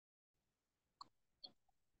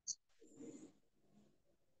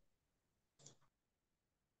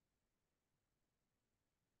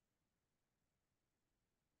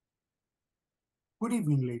Good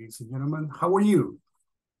evening, ladies and gentlemen. How are you?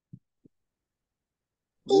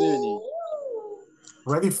 Good evening.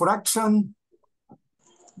 Ready for action?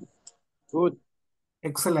 Good.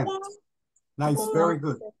 Excellent. Nice, very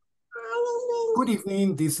good. Good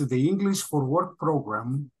evening. This is the English for Work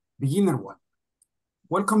program, beginner one.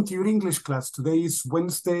 Welcome to your English class. Today is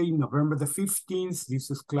Wednesday, November the 15th.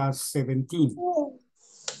 This is class 17.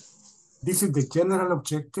 This is the general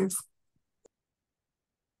objective,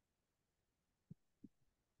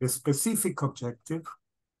 the specific objective,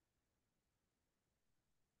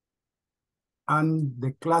 and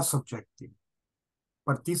the class objective.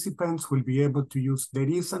 Participants will be able to use there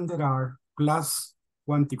is and there are plus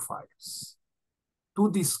quantifiers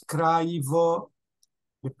to describe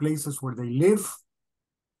the places where they live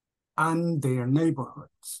and their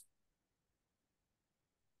neighborhoods.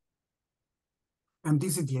 And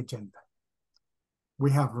this is the agenda. We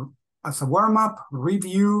have, as a warm-up,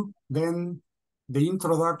 review, then the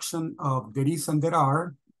introduction of there is and there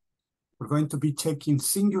are. We're going to be checking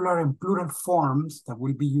singular and plural forms that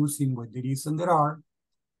we'll be using with there is and there are,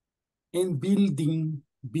 and building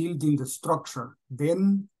the structure.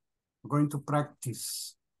 Then we're going to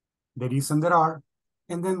practice there is and there are,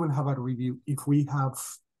 and then we'll have a review if we have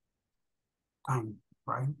time,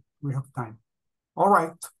 right? We have time. All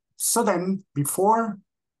right. So then,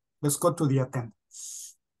 let's go to the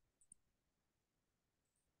attendance.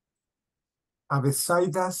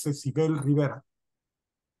 Abesaida Cecibel Rivera.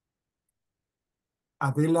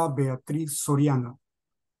 Adela Beatriz Soriano.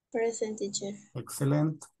 Present, teacher.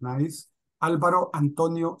 Excellent, nice. Álvaro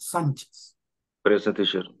Antonio Sánchez. Present,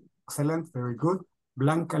 teacher. Excellent, very good.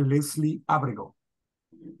 Blanca Leslie Abrego.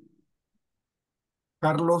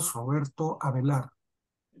 Carlos Roberto Avelar.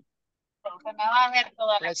 Se me va a ver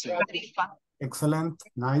toda la tripa. Excellent,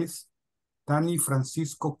 nice. Dani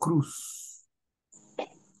Francisco Cruz.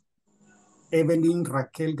 Evelyn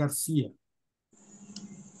Raquel García.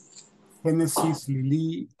 Génesis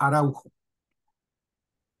Lili Araujo.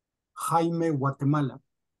 Jaime Guatemala.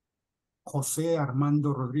 José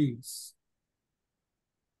Armando Rodríguez.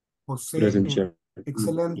 Present, teacher.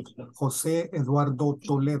 Excellent. José Eduardo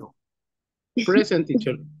Toledo. Present,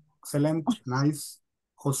 teacher. Excellent, nice.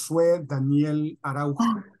 Josué Daniel Araujo.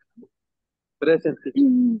 Present,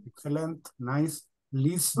 teacher. Excellent, nice.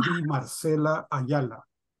 Lisby Marcela Ayala.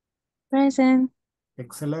 Present.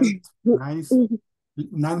 Excellent, nice.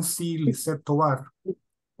 Nancy Lisette Tovar.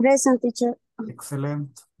 Present, teacher.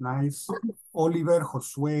 Excellent, nice. Oliver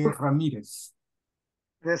Josué Ramírez.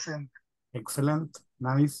 Present. Excellent,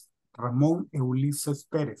 nice. Ramón Ulises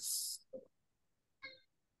Pérez.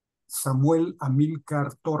 Samuel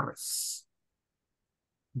Amílcar Torres.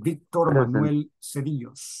 Víctor Present. Manuel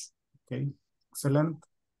Cedillos. Okay, excellent.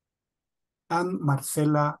 And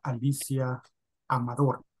Marcela Alicia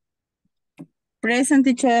Amador. Present,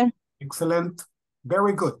 teacher. Excellent.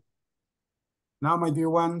 Very good. Now, my dear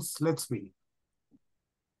ones, let's begin.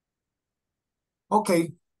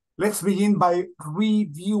 Okay, let's begin by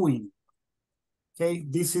reviewing. Okay,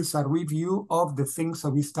 this is a review of the things that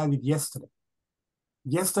we studied yesterday.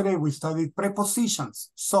 Yesterday, we studied prepositions.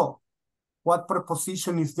 So, what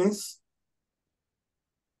preposition is this?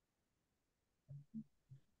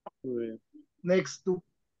 Next to.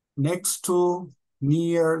 Next to,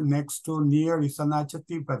 near is an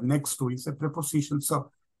adjective, but next to is a preposition.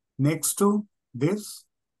 So, next to this?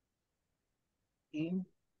 In.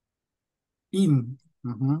 In.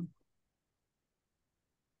 Mm-hmm.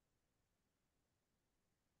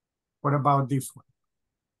 What about this one?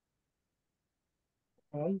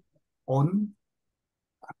 On. On.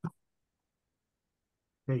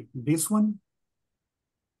 Okay, this one?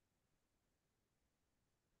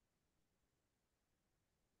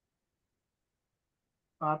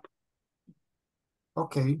 Up.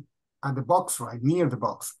 Okay, at the box, right? Near the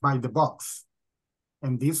box, by the box.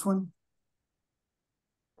 And this one?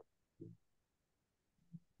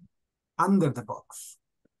 Under the box.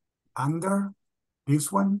 Under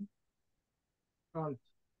this one? Front.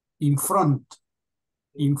 In front.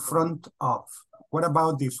 In front of. What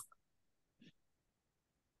about this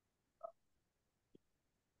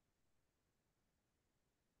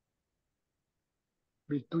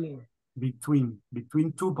one? Between.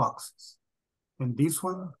 Between two boxes. And this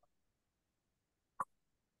one?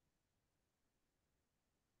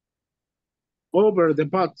 Over the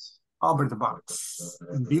box. Over the box.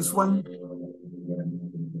 And this one?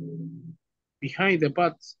 Behind the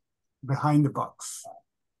box. Behind the box.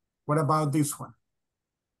 What about this one?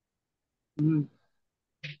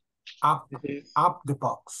 Up the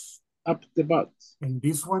box. Up the box. And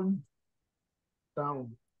this one?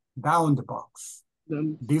 Down. Down the box.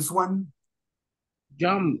 Then This one?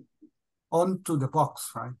 jump onto the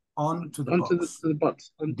box, right? Onto the Onto box. the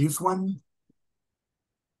box. This one,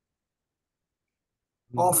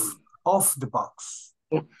 off the box.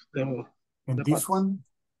 Of the And the this box. one,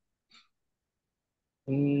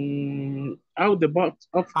 out the box.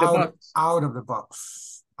 Of the out box. of the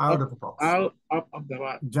box. Out of the box. Out of the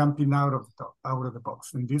box. Jumping out of the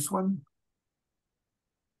box. And this one,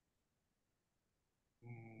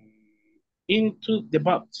 Into the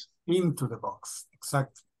box. into the box.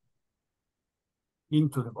 Exactly.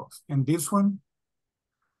 Into the box. And this one,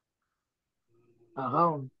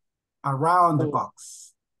 Around. around the Oh.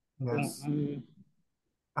 box. Yes.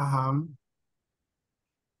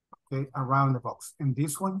 Okay, around the box. And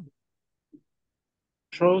this one,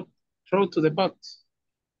 Throw to the box.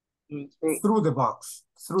 through the box.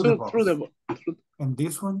 Through the box. Through the box. And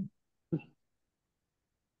this one,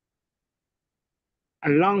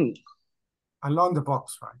 Along. along the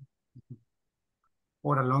box, right?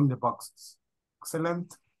 Or along the boxes.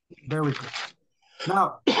 Excellent. Very good.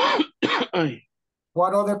 Now,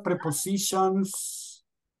 what other prepositions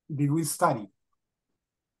did we study?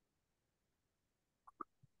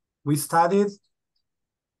 We studied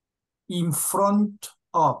in front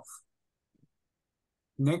of,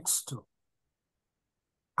 next to,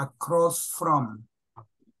 across from,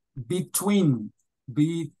 between,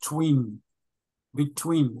 behind,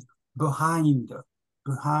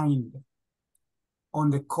 on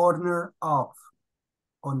the corner of,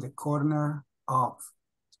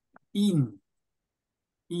 in,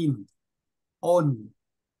 on,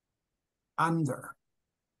 under.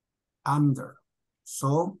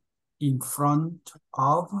 So, in front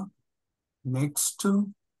of, next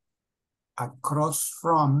to, across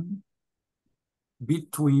from,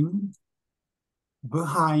 between,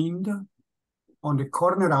 behind, on the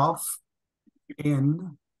corner of,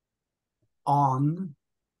 in, on,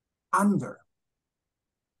 under.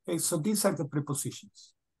 Okay, so these are the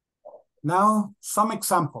prepositions. Now, some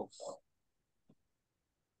examples.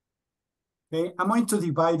 Okay, I'm going to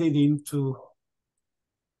divide it into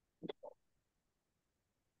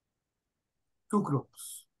two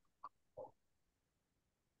groups.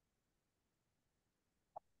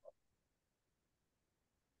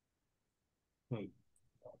 Okay.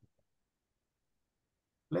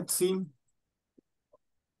 Let's see.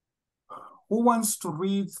 Who wants to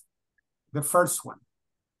read the first one?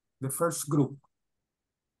 The first group.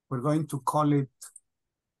 We're going to call it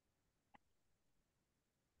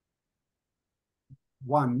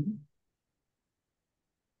 1.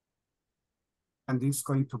 And this is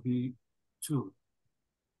going to be 2.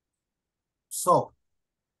 So,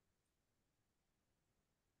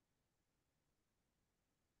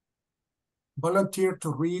 volunteer to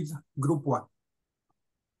read group 1.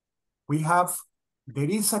 We have, there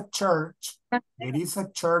is a church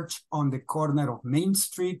on the corner of Main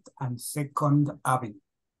Street and 2nd Avenue.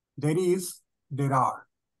 There are.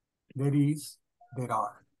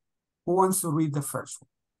 Who wants to read the first one?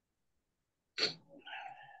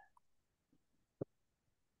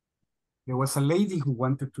 There was a lady who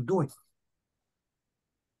wanted to do it.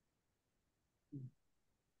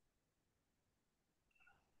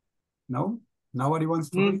 No? Nobody wants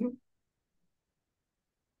to read it?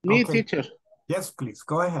 Me, Okay. teacher. Yes, please,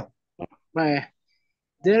 go ahead.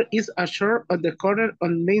 There is a shop on the corner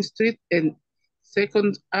on Main Street and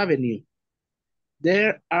 2nd Avenue.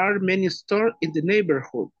 There are many stores in the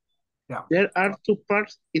neighborhood. Yeah. There are 2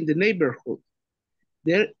 parks in the neighborhood.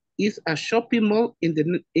 There is a shopping mall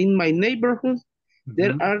in my neighborhood.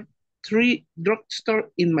 There are 3 drugstores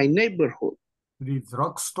in my neighborhood. 3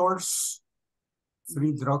 drugstores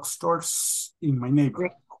in my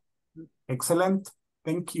neighborhood. Excellent.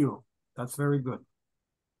 Thank you. That's very good.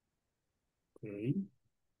 Okay.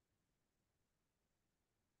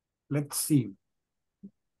 Let's see.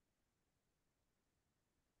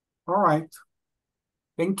 All right.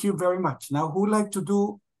 Thank you very much. Now, who like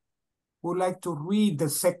to read the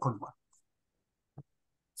second one?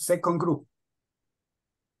 Second group.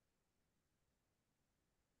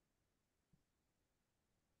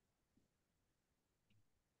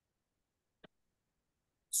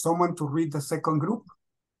 Someone to read the second group?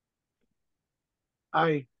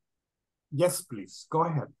 Yes, please. Go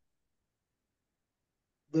ahead.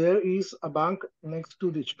 There is a bank next to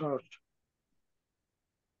the church.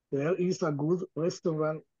 There is a good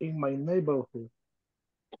restaurant in my neighborhood.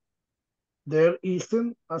 There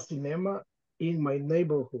isn't a cinema in my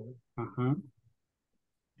neighborhood.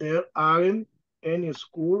 There aren't any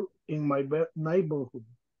schools in my neighborhood.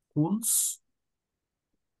 Schools?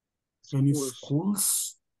 Any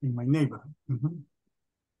schools in my neighborhood?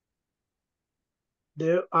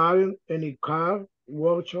 There aren't any car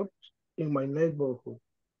workshops in my neighborhood.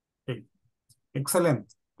 Okay.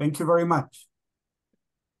 Excellent. Thank you very much.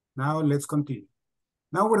 Now let's continue.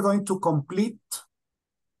 Now we're going to complete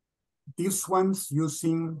these ones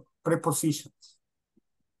using prepositions.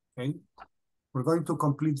 Okay. We're going to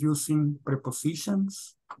complete using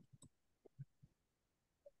prepositions.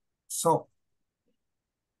 So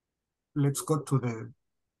let's go to the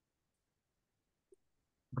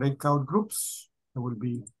breakout groups. There will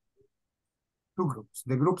be 2 groups.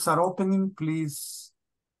 The groups are opening. Please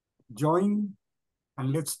join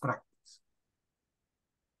and let's practice.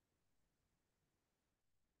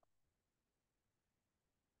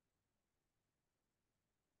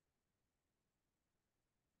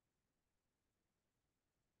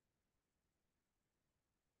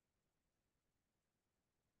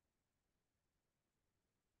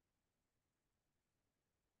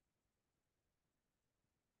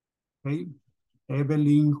 Okay.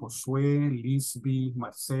 Evelyn, Josué, Lisby,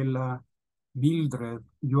 Marcela, Mildred,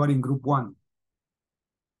 you are in group 1.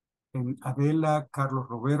 And Adela, Carlos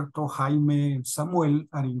Roberto, Jaime, and Samuel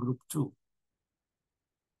are in group 2.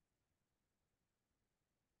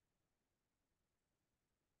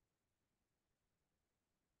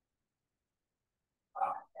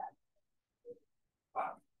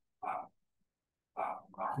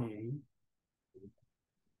 Okay.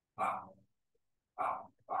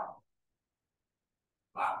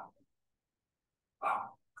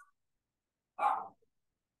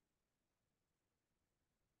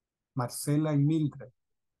 Marcela and Mildred,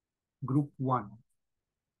 group 1.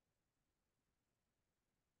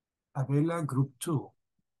 Adela, group 2.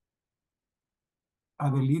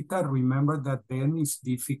 Adelita, remember that then is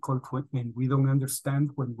difficult when we don't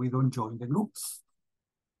understand when we don't join the groups.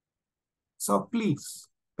 So please,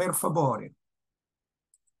 per favore.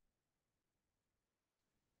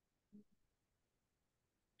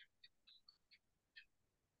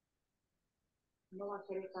 No va a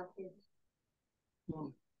querer café.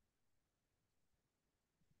 No.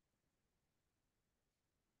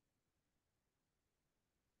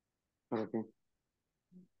 ¿Para qué?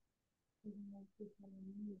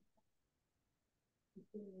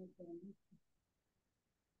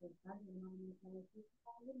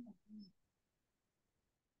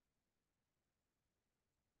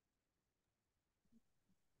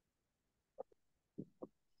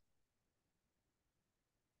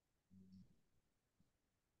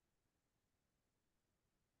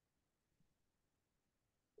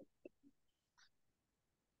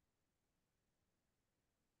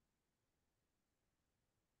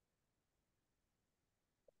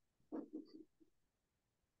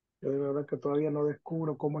 Yo de verdad que todavía no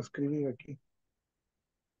descubro cómo escribir aquí.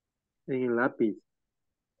 En el lápiz.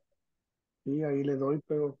 Y ahí le doy,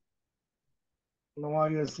 pero no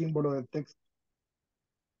hay el símbolo de texto.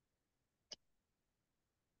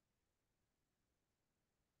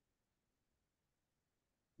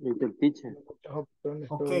 En el teacher. Muchas opciones,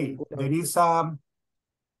 pero Okay, ninguna.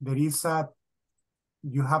 there is a,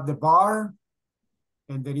 you have the bar,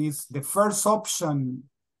 and there is the first option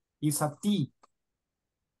is a T.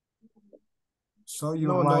 So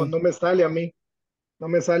you write. No me sale a mí. No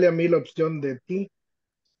me sale a mí la opción de ti.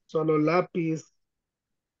 Solo lápiz,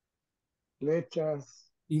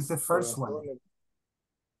 flechas, Is the first one. corazones.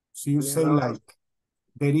 So you Bien say raro. like,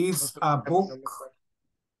 there No is sé a por qué book. no me sale.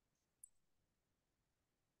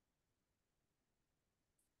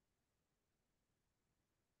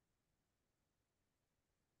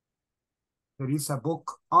 There is a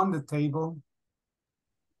book on the table.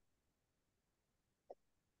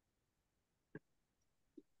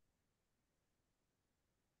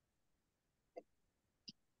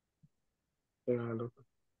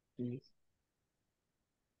 Sí.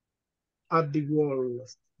 At the wall,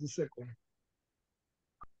 the second.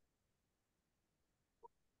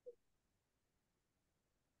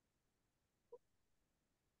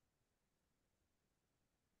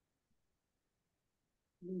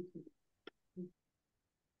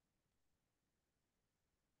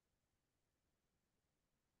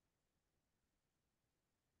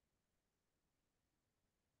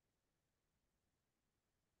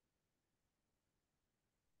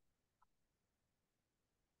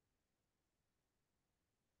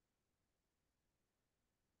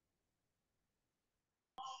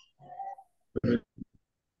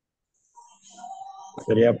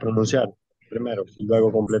 Sería pronunciar primero y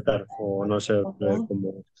luego completar, o no sé Ok.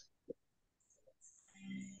 cómo.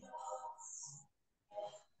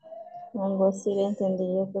 Algo así le entendí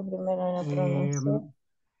yo que primero era pronunciar.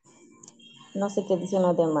 No sé qué dicen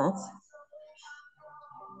los demás.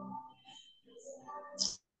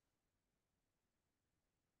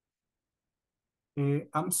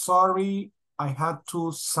 I'm sorry, I had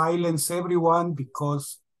to silence everyone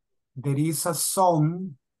because there is a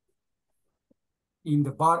song in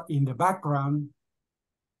the background.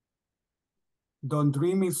 Don't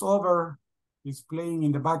Dream Is Over is playing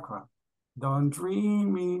in the background. Don't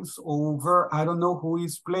Dream Is Over. I don't know who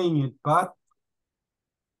is playing it, but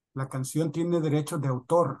la canción tiene derechos de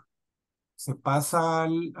autor. Se pasa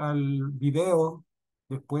al video,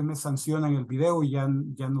 después me sancionan el video y ya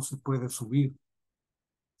no se puede subir.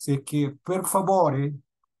 Así que, por favor,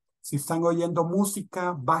 si están oyendo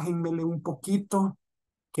música, bájenmele un poquito,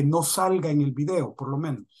 que no salga en el video, por lo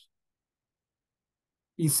menos.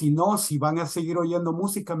 Y si no, si van a seguir oyendo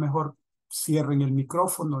música, mejor cierren el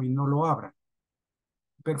micrófono y no lo abran.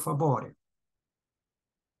 Per favore.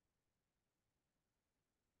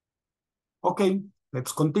 Okay,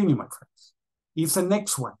 let's continue, my friends. It's the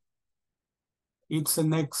next one. It's the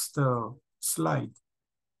next slide.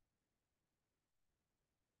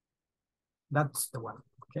 That's the one,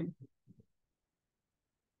 okay?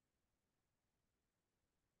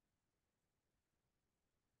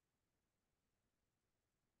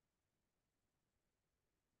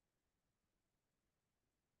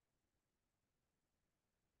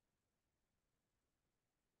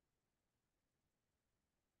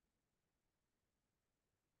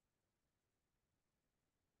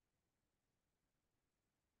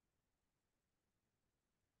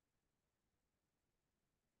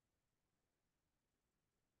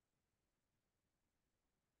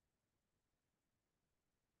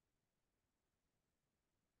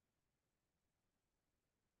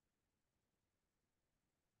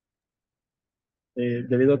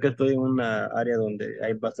 Debido a que estoy en una área donde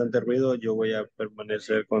hay bastante ruido, yo voy a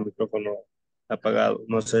permanecer con el micrófono apagado.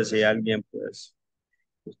 No sé si alguien, pues,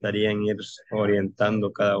 gustaría ir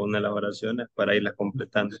orientando cada una de las oraciones para irlas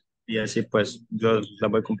completando. Y así, pues, yo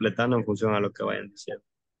las voy completando en función a lo que vayan diciendo.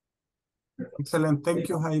 Excellent. Thank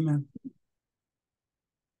you, Jaime.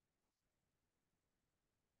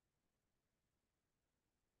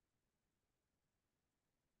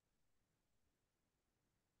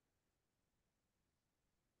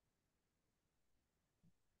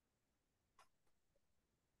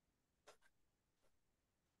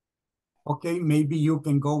 Okay, maybe you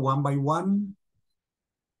can go one by one,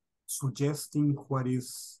 suggesting what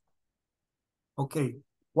is, okay,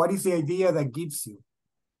 what is the idea that gives you?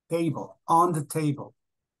 Table, on the table,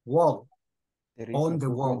 wall, There is on a the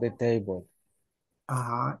book wall. on the table.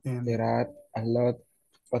 And There are a lot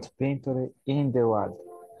of paper in the wall.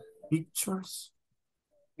 pictures,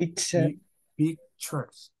 Pictures.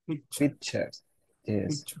 pictures,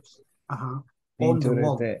 Yes. pictures, on the Pinturas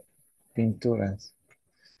wall, de pinturas.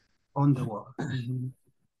 on the wall. Mhm.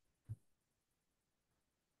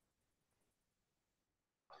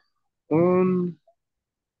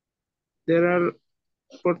 There are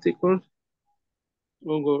particles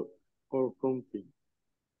Or something.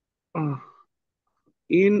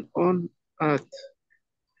 in, on, at.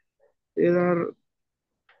 There are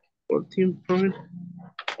 14 points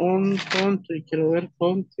on country. Quiero ver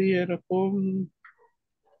country, era con...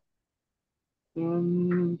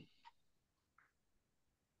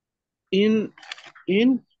 in,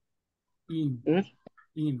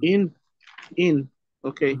 In.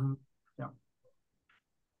 okay. Yeah.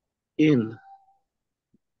 In.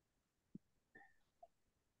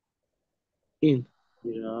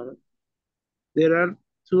 There are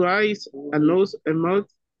two eyes, a nose, a mouth,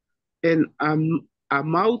 and a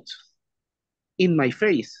mouth in my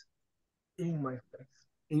face. In my face.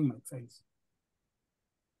 In my face.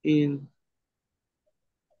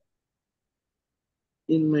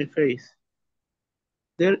 In my face.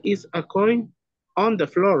 There is a coin on the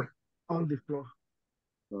floor. On the floor.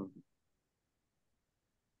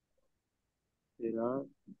 There are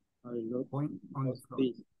a lot Point on the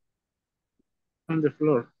floor. On the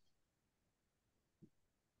floor.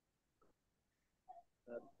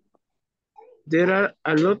 There are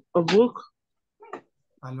a lot of books.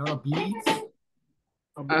 A lot of bees.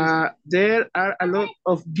 There are a lot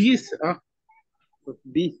of bees.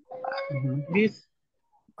 Bees. Bees.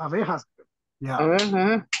 Abejas. Yeah.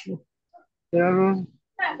 There are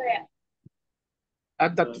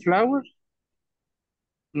at that flower.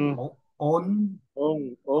 No. On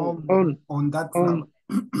that flower.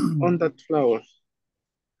 On that flower.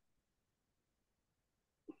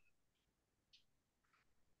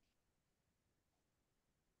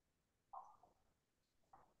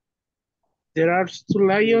 There are two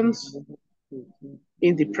lions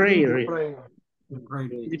in the prairie. The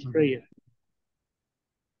prairie. In the prairie.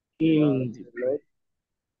 In the prairie.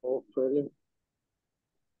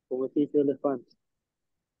 ¿Cómo se dice elefante?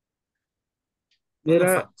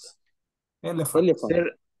 Elephants.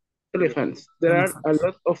 Elephants. There are a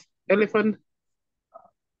lot of elephants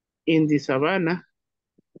in the savannah.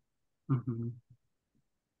 Mhm.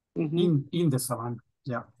 Mhm. In the savannah.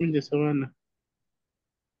 Yeah. In the savannah.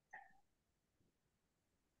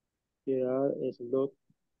 There are a lot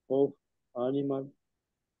of animals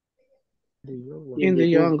In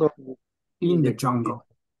the jungle. In the jungle.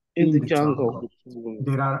 In the jungle.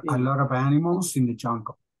 There are a lot of animals in the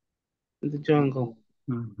jungle. In the jungle.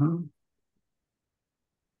 Mhm.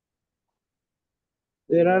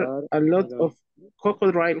 There are a lot of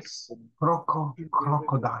crocodiles. Crocodiles.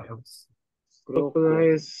 Crocodiles.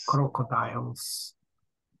 Crocodiles.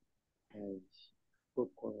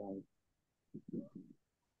 crocodile.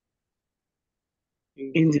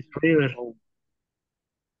 In this river.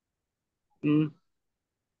 Mm.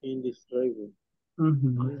 In this river.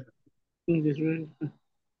 Mhm. In this river.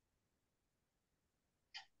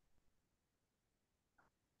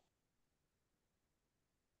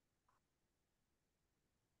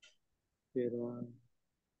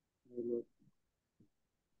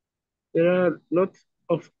 There are lots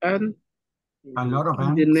of ants. A lot of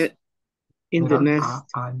in the ants. net. In the nest.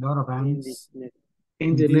 A lot of ants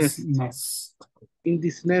in the this nest. nest. In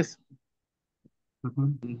this nest.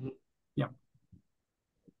 Mhm. Mhm. Yeah.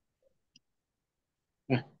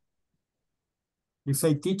 Yeah. You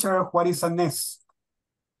say, teacher, what is a nest?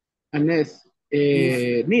 A nest.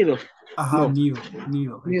 Nido. Ajá, No. nido.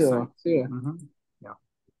 Nido. Exacto. Sí. Mhm. Yeah.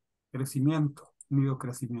 Crecimiento. Nido,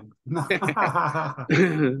 crecimiento. Not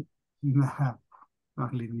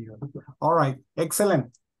nido. All right.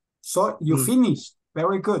 Excellent. So you finished.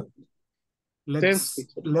 Very good.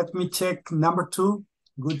 Let me check number 2.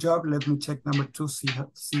 Good job. Let me check number 2.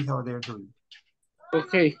 See how they're doing.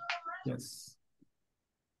 Okay. Yes.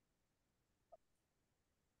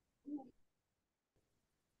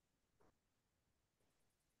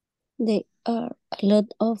 There are a lot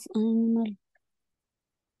of animals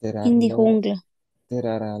There are in the lot- jungla. There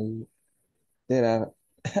are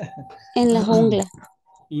En la jungla.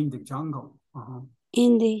 In the jungle. Uh-huh.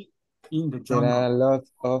 In the jungle. There are a lot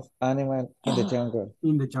of animals in the jungle.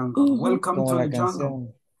 In the jungle. Welcome Como to la the jungle.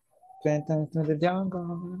 canción. Welcome to the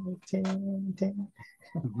jungle. Tin, tin.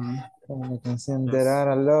 Como la canción. Yes. There are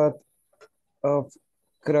a lot of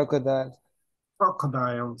crocodiles.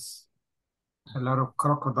 Crocodiles. A lot of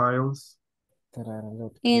crocodiles. There are a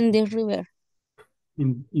lot. in the river.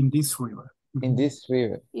 In this river. In this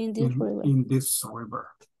river. In this river. In this river.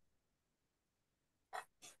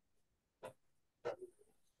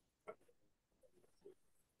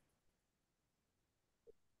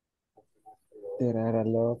 There are a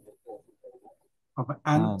lot of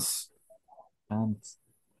ants. Ants.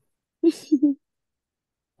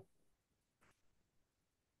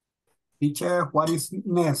 Teacher, what is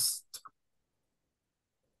nest?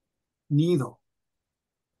 Nido.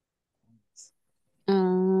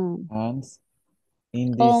 Ants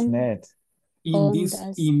in this net. In this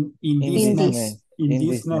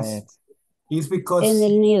nest. It's because en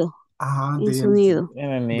el nido. En su nido.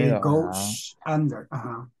 They go under.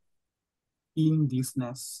 In this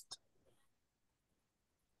nest.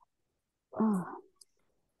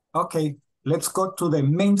 Okay, let's go to the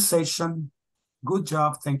main session. Good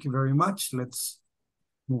job. Thank you very much. Let's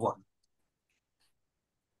move on.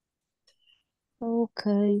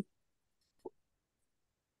 Okay.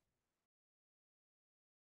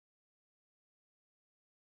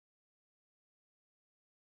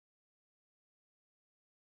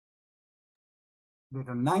 There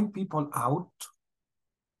are 9 people out.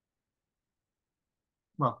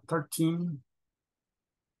 Well, 13.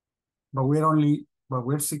 But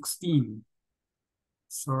we're 16.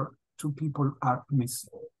 So 2 people are missing.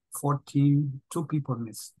 14, 2 people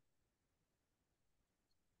missing.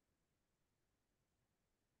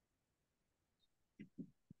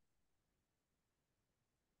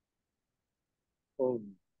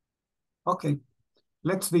 Okay,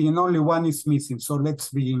 let's begin. Only 1 is missing, so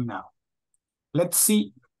let's begin now. Let's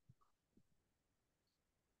see.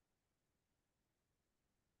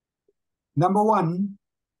 Number 1.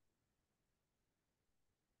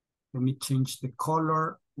 Let me change the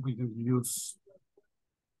color. We will use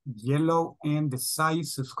yellow, and the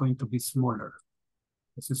size is going to be smaller.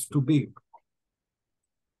 This is too big.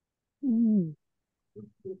 On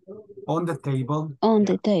the table. On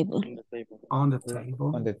the table. On the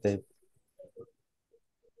table. On the table.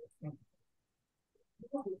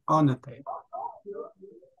 On the table.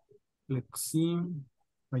 Let's see.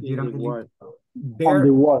 There. On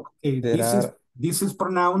the wall. Okay, this is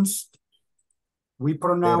pronounced. We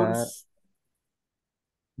pronounce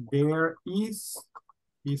there is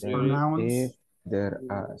pronounced. There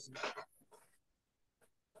are.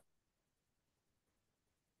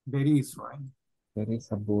 There is, right? There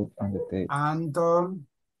is a book on the table. And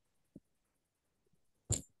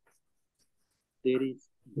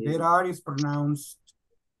There are is pronounced.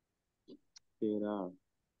 There are.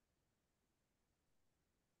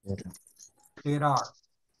 There are.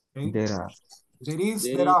 Okay? There are. There is,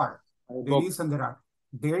 There there is are. a There book. is and there are.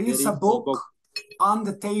 There There is a book on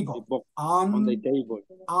the A table. book on the table.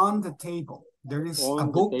 On the table. There is On a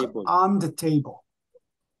the book table. on the table.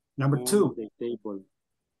 Number On two. the table.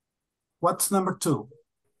 What's number two?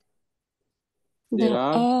 There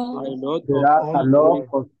are a lot There are a lot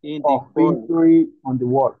of in the hall. pictures on the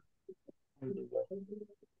wall.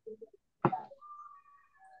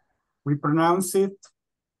 We pronounce it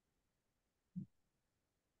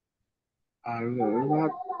A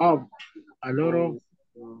lot of. a lot of.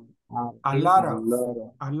 A lot of.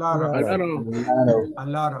 A lot of. A lot of. A lot of. A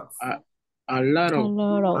lot of. A A lot lot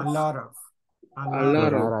of. of. A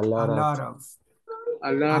lot of.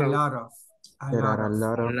 A lot A of. lot of. A There lot are a of.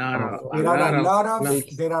 lot A of. lot of. There are a lot of.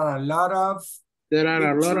 Pics. There are a lot of. There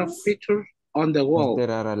are a lot of pictures on the wall. There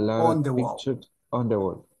are a lot On of the wall. pictures on the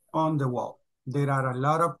wall. On the wall. There are a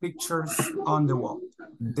lot of pictures on the wall.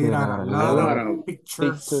 There are a lot lot of of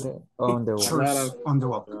pictures on the wall. pictures on the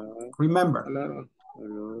wall. Remember, A lot of.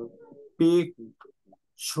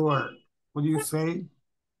 picture. What do you say?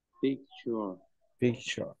 Picture.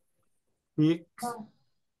 Picture. Picture.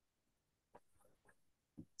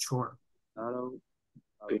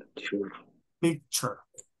 Picture. Picture.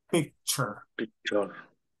 Picture. Picture.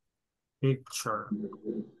 Picture.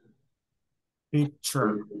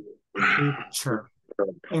 Picture. Picture.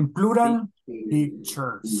 En plural,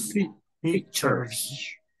 pictures.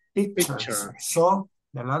 Pictures. Pictures. So,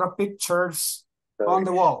 there are a lot of pictures on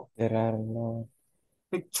the wall. There are a lot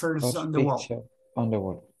Pictures of on the wall. pictures on the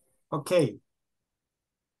wall. Okay.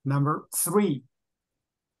 Number three.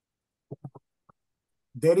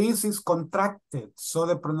 There is contracted, so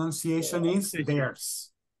the pronunciation is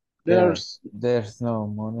theirs. There's no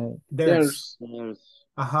money. Theirs. There's.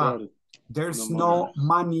 Aha. There's. There's No no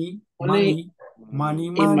money. Money. Money.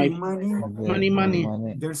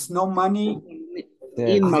 There's no money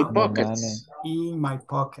In my no pockets. in my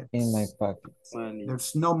pockets. In my pockets. Money.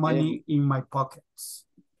 There's no money in my pockets.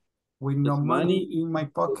 With no There's money money. in my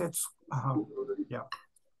pockets. Yeah.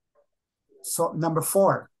 So number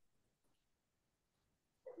four.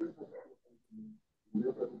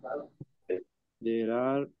 There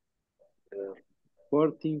are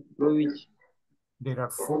 14 provinces. There are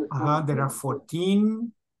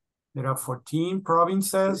 14. There are 14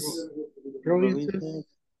 provinces Provinces.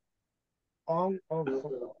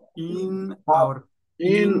 in our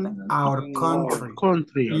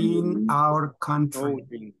country. In our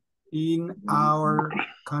country. In our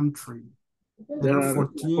country. There are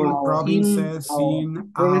 14 provinces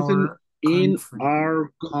in our in country. our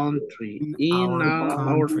country. In our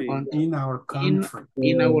country. In our country.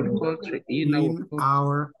 In our country. In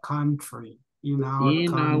our country. In our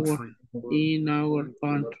country. In our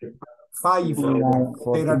country. 5.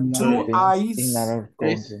 There are 2 eyes. In our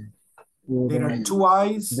country. There are 2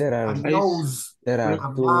 eyes, There are a nose, There are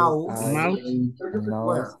a 2 mouth, Mouth.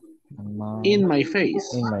 where? In my face.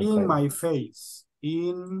 In my face.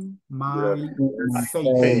 In my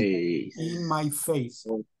face. In my face.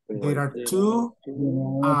 There are 2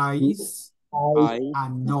 eyes, a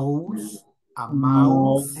nose, a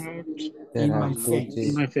mouth in my face.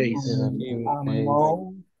 In my face. There are 2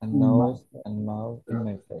 eyes, a nose, and mouth in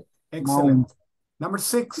my face. Excellent. Number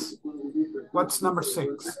 6. What's number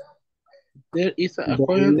 6? There is a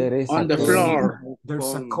coin on the floor.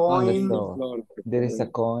 There's a coin There is a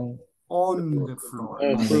coin on the floor.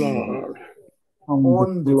 On the floor.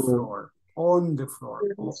 On the floor. On the floor.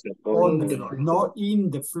 On the floor. Not in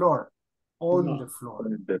the floor. On the floor.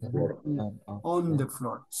 On the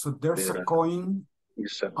floor. So there's a coin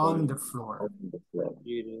on the floor.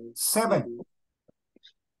 7.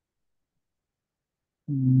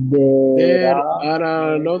 There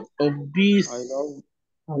are a lot of bees.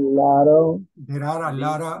 There are a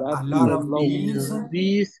lot of bees.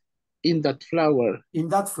 Bees in that flower. In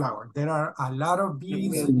that flower. There are a lot of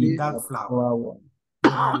bees in that flower.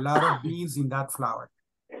 There are a lot of bees in that flower.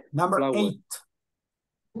 Number 8.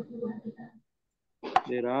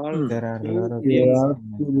 There are a lot of There are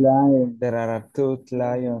 2 lions. There are 2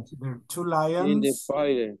 lions There are 2 in the lions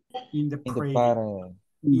fire. in the in the prairie. parade.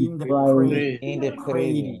 In the prairie. In the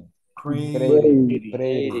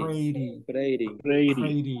prairie.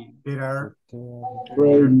 Prairie. There are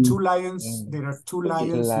 2 lions. There are 2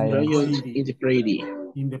 lions In the prairie.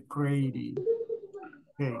 in the prairie.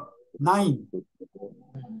 Okay. 9.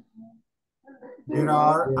 There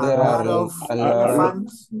are a lot of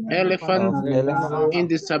elephants. Elephants in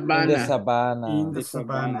the savannah. In the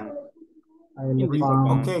savannah.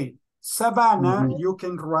 Okay. Savannah, you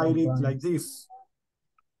can write it like this.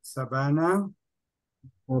 Savannah,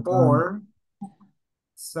 or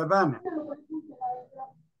Savannah.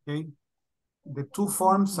 Okay, the two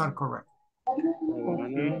forms are correct.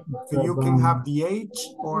 So you can have the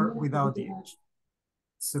H or without the H.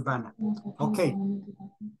 Savannah. Okay.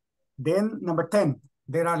 Then number 10.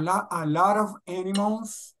 There are a lot of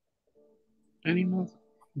animals. Animals.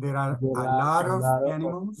 There are a lot of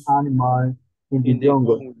animals in the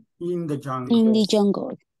jungle. In the jungle. In the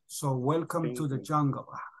jungle. So welcome to the jungle.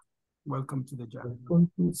 Welcome to the jungle.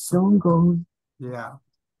 Welcome to the jungle. Yeah.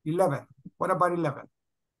 11. What about 11?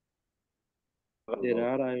 There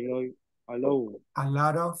are a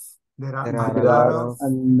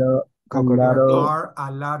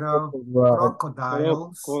lot of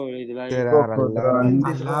crocodiles. There are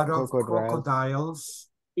a lot of crocodiles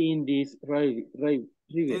in this river.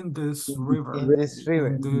 in this river.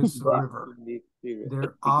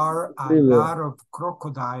 There are a lot of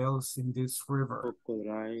crocodiles in this river.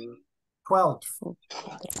 12.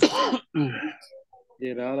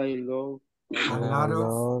 There are a lot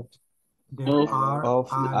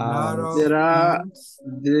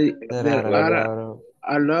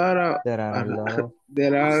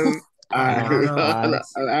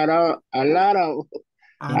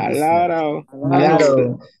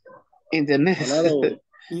in the nest.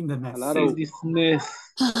 In the nest.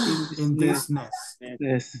 In this nest.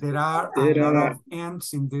 There are a lot of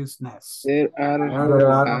ants in this nest. There are a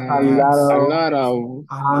lot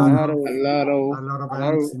of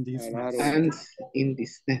ants in this nest. ants in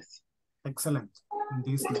this nest. Excellent. In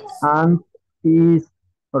this nest. Ant is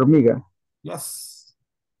hormiga. Yes.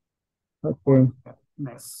 Okay.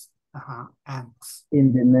 Nest. Ants.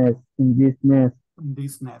 In the nest. In this nest. In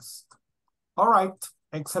this nest. All right.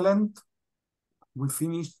 Excellent. We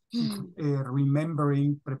finished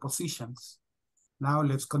remembering prepositions. Now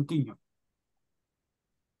let's continue.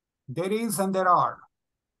 There is and there are.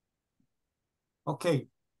 Okay.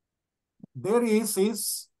 There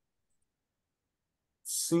is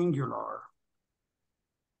singular.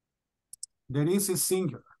 There is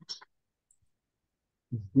singular.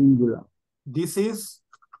 Singular. This is,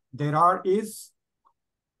 there are is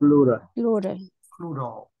Plural.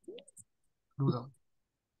 plural.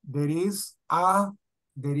 There is a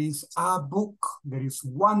book. There is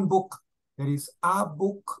one book. There is a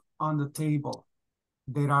book on the table.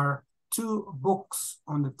 There are two books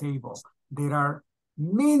on the table. There are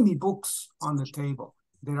many books on the table.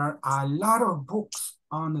 There are a lot of books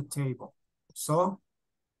on the table. So,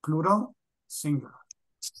 plural, singular.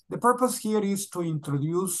 The purpose here is to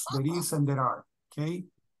introduce there is and there are, okay?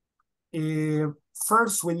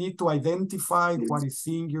 First, we need to identify what is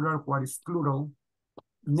singular, what is plural.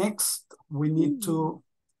 Next, we need to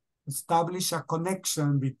establish a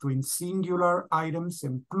connection between singular items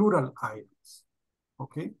and plural items.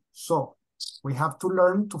 Okay, so we have to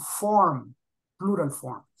learn to form plural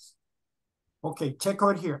forms. Okay, check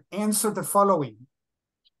over here. Answer the following.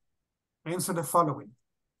 Answer the following.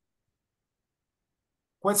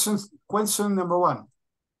 Question number 1.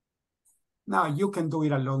 Now you can do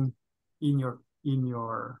it alone in your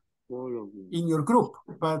group,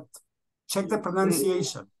 but check the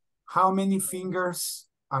pronunciation. How many fingers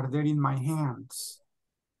are there in my hands?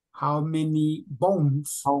 How many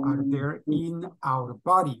bones are there in our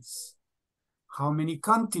bodies? How many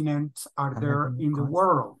continents are there in the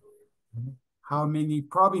world? How many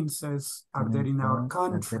provinces are there in our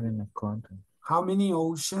country? How many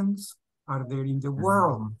oceans are there in the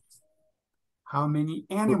world? How many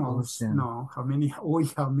animals? No, how many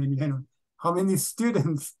animals? How many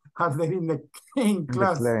students are there in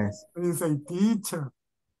class? When you say teacher,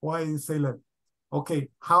 why you say that? Okay,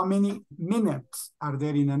 how many minutes are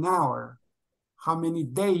there in an hour? How many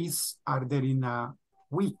days are there in a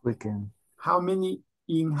week? How many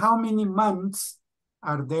months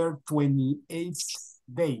are there 28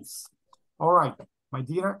 days? All right, my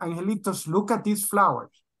dear angelitos, look at these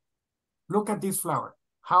flowers. Look at this flower.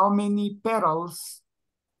 How many petals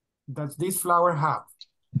does this flower have?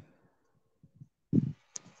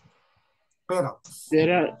 Petals.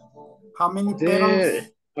 There are. How many petals?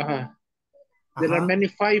 There are many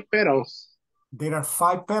 5 petals. There are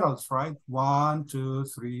 5 petals, right? 1, 2,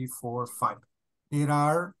 3, 4, 5. There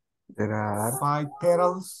are 5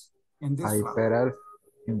 petals in this flower.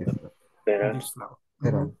 In this flower.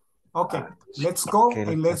 Okay, let's go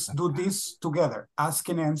and let's do this together. Ask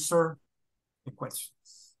and answer the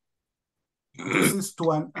questions. This is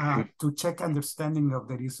to check understanding of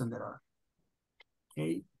there is and there are.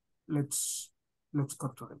 Okay, let's go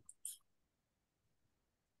to it.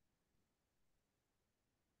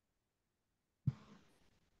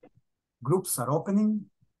 Groups are opening.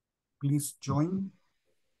 Please join.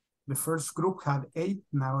 The first group had 8,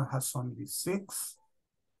 now it has only 6.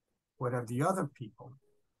 Where are the other people?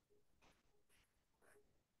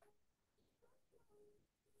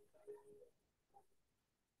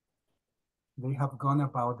 They have gone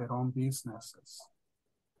about their own businesses.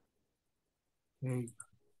 Okay.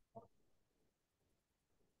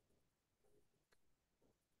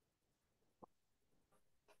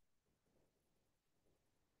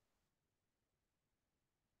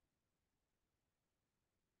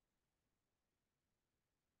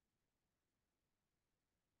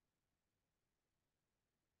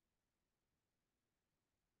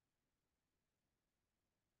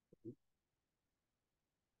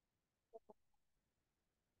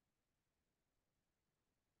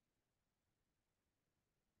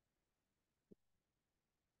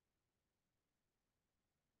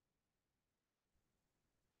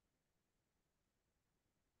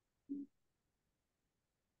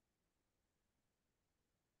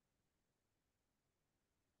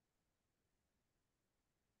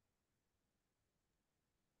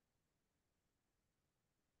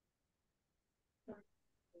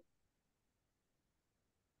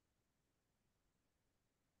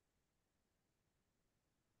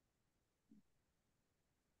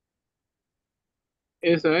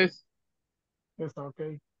 Eso es. Está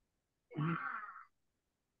okay.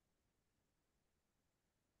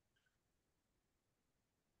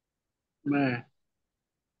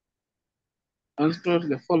 Answer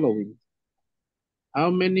the following. How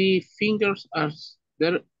many fingers are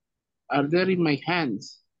there in my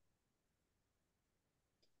hands?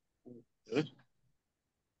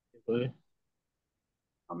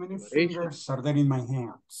 How many fingers are there in my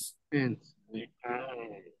hands? Hands.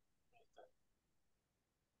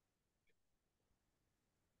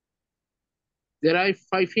 There are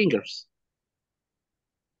 5 fingers.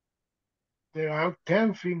 There are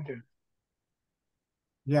 10 fingers.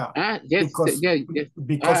 Yeah. Yes, because yes. in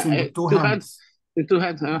the two hands. In 2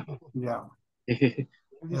 hands. Yeah. This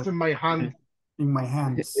is my hand. In my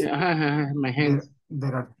hands. My hands.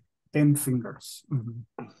 There are 10 fingers.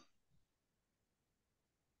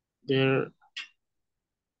 There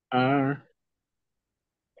are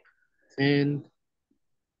 10.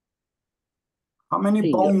 How many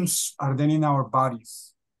fingers. bones are there in our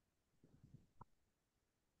bodies?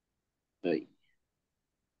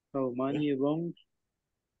 How many bones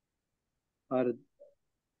are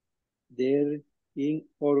there in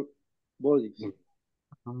our bodies?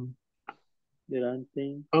 There are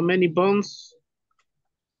 10. How many bones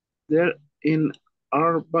there in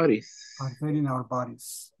our bodies? Are there in our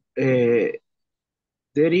bodies? There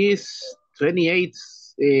is 28,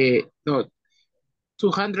 no,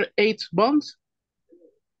 208 bones.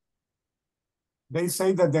 They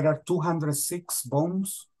say that there are 206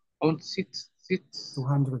 bones. On 6.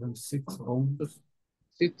 206 bones.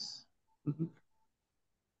 6.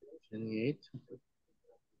 28.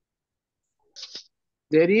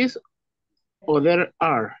 There is or there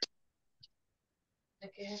are?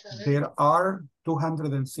 There are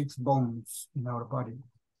 206 bones in our body.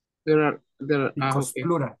 There are because okay.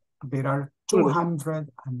 Plural. There are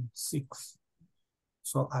 206.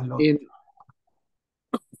 So a lot.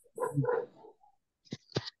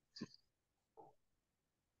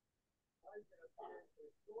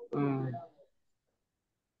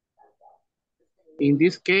 In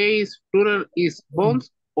this case, plural is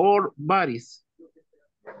bones or bodies?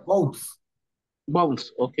 Both.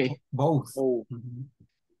 Bones, okay. Both. Oh.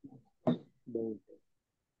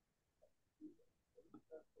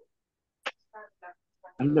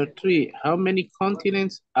 Number 3, how many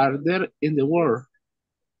continents are there in the world?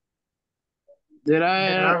 There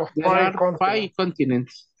are 5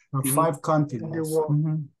 continents. 5 continents.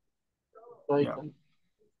 Yeah.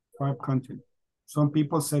 5 continents. Some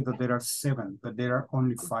people say that there are 7, but there are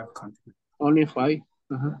only 5 continents. Only 5?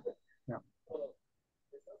 Yeah.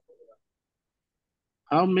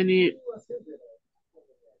 How many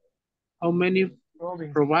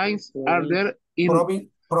provinces are there in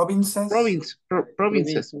provinces?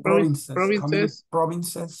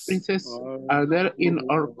 Provinces are there in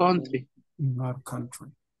our country? In our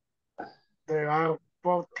country. There are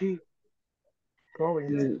 14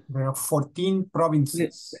 provinces. There are 14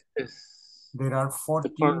 provinces. Yes. There are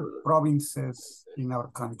 14 provinces in our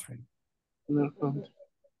country.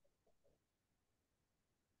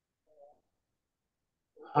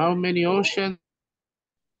 How many oceans?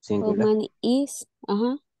 How many is?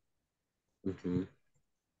 Oh,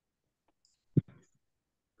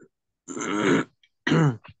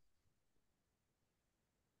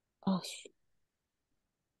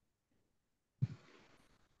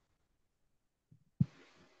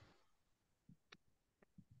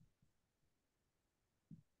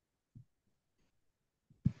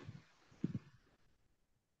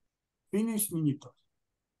 Finish, niñitos.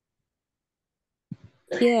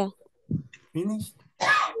 Yeah. Finished?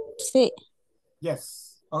 Sí.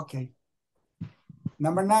 Yes. Okay.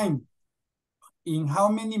 Number 9. In how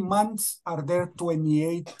many months are there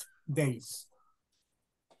 28 days?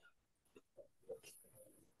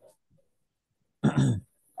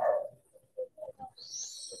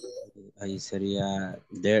 Ahí sería,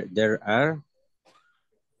 there are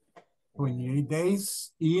 28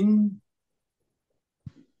 days in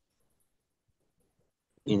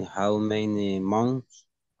how many months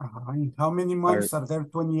in how many months are there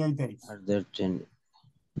 28 days? are there 10?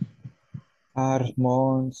 Are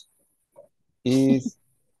months is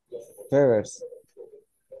February.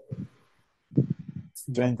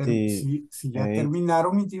 Si ya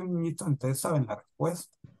terminaron mis 10 minutos, entonces saben la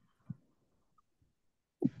respuesta.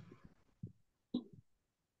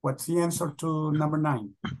 What's the answer to number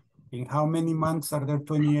 9? In how many months are there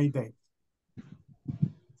 28 days?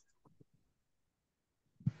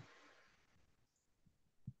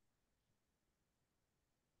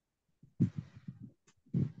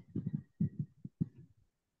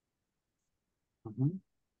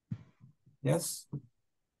 Yes.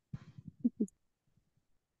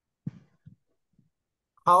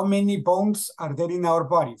 How many bones are there in our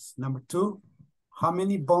bodies? Number 2, how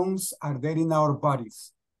many bones are there in our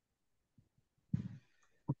bodies?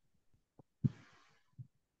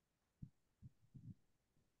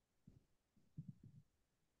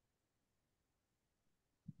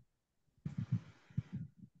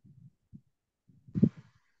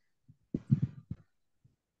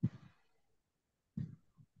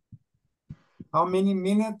 How many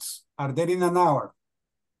minutes are there in an hour?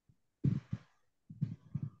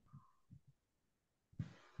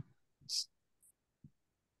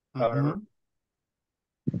 Hour.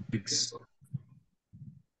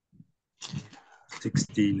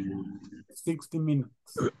 60 minutes. 60 minutes.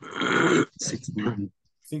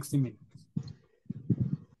 60 minutes.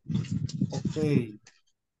 Okay,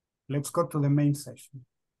 let's go to the main session.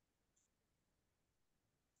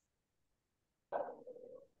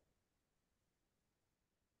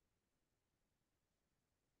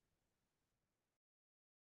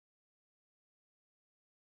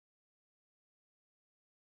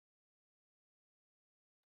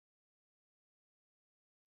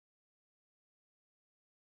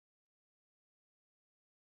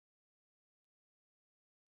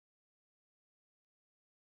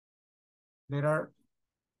 There are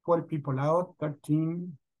 12 people out,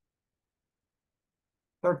 13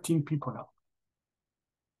 people out.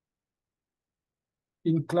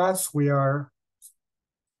 In class, we are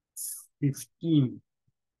 15.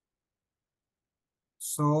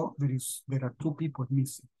 So there are 2 people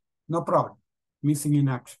missing. No problem. Missing in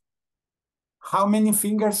action. How many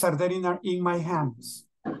fingers are there in my hands?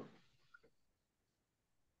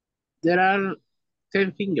 There are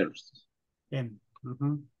 10 fingers. 10.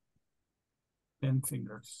 10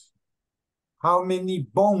 fingers. How many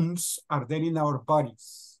bones are there in our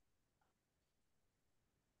bodies?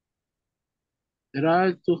 There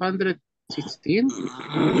are 216.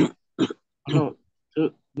 No,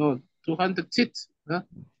 206. Huh?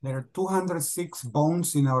 There are 206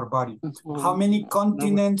 bones in our body. How many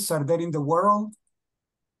continents are there in the world?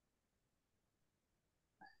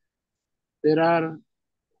 There are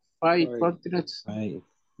 5 continents.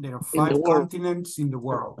 There are 5 continents in the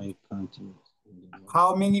world. 5 continents.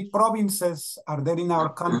 How many provinces are there in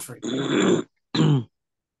our country?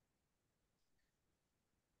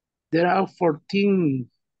 There are 14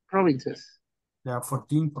 provinces. There are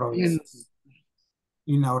 14 provinces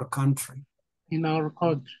in our country. In our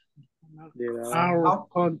country. Our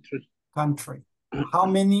country. How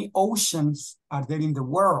many oceans are there in the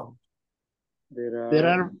world? There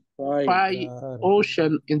are 5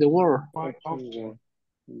 oceans in the world. 5 oceans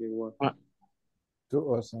in the world. 2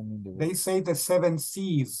 oceans in the world. They say the 7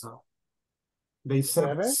 seas. They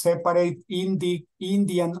separate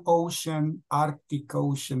Indian Ocean, Arctic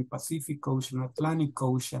Ocean, Pacific Ocean, Atlantic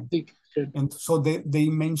Ocean. And so they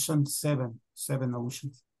mentioned seven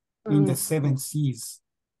oceans in the 7 seas.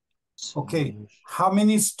 Okay, how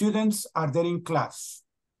many students are there in class?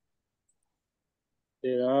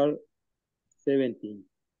 There are 17.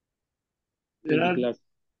 There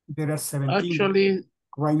are 17. Actually,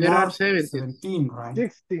 right there now, are 17, right?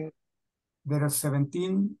 16. There are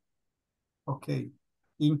 17, okay,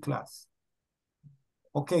 in class.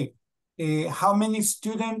 Okay, how many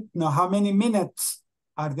minutes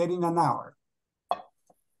are there in an hour?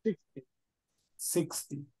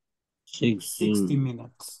 60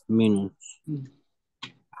 minutes.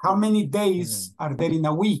 How many days are there in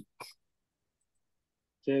a week?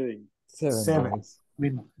 7. 7.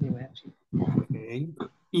 Okay.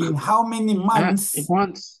 In how many months?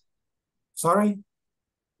 Months. Sorry?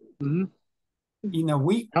 In a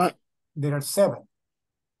week, there are 7.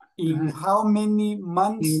 In how many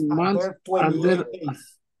months are there 28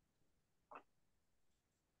 days?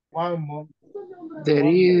 1 month. There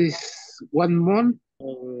is 1 month.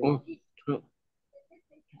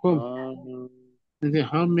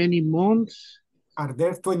 How many months? Are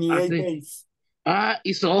there 28 days?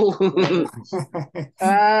 It's all.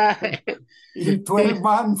 In 12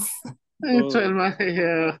 months. In 12 months,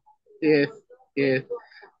 yeah. Yes, yes.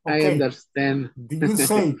 Okay. I understand. Did you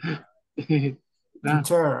say,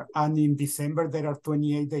 teacher, and in December there are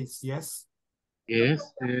 28 days, yes? Yes.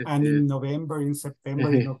 Yes, and yes. in November, in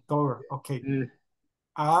September, in October. Okay. Yes.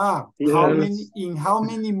 In how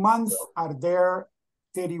many months are there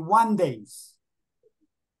 31 days?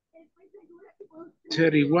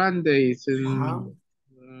 31 days. In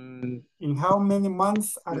how many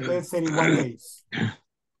months are there 31 days?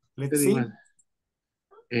 Let's see.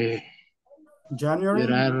 January.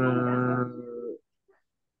 There are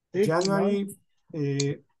January,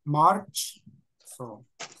 March. So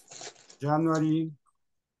January,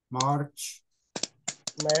 March,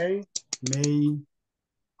 May,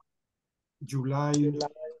 July,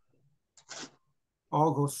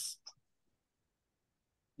 August,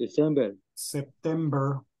 December,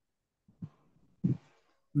 September.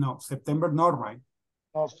 No, September not right.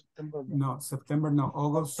 No, September. No, September no.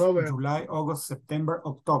 August, October. July, August, September,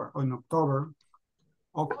 October. In October,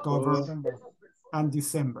 December. and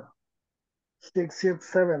December. 6,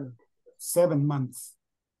 7. 7 months.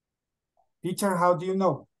 Teacher, how do you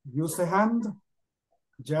know? Use the hand.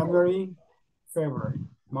 January, February,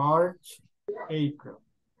 March, April,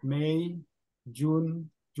 May,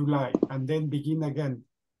 June, July, and then begin again.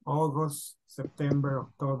 August, September,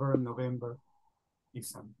 October, November,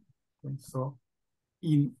 December. Okay, so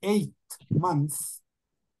in 8 months,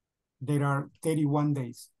 there are 31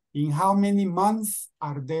 days. In how many months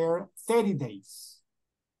are there 30 days?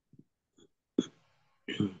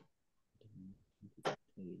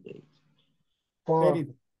 4.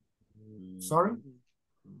 30. Sorry?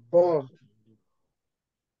 4.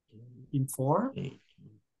 In 4?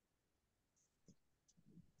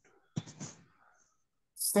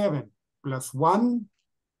 7 plus 1,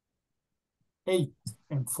 8,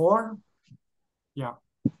 and 4. Yeah.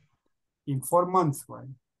 In 4 months, right?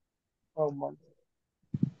 4 months.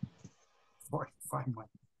 5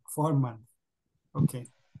 months. 4 months. Okay.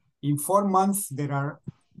 In 4 months, there are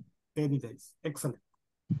 30 days. Excellent.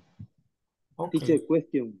 Okay. Teacher,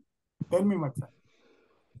 question. Tell me, my friend.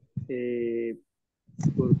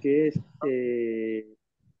 ¿Por qué es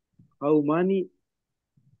how many?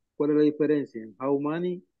 ¿Cuál es la diferencia? How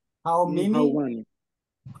many? How many? How many?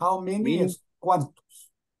 How many Many. es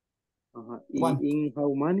cuántos. Ajá. ¿Cuánto? In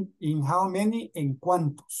how many? In how many, en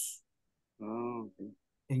cuántos. Okay.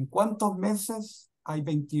 ¿En cuántos meses? Hay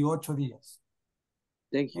 28 días.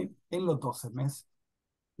 Thank you. En los 12 meses.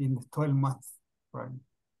 In the 12 months. Right.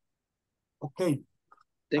 Okay.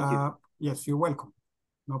 Thank you. Yes, you're welcome.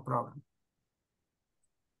 No problem.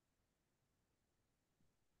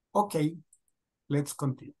 Okay, let's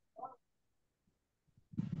continue.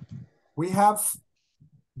 We have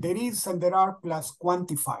there is and there are plus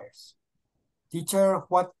quantifiers. Teacher,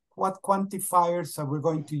 what quantifiers are we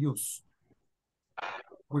going to use?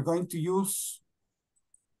 We're going to use,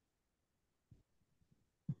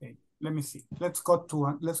 okay, let me see. Let's go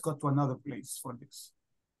to another place for this.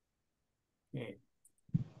 Okay.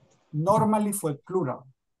 Normally for plural.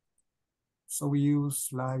 So we use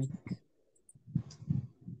like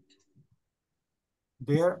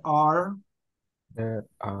there are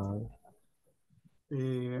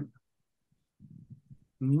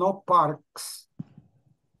no parks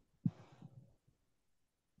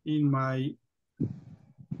in my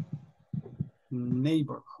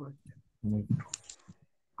neighborhood.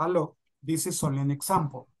 Hello, this is only an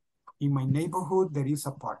example. In my neighborhood, there is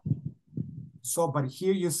a park. So, but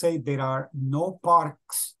here you say there are no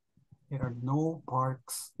parks. There are no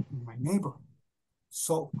parks in my neighborhood.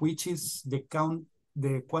 So, which is the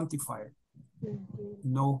quantifier?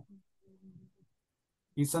 No.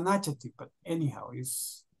 It's an adjective, but anyhow,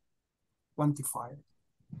 it's quantifier.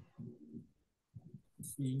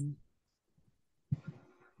 See,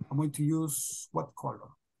 I'm going to use what color?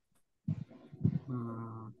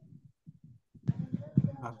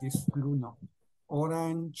 Not this blue, no.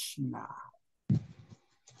 Orange, no.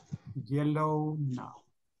 Yellow, no.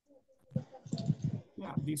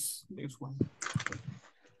 Yeah, this one.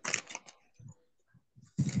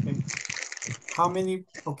 Okay. How many?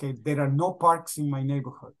 Okay, there are no parks in my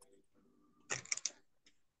neighborhood.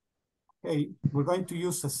 Okay, we're going to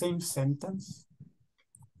use the same sentence.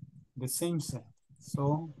 The same sentence.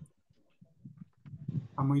 So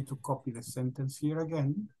I'm going to copy the sentence here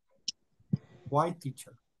again. Why,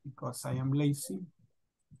 teacher? Because I am lazy.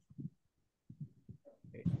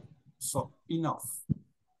 Okay. So enough.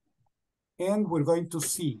 And we're going to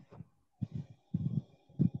see,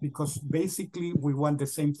 because basically we want the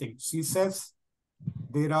same thing. She says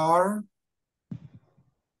there are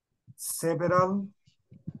several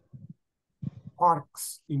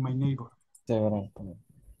parks in my neighborhood. Several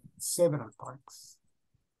parks.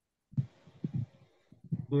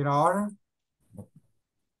 There are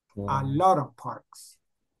a lot of parks.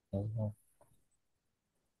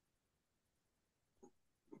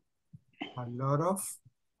 A lot of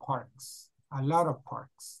parks. A lot of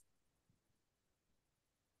parks.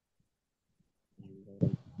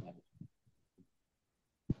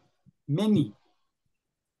 Many.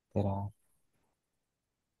 There are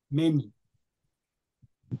Many.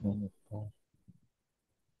 many parks.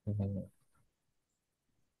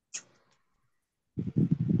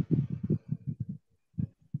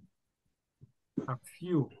 A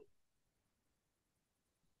few.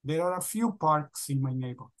 There are a few parks in my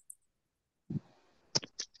neighborhood.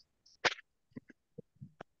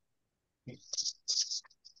 Okay.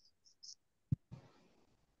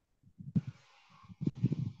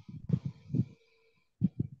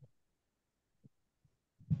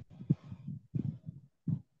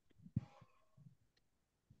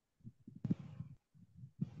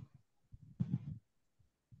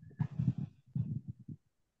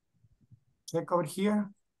 Check over here.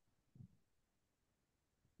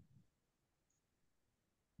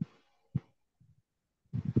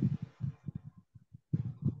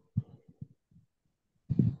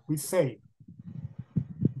 We say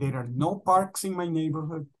there are no parks in my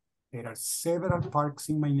neighborhood. There are several parks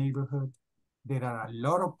in my neighborhood. There are a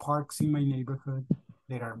lot of parks in my neighborhood.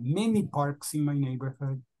 There are many parks in my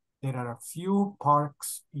neighborhood. There are a few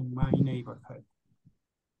parks in my neighborhood.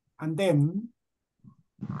 And then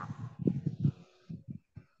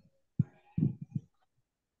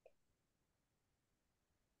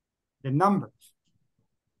the numbers.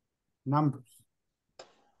 Numbers.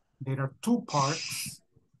 There are 2 parks.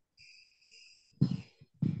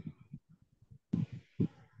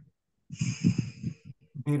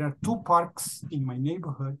 There are 2 parks in my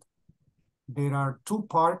neighborhood. There are 2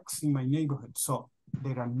 parks in my neighborhood. So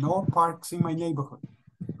there are no parks in my neighborhood.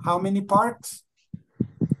 How many parks?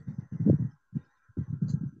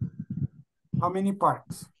 How many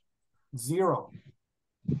parks? 0.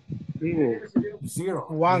 0.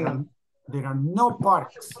 1. There are no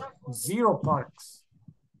parks. 0 parks.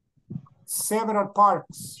 Several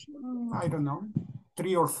parks. I don't know.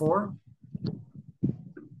 3 or 4.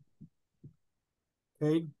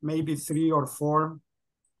 Okay, maybe 3 or 4.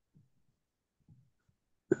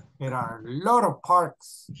 There are a lot of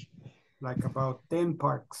parks, like about 10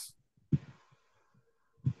 parks.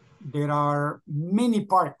 There are many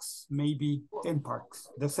parks, maybe 10 parks,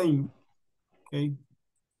 the same, okay?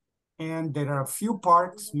 And there are a few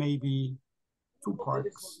parks, maybe 2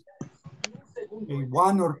 parks, okay,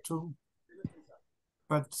 1 or 2,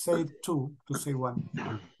 but say 2 to say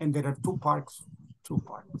 1. And there are 2 parks, 2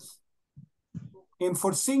 parks. And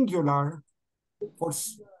for singular, for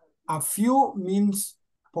a few means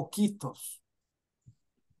poquitos,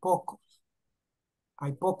 pocos.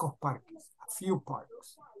 Hay pocos parques, a few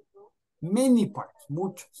parks. Many parks,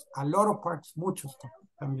 muchos. A lot of parks, muchos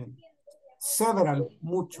también. Several,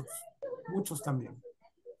 muchos. Muchos también.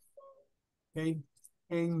 Okay.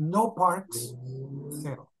 And no parks,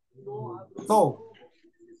 0. So,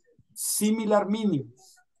 similar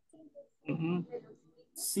meanings.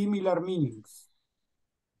 Similar meanings.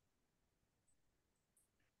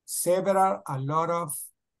 Several, a lot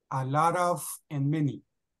of, and many.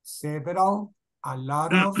 Several, a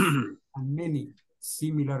lot of, and many.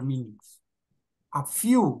 Similar meanings. A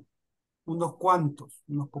few, unos cuantos,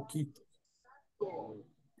 unos poquitos.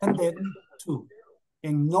 And then 2.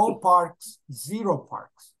 And no parks, 0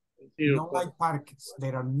 parks. No hay parques.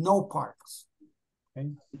 There are no parks.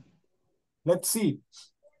 Okay. Let's see.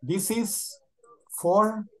 This is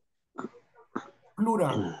for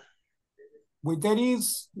plural. With there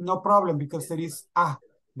is no problem because there is a.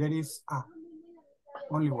 There is a.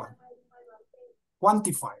 Only one.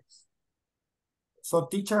 Quantifiers. So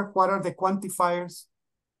teacher, what are the quantifiers?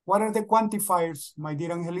 What are the quantifiers, my dear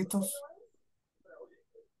angelitos?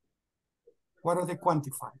 What are the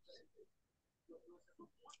quantifiers?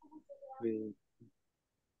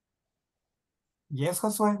 Yes,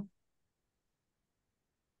 Josue?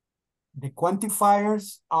 The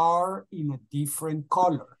quantifiers are in a different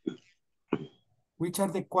color. Which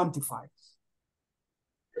are the quantifiers?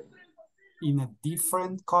 In a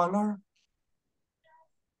different color?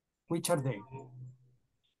 Which are they?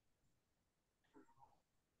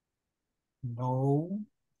 No,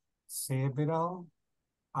 several,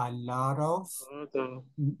 a lot of,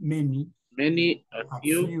 many, a a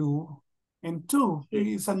few, few, and two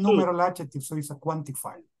is a numeral adjective, so it's a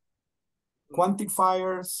quantifier.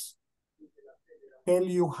 Quantifiers tell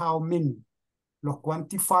you how many. Los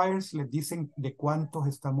quantifiers les dicen de cuántos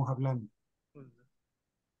estamos hablando.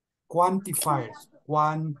 Quantifiers,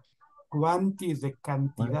 quanti es de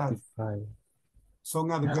cantidad.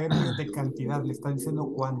 Son adverbios de cantidad, le están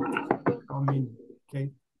diciendo cuánto, how many,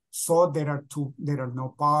 okay? So there are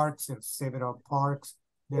no parks, there are several parks,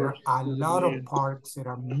 there are a lot of parks, there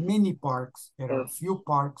are many parks, there are a few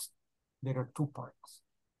parks, there are two parks.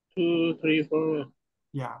 2, 3, 4.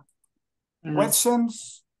 Yeah.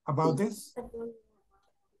 Questions about this?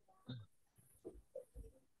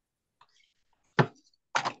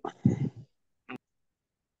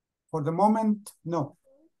 For the moment, no.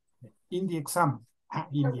 In the exam.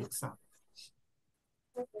 In the exam.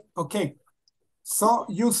 Okay. So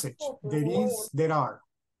usage. There is, there are.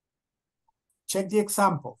 Check the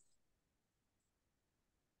example.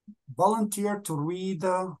 Volunteer to read.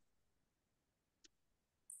 Now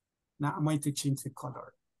I'm going to change the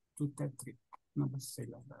color to Tetris. No, let's say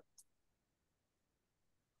like that.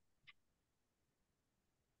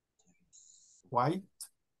 White.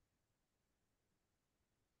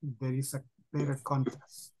 There is a better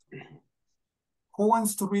contrast. Who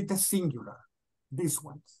wants to read the singular? These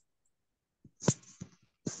ones.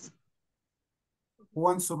 Who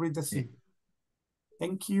wants to read the singular?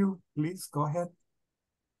 Thank you. Please go ahead.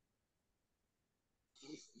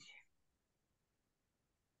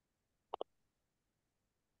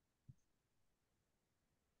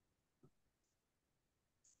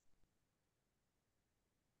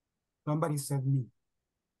 Somebody said me.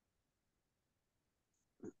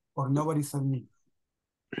 Or nobody said me.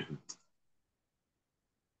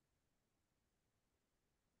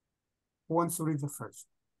 Who wants to read the first?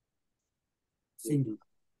 Singular.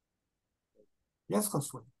 Yes,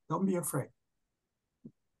 Josue. Don't be afraid.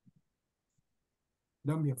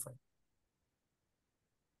 Don't be afraid.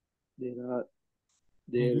 There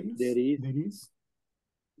is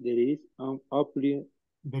an amplia.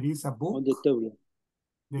 There is a book. On the table.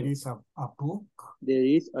 There is a book. There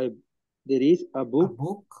is a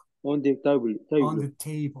book on the table. On the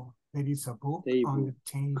table. There is a book on the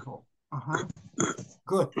table.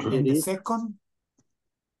 Good. And the second?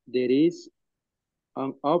 There is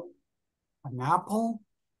an apple. An apple.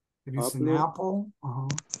 There is an apple. On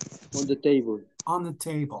the table. On the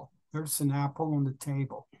table. There's an apple on the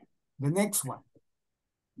table. The next one.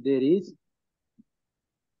 There is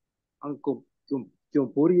a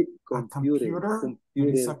computer. There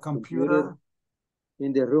is a computer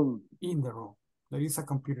in the room. In the room. There is a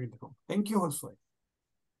computer in the room. Thank you, Josue.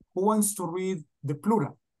 Who wants to read the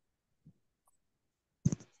plural?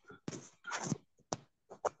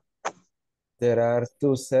 There are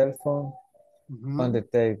two cell phones on the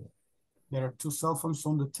table. There are two cell phones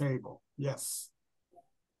on the table. Yes.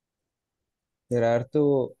 There are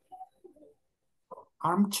two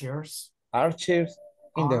armchairs. Archairs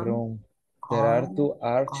in the room. There are two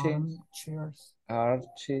archairs.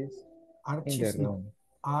 Arches in the room.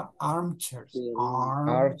 Armchairs.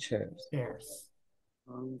 Armchairs.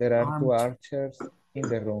 There are two archairs in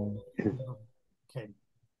the room. Okay.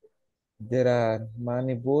 There are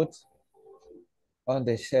many books on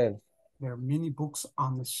the shelf. There are many books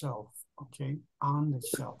on the shelf. Okay, on the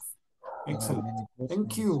shelf. Excellent.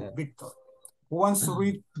 Thank you, Victor. Who wants to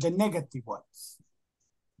read the negative ones?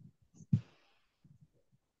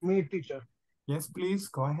 Me, teacher. Yes, please,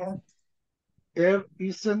 go ahead. There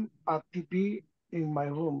isn't a TV in my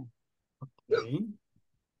room. Okay.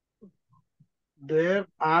 There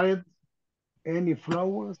aren't any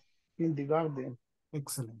flowers in the garden.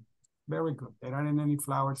 Excellent. Very good. There aren't any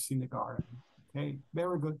flowers in the garden. Okay,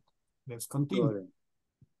 very good. Let's continue. Good.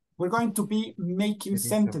 We're going to be making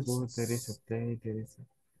sentences. There is a day, there is a...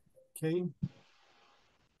 Okay.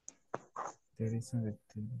 There is a...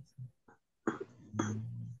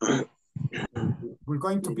 We're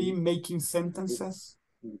going to be making sentences.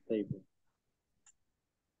 Table.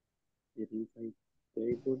 There is a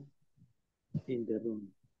table in the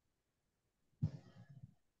room.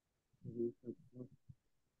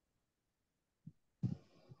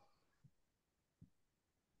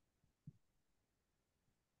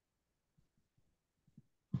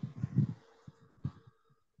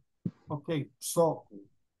 Okay, so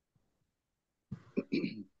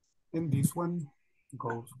and this one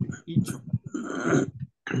goes with each of them.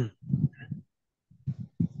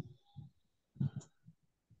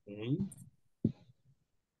 Okay.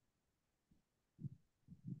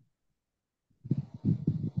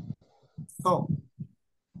 So,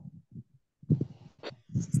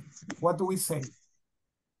 what do we say?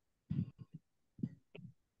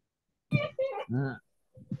 There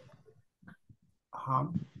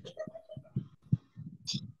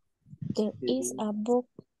is a book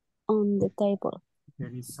on the table.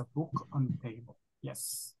 There is a book on the table.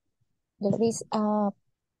 Yes. There is a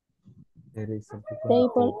There is a book on the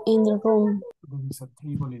table in the room. There is a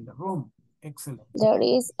table in the room. Excellent. There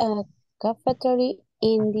is a cafeteria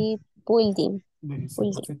in the building. There is a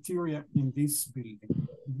cafeteria in this building.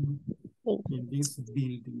 In this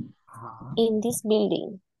building. In this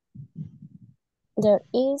building. There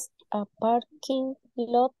is a parking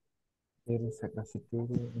lot There is a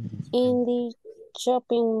cafeteria in the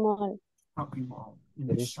shopping mall. Shopping mall. In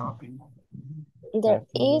the shopping mall. There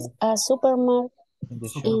is a supermarket in the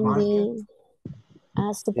supermarket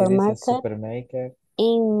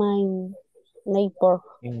in my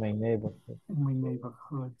neighborhood. In my neighborhood. In my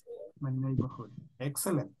neighborhood. My neighborhood.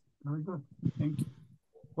 Excellent. Very good. Thank you.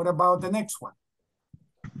 What about the next one?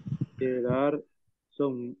 There are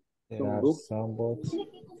some books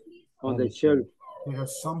on the shelf. There are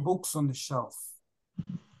some books on the shelf.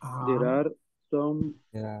 There are some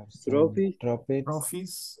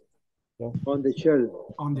trophies on the shelf.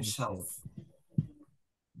 On the shelf.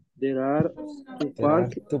 There are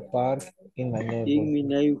two parks in my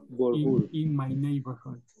neighborhood. In my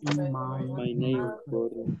neighborhood. In my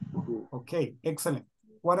neighborhood. Okay, excellent.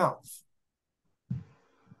 What else?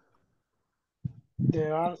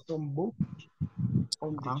 There are some books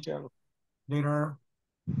on the shelf. There are.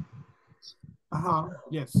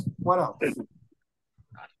 Yes. What else?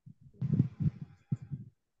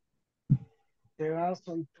 There are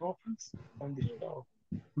some trophies on the shelf.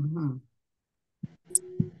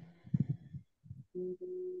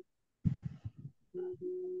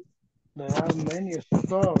 There are many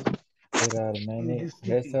stores. There are many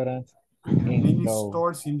restaurants. Many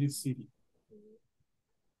stores in this city.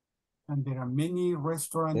 And there are many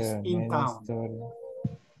restaurants in town.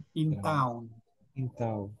 In town. In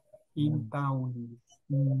town. In town.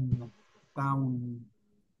 In town.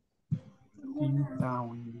 In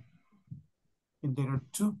town. And there are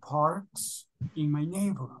two parks in my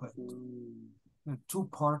neighborhood. There are two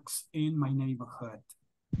parks in my neighborhood.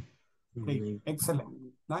 Okay, excellent.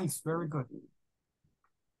 Nice, very good.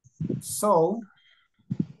 So,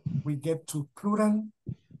 we get to plural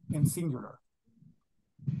and singular.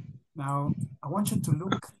 Now, I want you to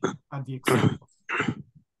look at the examples.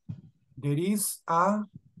 There is a,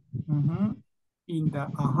 in the,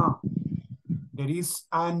 there is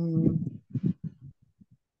an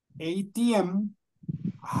ATM.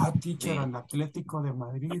 Teacher, al Atlético de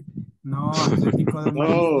Madrid. No, Atlético de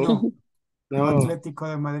Madrid, no. No, Atlético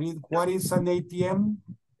de Madrid. What is an ATM?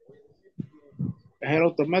 Es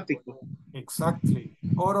automático. Exactly.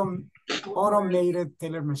 Automated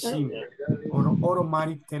teller machine or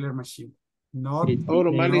automatic teller machine. Not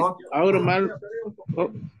automatic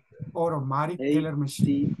teller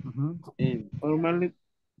machine. Automatic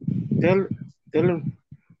teller.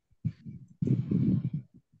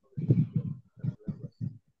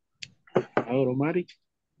 Automatic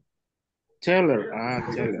teller.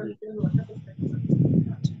 Teller.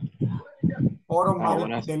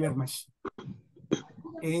 Automatic teller machine.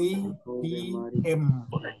 ATM.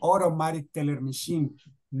 Automatic teller machine.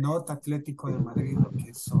 Not Atlético de Madrid.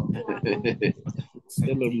 Okay, so.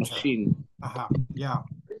 Teller machine. Yeah.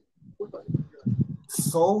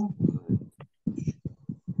 So.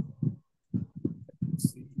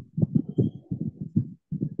 Let's see.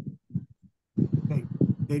 Okay.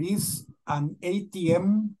 There is an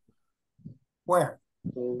ATM where?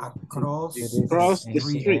 Across the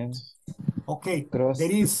street. Okay,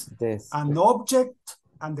 there is an object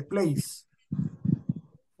and the place.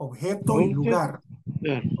 Objeto y lugar.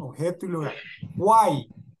 Objeto y lugar. Why?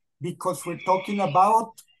 Because we're talking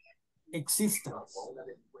about existence.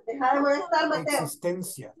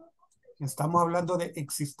 Existencia. Estamos hablando de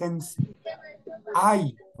existencia.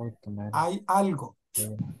 Hay algo.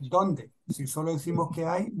 ¿Dónde? Si solo decimos que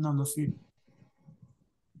hay, no nos sirve.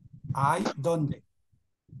 Hay dónde.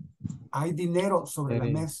 Hay dinero sobre la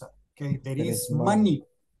mesa. Okay, there is money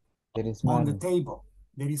on the table.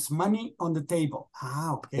 There is money on the table.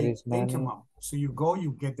 Okay. Thank you, Mom. So you go,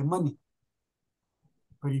 you get the money.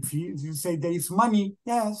 But if you say there is money,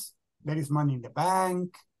 yes, there is money in the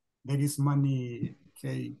bank. There is money,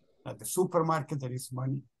 okay, at the supermarket. There is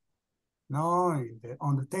money. No,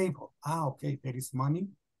 on the table. Okay, there is money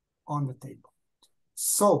on the table.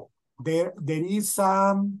 So there is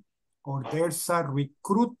or there's a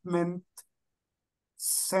recruitment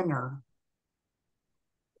center.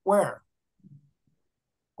 Where?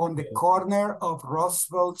 On the corner of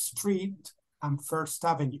Roosevelt Street and First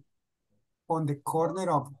Avenue. On the corner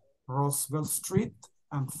of Roosevelt Street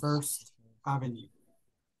and First Avenue.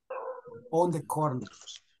 On the corner.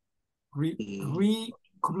 Recruitment.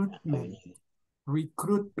 Recruitment.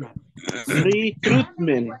 Recruitment.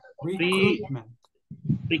 Recruitment.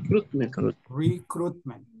 Recruitment.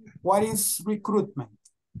 Recruitment. What is recruitment?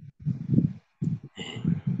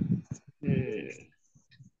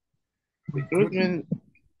 Recruitment.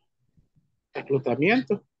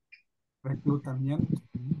 Reclutamiento. Reclutamiento.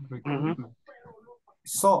 Recruitment.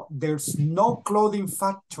 So there's no clothing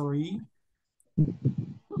factory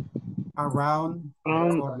around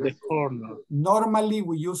the corner. Normally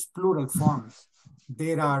we use plural forms.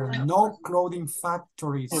 There are no clothing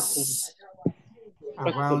factories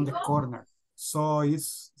around the corner. So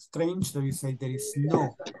it's strange that you say there is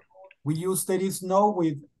no. We use there is no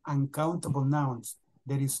with uncountable nouns.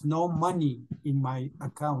 There is no money in my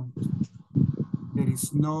account. There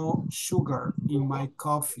is no sugar in my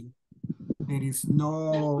coffee. There is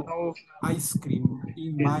no ice cream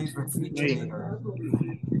in my refrigerator.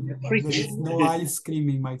 There is no ice cream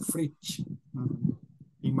in my fridge,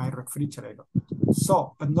 in my refrigerator.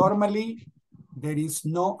 So, but normally there is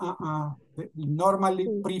no, normally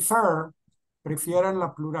prefieren la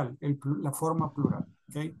plural, la forma plural,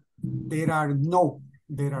 okay? There are no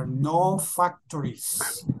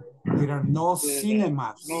factories. There are no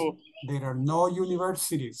cinemas. There are no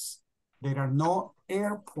universities. There are no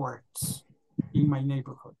airports in my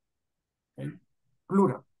neighborhood, okay?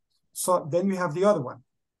 Plural. So then we have the other one.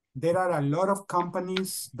 There are a lot of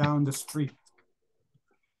companies down the street.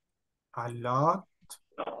 A lot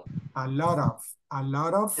of companies. A lot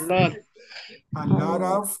of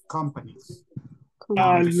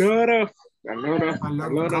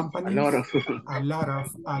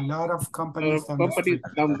companies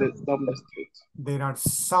down the street. There are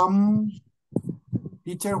some,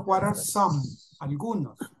 teacher, what are some?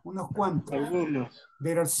 Algunos, unos cuantos.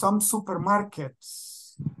 There are some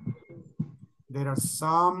supermarkets. There are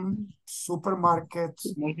some supermarkets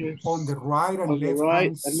on the right and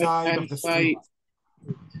left-hand side of the street.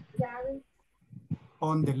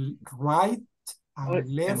 On the right and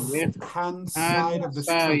left-hand side of the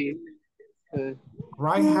street.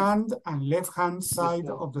 Right hand and left-hand side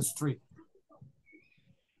of the street.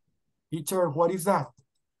 Teacher, what is that?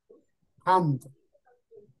 Hand.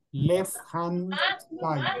 Left-hand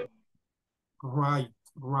side.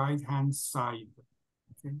 Right-hand side.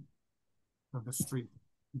 Okay. Of the street.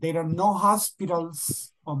 There are no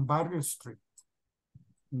hospitals on Barrio Street.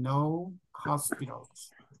 No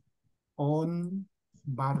hospitals on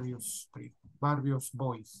Barrio Street. Barrios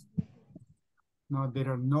Boys. No,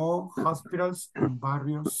 there are no hospitals on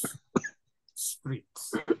Barrios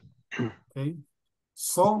streets. Okay.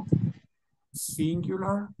 So,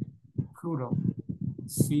 singular, plural.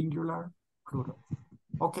 Singular, plural.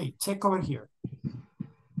 Okay, check over here.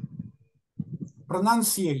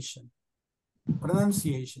 Pronunciation.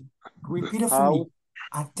 Pronunciation. Repeat after me.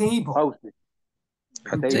 A table.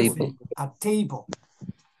 A table. A table.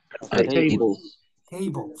 A table.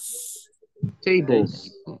 Tables.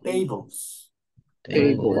 Tables. Tables.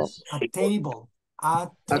 Tables. A table. A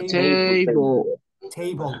A table.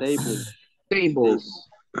 table. Tables. Tables.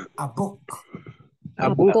 A book.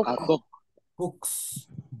 A book. Books.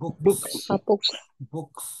 Books. A book.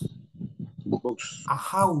 Books. Books. A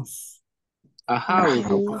house. A house.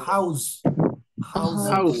 House.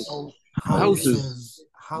 House. Houses.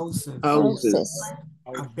 Houses.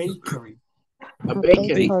 A bakery. A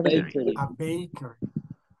bakery. A bakery.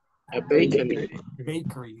 A bakery.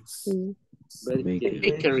 Bakeries.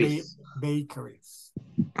 Bakeries. Bakeries.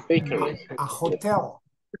 Bakeries. A hotel.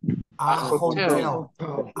 A hotel.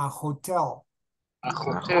 A hotel. A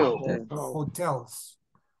hotel. Hotels.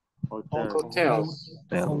 Hotels.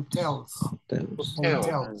 Hotels.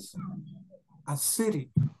 Hotels. A city.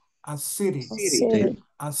 A city. City.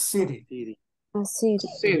 A city. A city.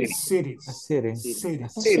 City. Cities. A city.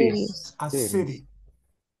 Cities. Cities. A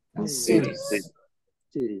city.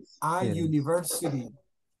 Cities. A university.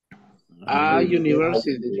 A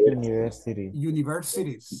university. University.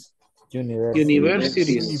 Universities. Universities.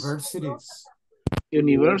 Universities.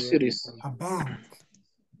 Universities. A bank.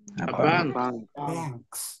 A bank.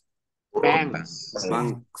 Banks. Banks.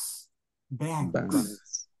 Banks.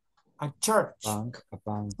 Banks. A church. Bank. A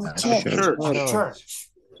bank. A church. A church.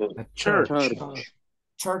 A Church.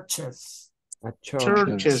 Churches. A church.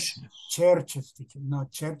 Churches. Churches. No,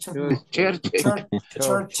 churches. No. Churches.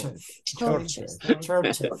 Churches. Churches.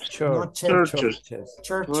 Churches. No Churches. churches.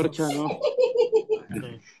 Churches. no.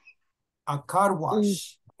 Okay. A car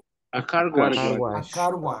wash. A car wash. A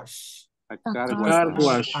car wash. A Car car wash.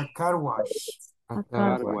 wash. A car wash. A car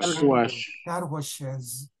car wash. Car wash. Car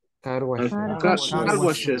washes. Car wash. Car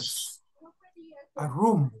washes. A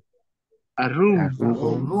room. A room.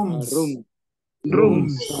 Rooms. Room.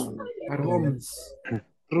 Rooms. Rooms. A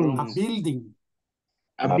Rooms. building.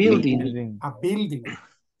 A building. Building. A building.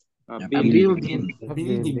 A A building. building. A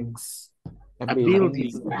building. Buildings. A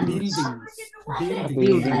building. Buildings. A Buildings.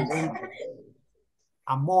 building.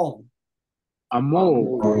 A mall. A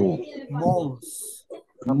mall. Malls.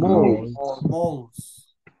 A Mall. Malls.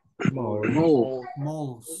 Mall. Mall.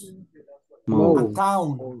 Malls. A Mall.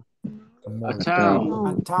 town. A town.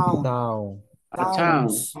 A town. Town.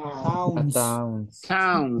 Towns. A Towns. towns.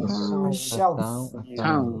 Towns. A A shelf. town. A town.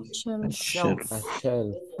 Towns. A shelf. A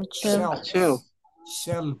shelf. A shelf. Shelves.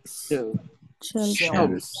 Shelf.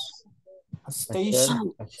 Shelves. A A station.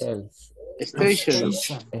 shelf. A shelf. A A station.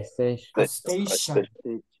 station. A station. A station.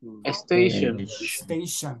 A station.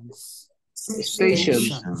 Stations.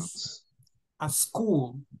 Stations. A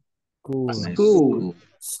school. School. School.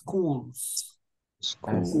 Schools. A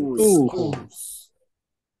Schools.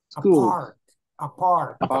 A School. park. A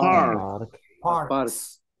park. A park. park.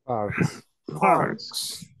 Parks.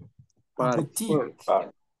 Parks. Parks. A boutique.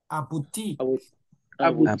 A boutique.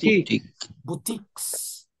 A boutique.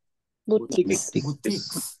 Boutiques. Boutiques.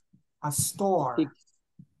 Boutiques. A store.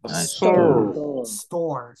 A store.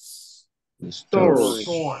 Stores. Stores.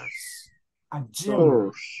 Stores. A gym.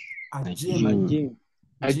 Stores. A gym. Gym.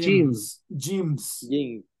 A gym. Gyms.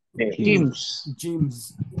 Gym. Gyms.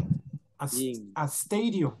 Gyms. Gym. A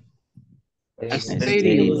stadium. A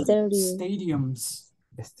stadium. Stadiums.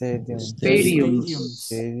 Stadium. Stadiums.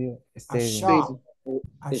 Stadium. A Stadium. shop.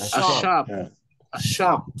 A A shop. shop. A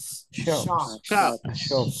shop. Shops. Shops. Shop. A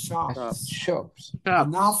shop. Shops. Shops.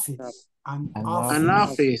 An Shop. office. An An An office.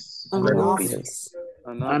 office. An office.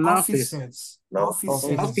 An office. Offices.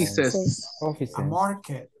 Offices. A Offices.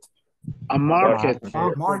 market. A market.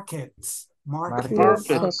 Markets.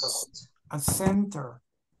 Markets. A center.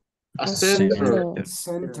 A center.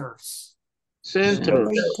 Centers. Centers.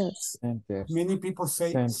 Centers. Many people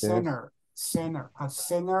say Centers. center. Center. A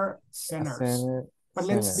center. Centers. Center. But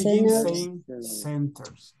let's Center. begin Centers. saying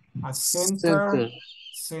centers. A center. Centers.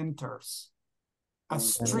 Centers. A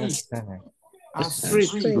Center. street. Center. A Street.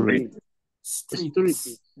 street. Streets.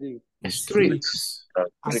 Streets. A street.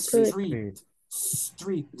 Street.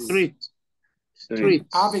 Streets. Street.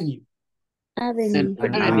 Streets. Avenue. Avenue.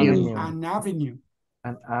 An avenue. An avenue.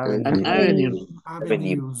 An avenue. An avenue.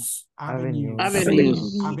 Avenues. Avenues.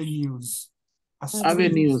 Avenues. Avenues. A street.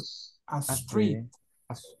 Avenues. A street.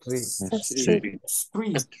 A street. A street.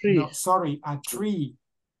 Street. A tree. No, sorry. A tree.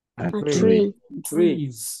 A A tree. tree.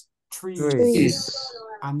 Trees. Trees. Is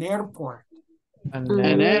An airport. An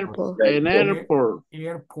an airport. airport.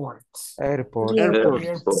 Airports. Airport. Airport.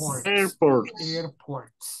 Airports. Airports.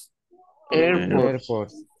 Airports. Airports.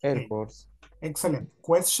 Airports. Airports. Excellent.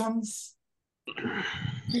 Questions?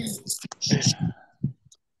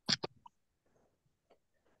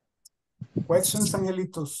 Questions,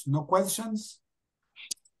 Angelitos? No questions?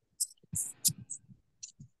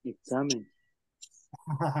 Examen.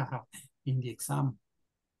 In the exam.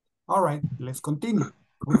 All right, let's continue.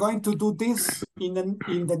 We're going to do this in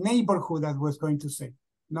the neighborhood, I was going to say.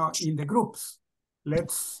 No, in the groups.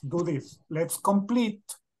 Let's do this. Let's complete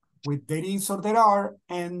with there is or there are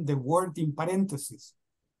and the word in parentheses.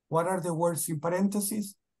 What are the words in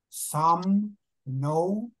parentheses? Some,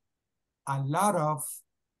 no, a lot of,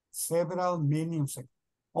 several, many.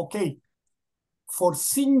 Okay. For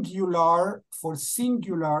singular,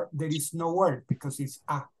 there is no word because it's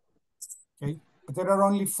a. Okay. But there are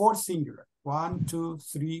only 4 singular. 1, 2,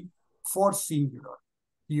 3, 4 singular.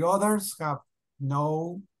 The others have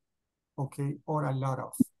no, okay, or a lot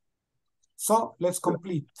of. So let's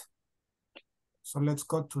complete. So let's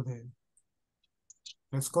go to the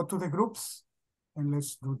groups and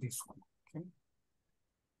let's do this one. Okay.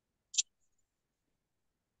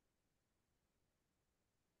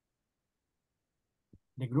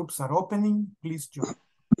 The groups are opening. Please join.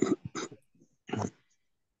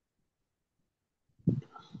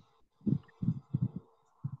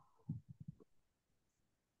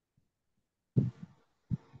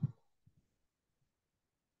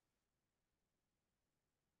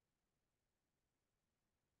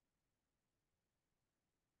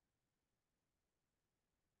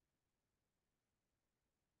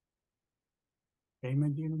 Okay, my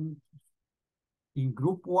dear. In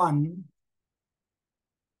group 1,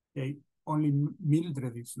 okay, only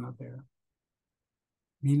Mildred is not there.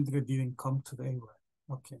 Mildred didn't come today,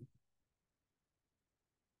 right? Okay.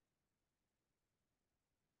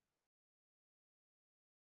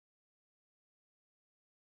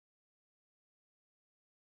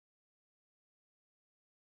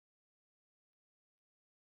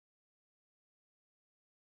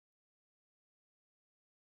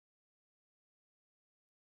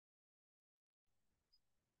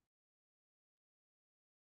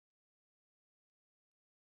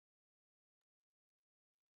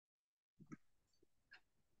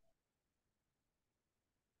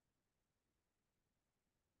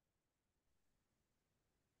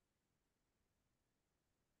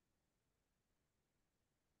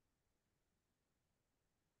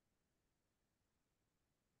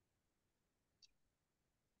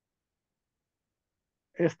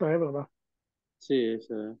 Esta es, ¿verdad? Sí,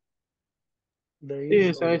 esa. There Sí,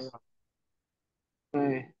 is esa es.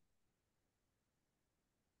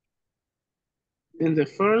 In the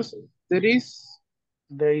first, there is.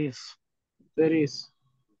 there is. There is.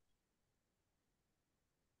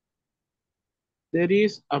 There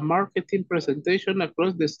is a marketing presentation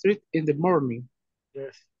across the street in the morning.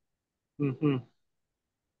 Yes. Mhm.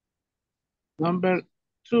 Number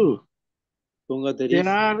 2. Ponga there There is.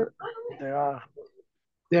 are There are.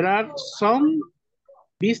 there are some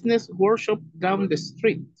business workshop down the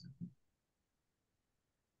street.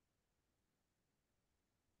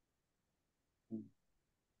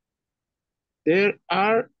 There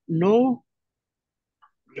are no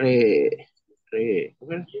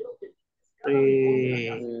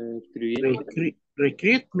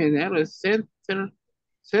recruitment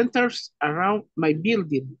centers around my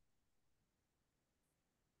building.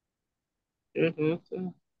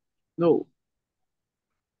 No.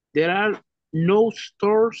 There are no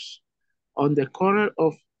stores on the corner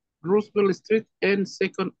of Roosevelt Street and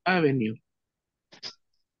 2nd Avenue.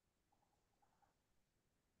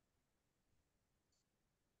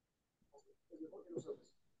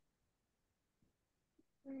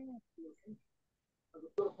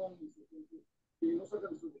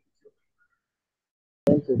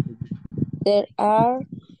 There are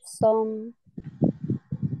some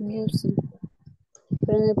music.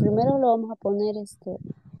 Pero en el primero lo vamos a poner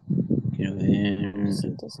Quiero ver.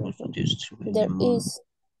 There is.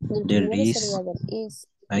 En el There primero is. sería there is.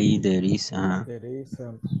 Ahí there is. There is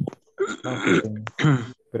marketing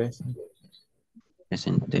present.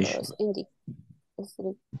 Presentation.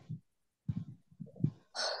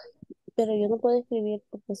 Pero yo no puedo escribir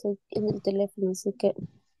porque estoy en el teléfono, así que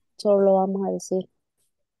solo lo vamos a decir.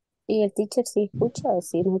 Y el teacher si escucha,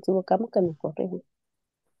 si nos equivocamos que nos corrijan.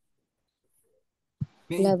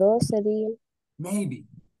 Maybe. La 2 sería... Maybe.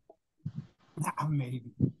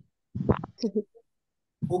 Maybe.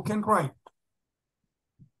 Who can write?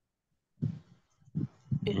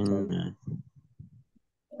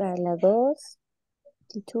 Para la 2,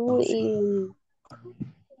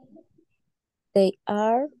 they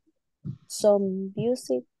are some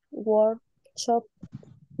music workshop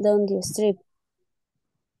down the street.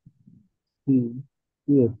 Sí,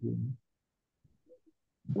 sí, sí.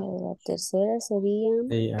 La tercera sería...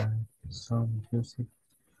 They are some music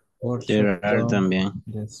workshop There are down también.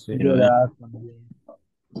 the street. There are también.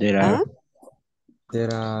 There are.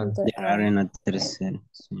 There are. There are en la tercera.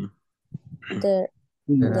 Sí. There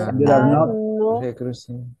There are are not. no...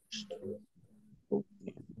 Recruiting.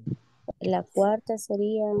 La cuarta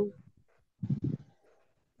sería...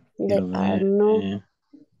 There Quiero are ver. no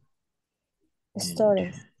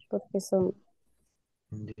stores, porque son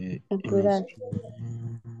en plural.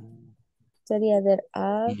 Sería there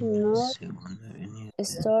are no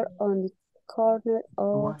store on the corner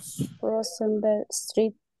of Rosenberg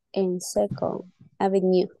Street and 2nd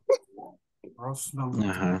Avenue.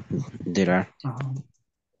 Ajá. There are.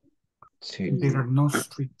 Sí. There are no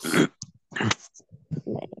streets.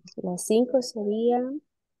 Las 5 serían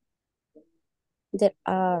there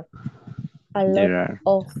are a lot There are.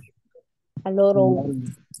 of a lot of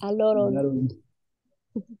El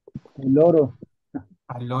loro.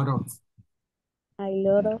 A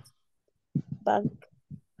lot of bank.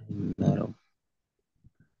 Claro.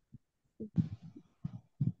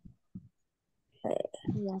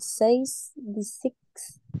 Las 6, the 6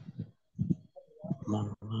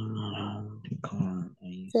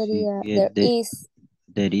 sería there is.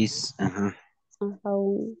 There is. Ajá. A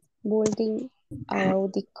building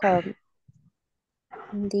around the corner.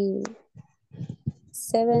 The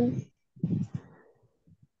 7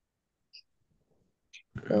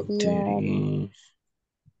 sería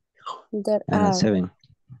there are 7.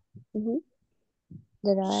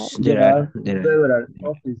 there are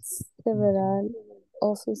Several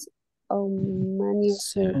offices on many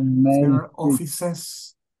streets. Several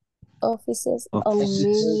offices On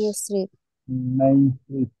many streets. Main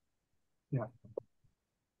Street. Yeah.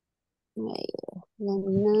 La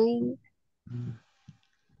 9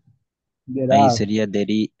 Ahí sería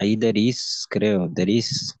ahí there is, creo. There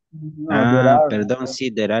is. No, Perdón, sí,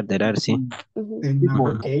 there are, sí.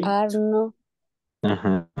 Number 8. are no.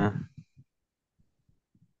 Ajá.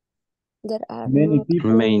 There are Many no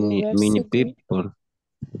people. Many people.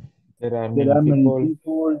 There are There many are many people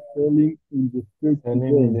people selling in the street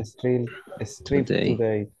selling in the today. street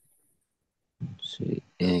today. Sí,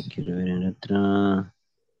 quiero ver en el otro.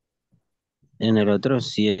 En el otro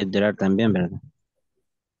sí, there are también, ¿verdad?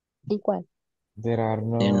 ¿En cuál? There are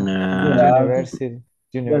no En university.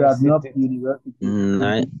 There are no universities.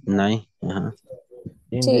 nine, ajá.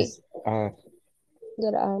 In Sí. this are.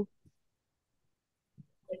 There are.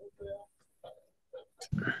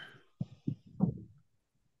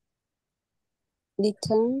 The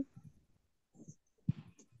term.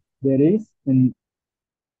 There is and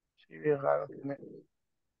Sí, bien raro.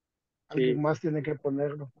 Alguien más tiene que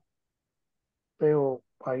ponerlo. Pero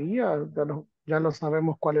ahí ya lo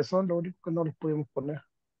sabemos cuáles son, lo único que no los pudimos poner.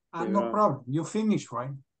 No problem. You finished,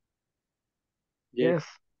 right? Yes.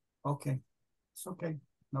 Okay. It's okay.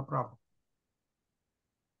 No problem.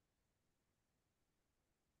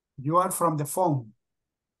 You are from the phone.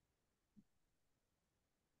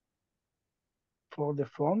 For the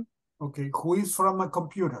phone? Okay. Who is from a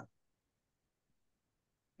computer?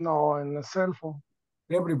 No, in the cell phone.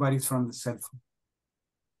 Everybody's from the cell phone.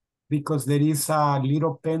 Because there is a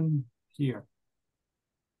little pen here.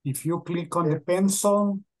 If you click on the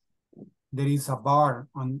pencil, there is a bar,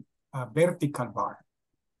 on a vertical bar.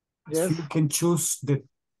 Yes. So you can choose the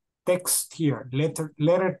text here,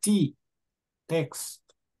 letter T, text.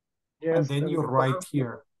 Yes, and then you write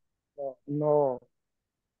here. No.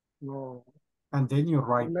 And then you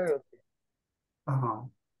write. No.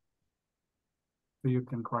 So you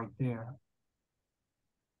can write there.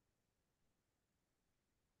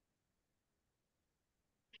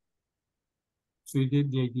 So you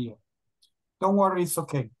get the idea. Don't worry, it's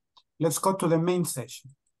okay. Let's go to the main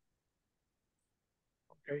session.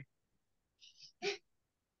 Okay.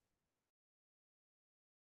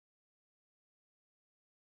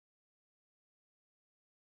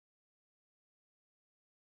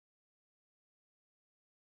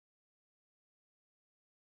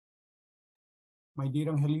 My dear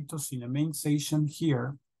Angelitos, in the main session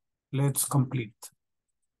here, let's complete.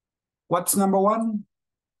 What's number one?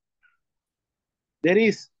 There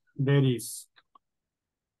is. There is.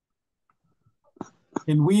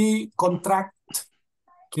 Can we contract?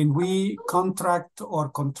 Can we contract or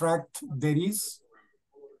contract there is?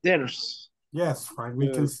 There's. Yes, right.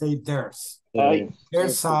 We can say there's. Right.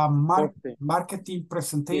 There's a marketing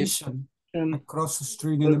presentation across the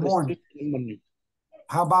street in the morning.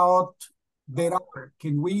 How about there are?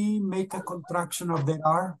 Can we make a contraction of there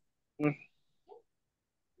are?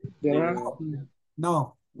 There are.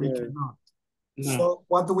 No, we cannot. No. So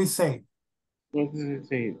what do we say? What do we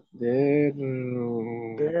say? There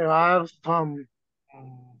are some.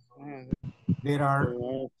 There are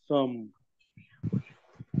some.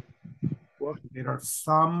 There are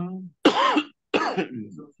some.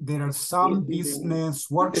 There are some business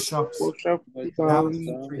workshops down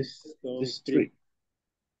the street.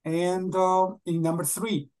 And in number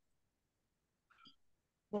 3.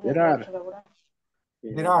 There are.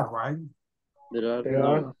 There are, right? There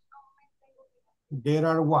are. There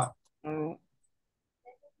are what?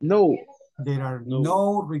 No. There are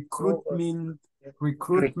no recruitment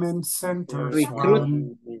centers.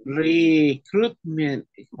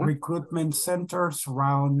 Recruitment centers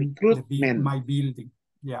around my building.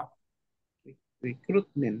 Yeah.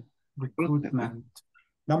 Recruitment.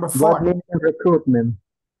 Number 4. What means recruitment?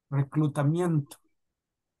 Reclutamiento.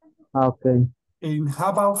 Okay. And how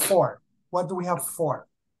about 4? What do we have 4?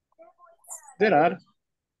 There are.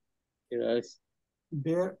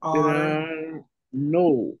 There are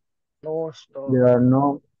no. There are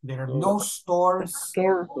no. There are no stores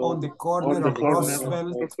on the corner of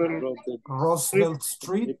Roosevelt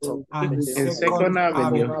Street and 2nd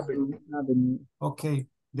Avenue. Okay,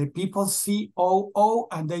 the people see OO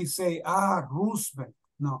and they say, Roosevelt.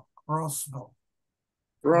 No, Roosevelt.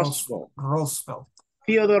 Roosevelt.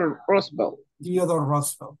 Theodore Roosevelt.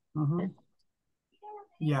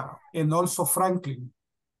 Yeah, and also Franklin.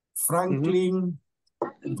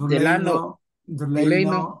 Delano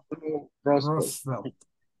Roosevelt.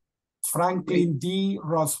 Franklin D.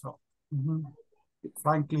 Roosevelt.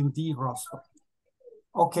 Franklin D. Roosevelt.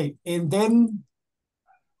 Okay, and then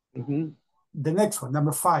the next one,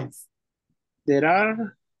 number 5. There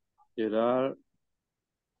are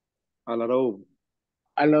Alaro.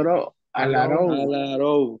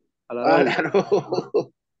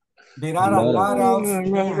 There are a lot of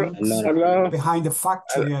hands behind the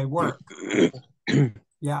factory I work.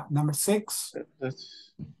 Yeah, number 6.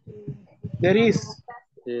 There is.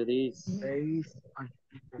 There's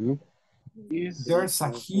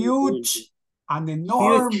a huge, an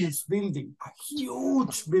enormous building, a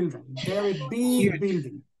huge building, very big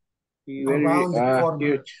building around the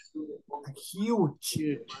corner. A huge.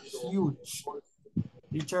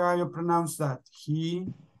 Teacher, how you pronounce that?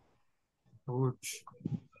 Huge.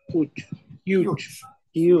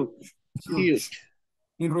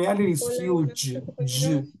 In reality, it's huge,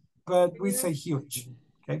 but we say huge,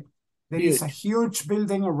 okay? There is a huge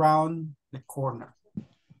building around the corner.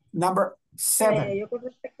 Number 7.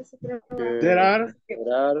 There are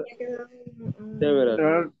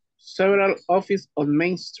several offices on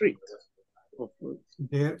Main Street.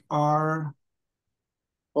 There are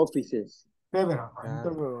Offices. several.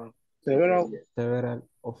 Several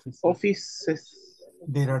offices.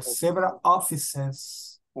 There are several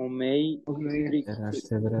offices. On Main Street.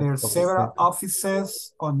 There are several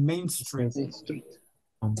offices on Main Street.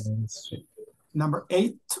 On Main Street. Number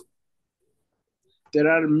 8. There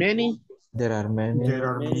are many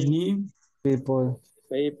people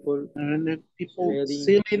selling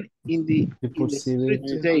in the street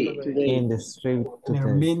today. in the street There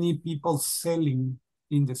are today. many people selling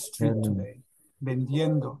in the street today.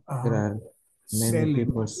 Vendiendo. There are many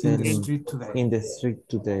people in the selling street today. in the street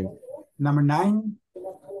today. Number 9.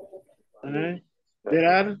 There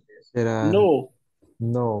are There are no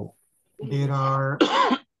There are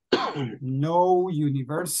no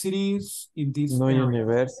universities in this area.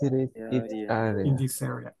 universities In this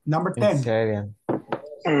area. Number in 10. this area.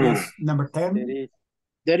 Yes, number 10.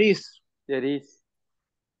 There is There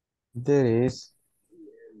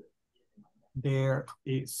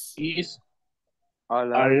is a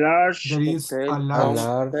large There is a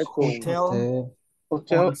large hotel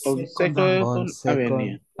hotel on on Second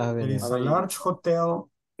Second There is Avenue. a large hotel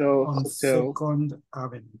on Second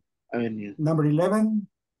Avenue. Number 11.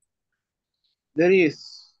 There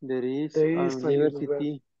is There is There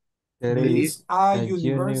is a a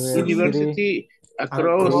university university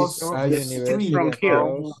across across a the university street. from here.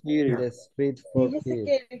 across the street from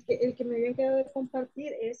here. el que me había quedado de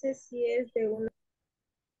compartir, ese sí es de una.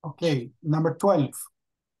 Okay, number 12.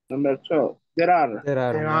 Number 12. There are There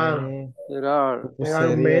are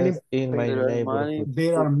many pupuserias in my neighborhood.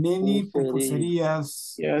 There are many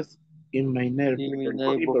pupuserias. yes in my neighborhood.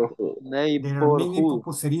 There are many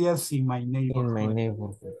pupuserias in my In my neighborhood.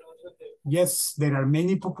 neighborhood. Yes, there are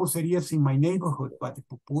many pupuserias in my neighborhood, but the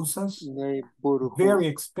pupusas very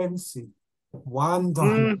expensive. $1.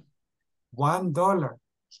 $1. Pupusas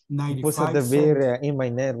de 95 birria cents. in my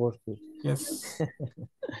neighborhood. Yes.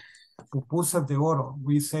 Pupusas de oro.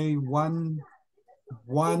 We say $1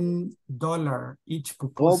 each All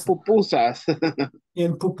pupusa. pupusas.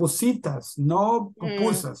 And pupusitas, no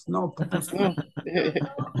pupusas, no pupusas.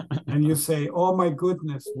 And you say, oh my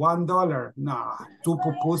goodness, $1. Nah, 2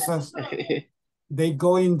 pupusas, they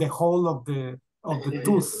go in the hole of the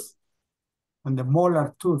tooth, and the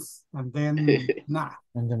molar tooth, and then nah,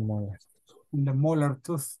 And the molar. in the molar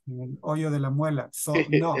tooth, en el hoyo de la muela. So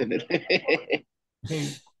no. Okay.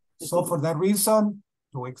 So for that reason,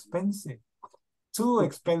 too expensive. Too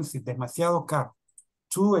expensive, demasiado caro.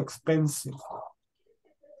 Too expensive.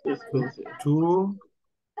 Too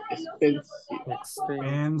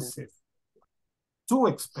expensive. Too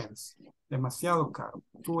expensive. Demasiado caro.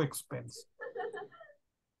 Too expensive.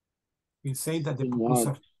 We say that the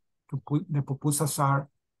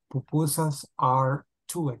pupusas are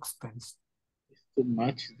too expensive. It's too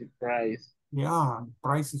much the price. Yeah, the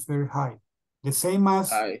price is very high. The same as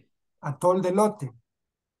High. atol de lote.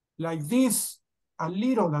 Like this, a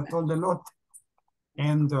little atol de lote.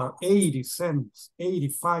 And 80 cents,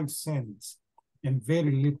 85 cents, and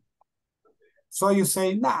very little. So you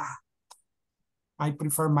say, nah, I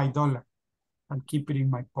prefer my dollar and keep it in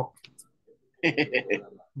my pocket.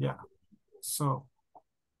 Yeah, so,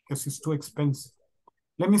 because it's too expensive.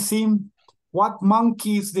 Let me see, what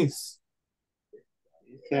monkey is this?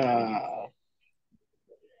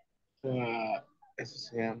 Eso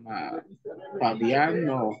se llama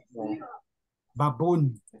paviano. No.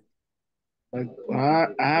 Baboon.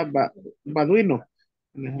 Baduino.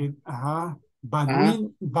 Ajá.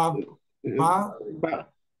 Baduin, Baboon.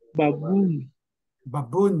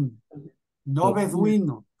 Baboon. No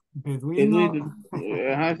beduino. Beduino.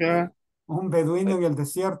 Un beduino en el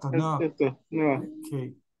desierto, no. No.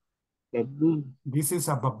 Okay. Baboon. This is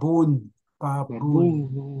a baboon.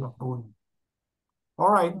 Baboon. All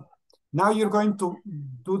right. Now you're going to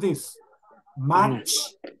do this. Match.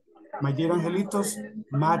 My dear angelitos,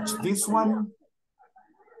 match this one.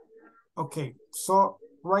 Okay, so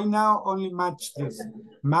right now only match this.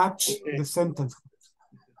 Match the sentence.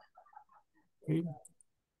 Okay,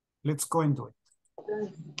 let's go and do it.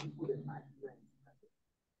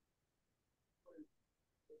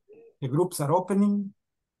 The groups are opening.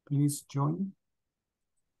 Please join.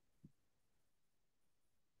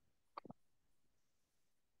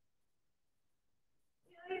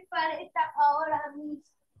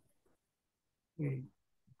 Okay.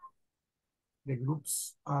 The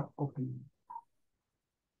groups are opening.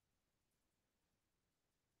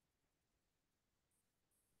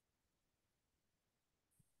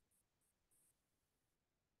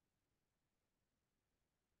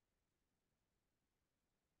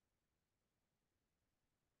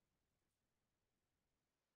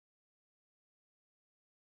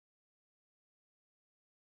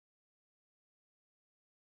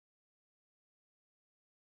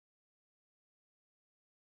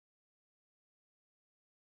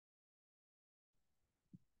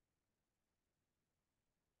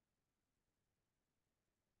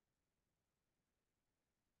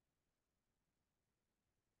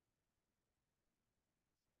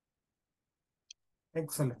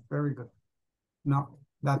 Excellent. Very good. No,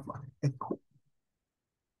 that one.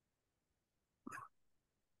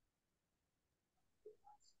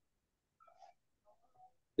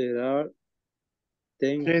 There are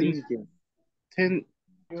 10 fingers. 10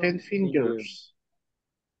 fingers.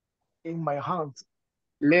 In my hands.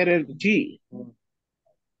 Letter G.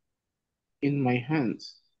 In my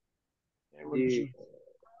hands. G.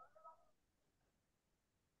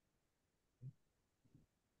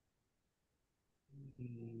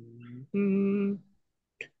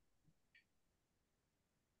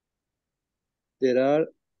 There are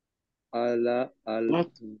a lot of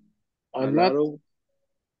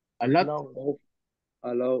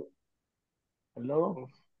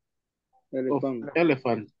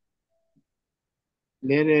elephant.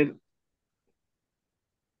 Letter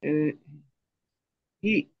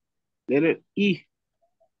E. Letter E.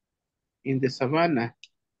 In the savannah.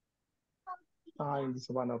 In the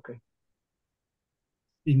savannah, okay.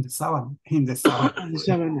 In the savannah. In the savannah. In the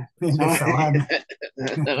savannah. In the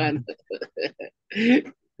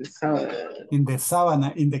savannah. In the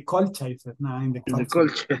savannah. In the culture, I said. No, in the culture. In the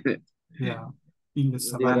culture. Yeah. In the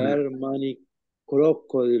savannah. There are many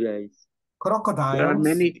crocodiles. Crocodiles. There are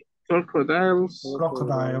many crocodiles.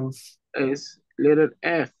 Crocodiles. Is letter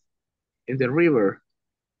F. In the river.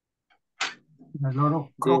 A lot of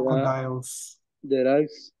crocodiles. There are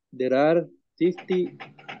 60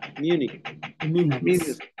 minutes.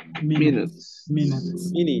 60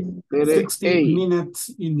 minutes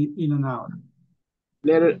in an hour.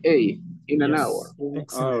 Letter A. In an hour.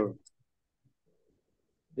 Excellent.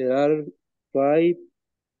 There are 5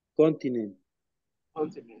 continents.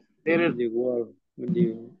 Letter the world.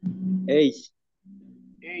 Age.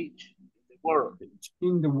 In the world.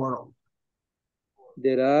 In the world.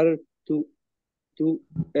 There are two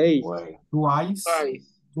eyes. Two eyes.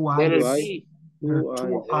 Two eyes. Letter B. Two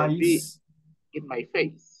eyes. In my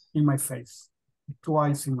face. In my face. 2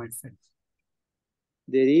 eyes in my face.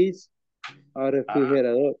 There is a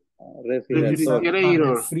refrigerator. A refrigerator.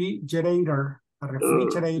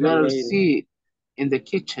 Letter C. In the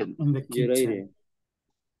kitchen. In the kitchen.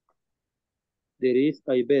 There is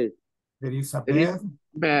a bed. There is a bed.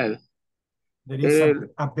 Bed. There is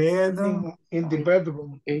a bed. In the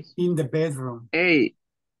bedroom. In the bedroom. A.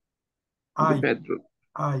 I. The bedroom.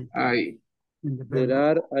 I. In the bedroom. There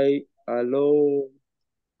are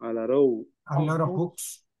a lot of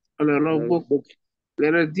books. A lot of books.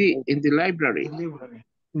 Letter D. In the library.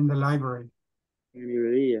 In the library.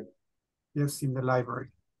 Librería. Yes, in the library.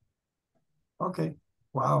 Okay.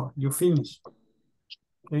 Wow, you finished.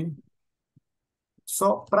 Okay.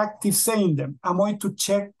 So practice saying them. I'm going to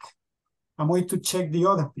check the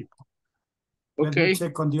other people. Let me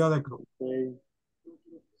check on the other group. Okay.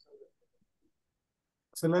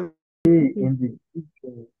 Excellent. In the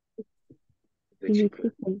kitchen.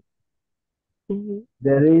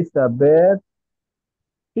 There is a bed.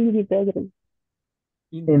 In the bedroom.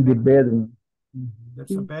 In the bedroom.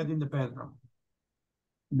 There's a bed in the bedroom.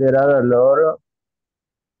 There are a lot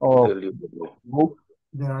of books.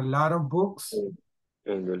 There are a lot of books.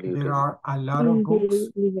 There are a lot of books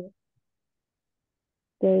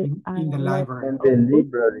in the library. In the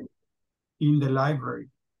library. In the library.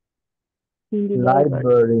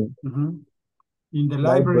 Library. In the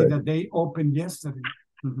library that they opened yesterday.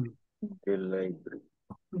 The library.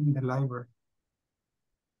 In the library.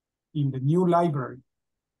 In the new library.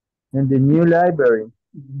 In the new library.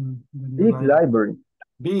 Big library.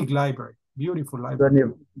 Big library. Beautiful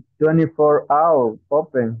library. 24 hours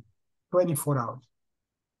open. 24 hours.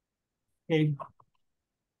 Okay.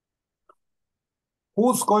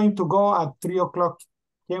 Who's going to go at 3 o'clock?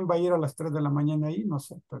 ¿Quién va a ir a las 3 de la mañana ahí? No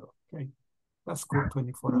sé, pero okay. That's good,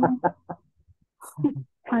 24 hours.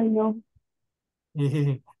 I know.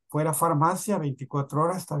 Fuera farmacia, 24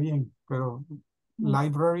 horas está bien, pero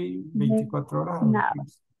library, 24 horas. No.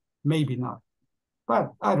 Maybe not.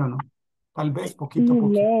 But I don't know. Tal vez poquito a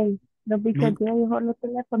poquito.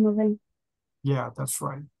 Yeah, that's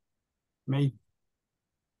right. Maybe.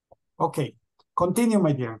 Okay. Continue,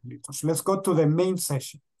 my dear Anglitos. Let's go to the main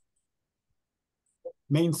session.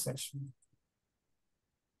 Main session.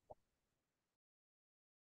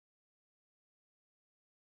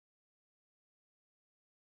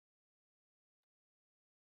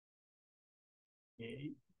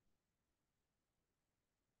 Okay.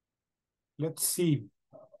 Let's see.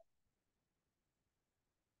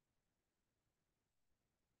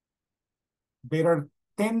 There are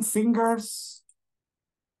 10 fingers.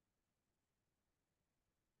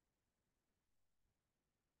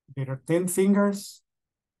 There are 10 fingers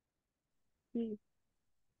in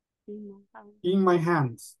my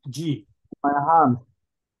hands. G. My hand.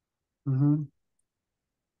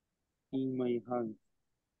 In my hand.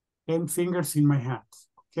 10 fingers in my hands.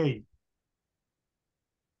 Okay.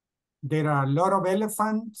 There are a lot of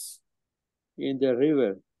elephants. In the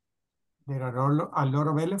river. There are a lot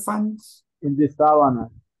of elephants. In the savannah.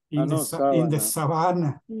 In the savannah. In the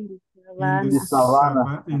savannah.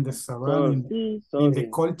 In the savannah. In the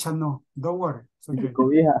colcha, no. Don't worry. It's okay. In the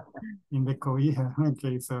cobija. In the cobija.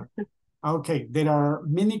 Okay, so. Okay, there are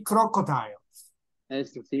many crocodiles. In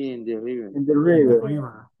the river. In the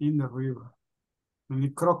river. In the river. Many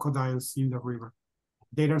crocodiles in the river.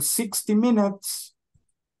 There are 60 minutes.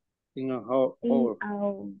 In an hour.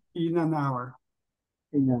 In an hour.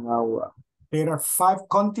 In an hour. There are 5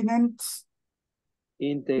 continents.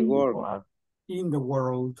 In the world. In the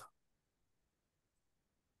world.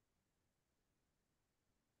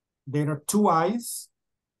 There are 2 eyes.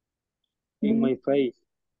 In my face.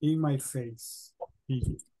 In my face.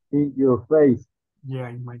 In your face. Yeah,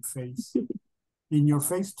 in my face. In your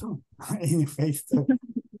face too. In your face too.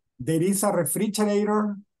 There is a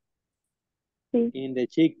refrigerator. In the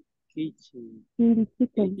kitchen. In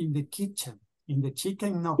the kitchen. In the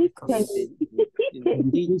chicken, no, because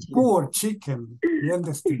poor chicken. Bien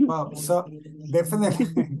destripado. So definitely,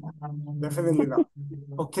 definitely not.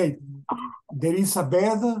 Okay. There is a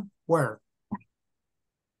bed where?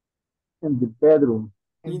 In the bedroom.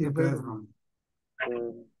 In the bedroom.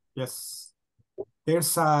 Yes. There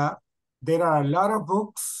are a lot of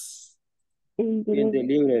books. In the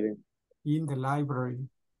library. In the library.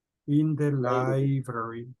 In the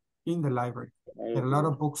library. In the library. There are a lot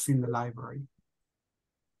of books in the library.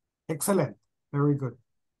 Excellent. Very good.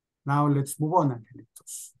 Now let's move on,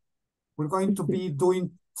 Angelitos. We're going to be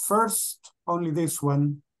doing first only this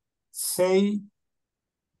one. Say,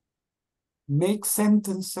 make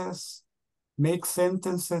sentences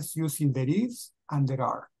using there is and there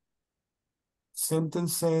are.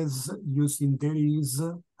 Sentences using there is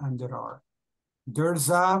and there are. There's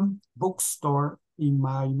a bookstore in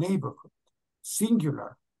my neighborhood.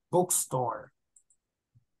 Singular, bookstore.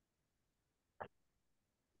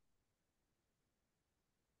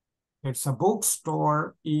 There's a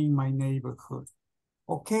bookstore in my neighborhood.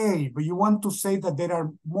 Okay, but you want to say that there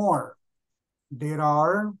are more. There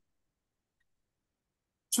are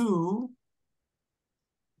 2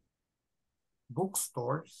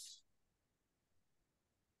 bookstores.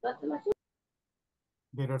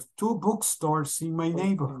 There are 2 bookstores in my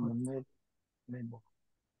neighborhood.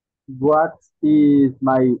 What is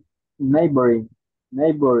my neighborhood?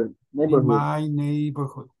 In my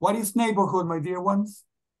neighborhood. What is neighborhood, my dear ones?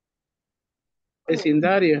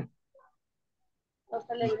 Vecindario.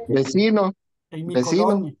 Vecino. En mi Vecino.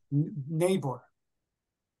 colonia, neighbor.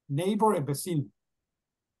 Neighbor es vecino.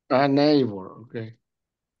 Ah, neighbor, okay.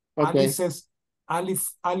 Okay.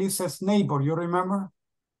 Alice's neighbor, you remember?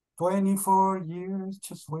 24 years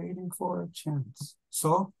just waiting for a chance.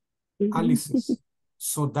 So, Alice's.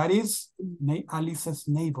 So that is Alice's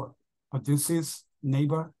neighbor. But this is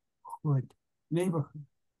neighborhood. Neighborhood.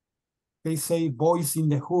 They say boys in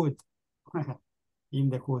the hood. In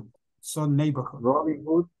the hood. So neighborhood. Robin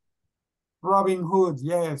Hood. Robin Hood,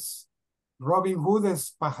 yes. Robin Hood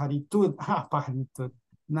is pajaritud. Ah, pajaritud.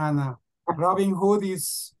 No. Robin Hood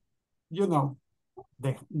is, you know,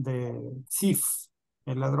 the thief.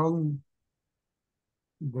 El ladrón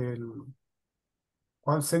del...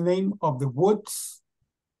 What's the name of the woods?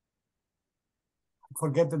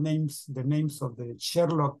 Forget the names of the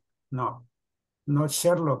Sherlock. No, not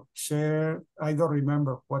Sherlock. I don't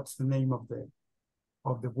remember what's the name of the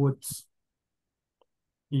woods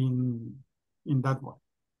in that one.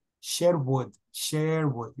 Sherwood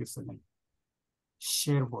is the name.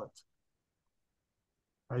 Sherwood.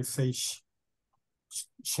 I say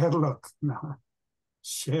Sherlock. No,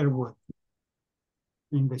 Sherwood.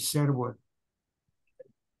 In the Sherwood.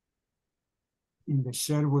 In the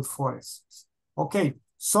Sherwood forest. Okay,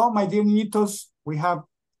 so my dear niñitos, we have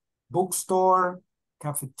bookstore,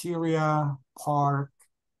 cafeteria, park,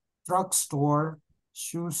 drugstore,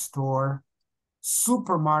 shoe store,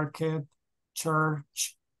 supermarket,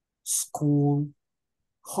 church, school,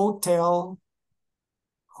 hotel,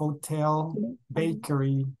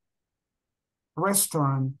 bakery,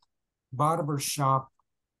 restaurant, barber shop,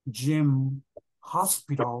 gym,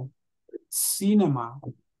 hospital, cinema,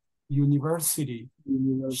 university,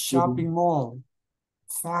 shopping mall,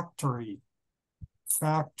 factory.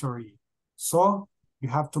 So you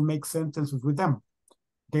have to make sentences with them.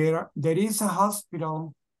 There is a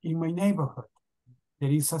hospital in my neighborhood.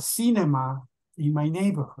 There is a cinema in my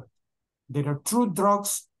neighborhood. There are 2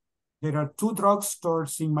 drugstores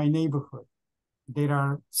in my neighborhood. There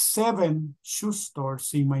are 7 shoe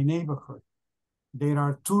stores in my neighborhood. There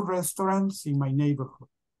are 2 restaurants in my neighborhood.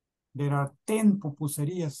 There are 10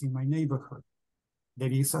 pupuserias in my neighborhood.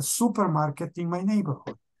 There is a supermarket in my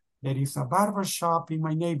neighborhood. There is a barber shop in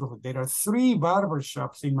my neighborhood. There are 3 barber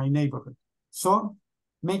shops in my neighborhood. So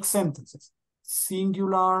make sentences,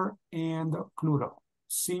 singular and plural,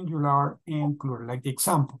 singular and plural, like the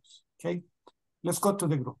examples, okay? Let's go to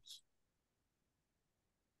the groups.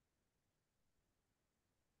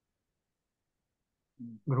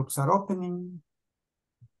 Groups are opening.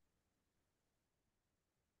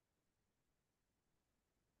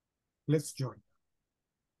 Let's join.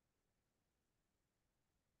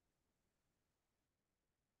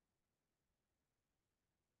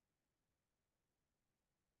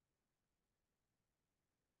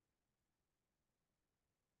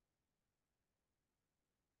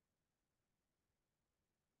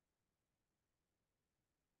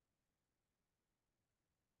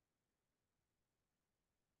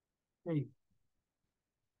 Okay.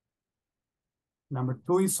 Number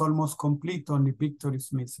 2 is almost complete, only Victor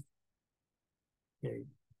is missing. Okay.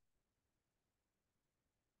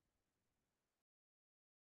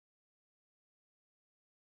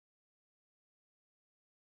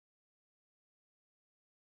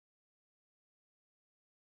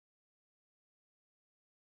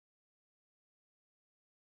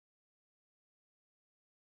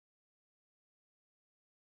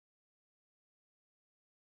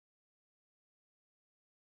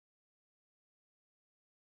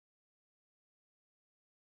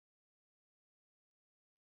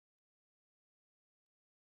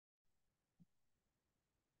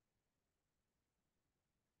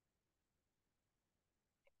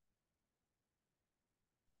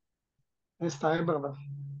 Esta es verdad.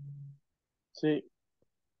 Sí.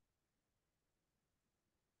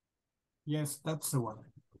 Yes, that's the one.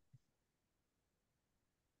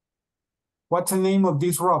 What's the name of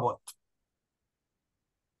this robot?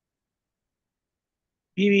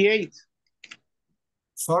 BB-8.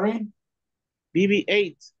 Sorry?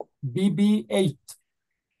 BB-8. BB-8.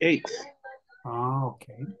 8. Ah,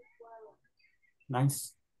 okay.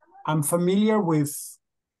 Nice. I'm familiar with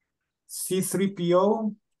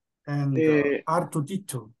C3PO and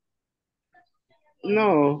R2D2.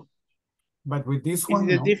 No. But with this one,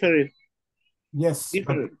 It's no. different. Yes,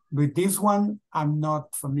 Different. but with this one, I'm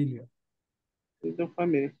not familiar. It's not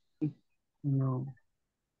familiar. No.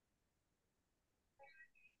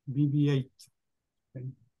 BB-8. Okay.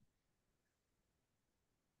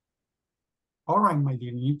 All right, my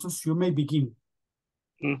dear Nitos, you may begin.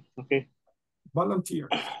 Okay. Volunteers.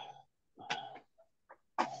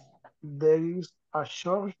 There is a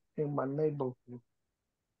church in my neighborhood.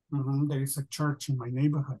 There is a church in my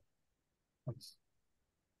neighborhood. Nice.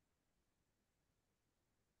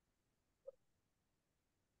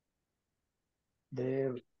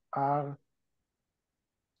 There are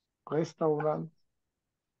restaurants.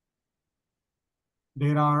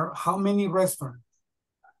 There are how many restaurants?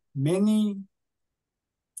 Many?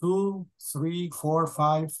 2, 3, 4,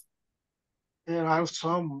 5. There are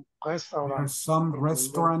some restaurants. There are some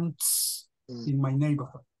restaurants in my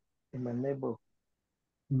neighborhood. In my neighborhood.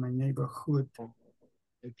 In my neighborhood.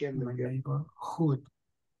 Again, In my neighborhood.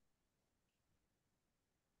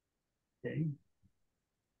 Okay.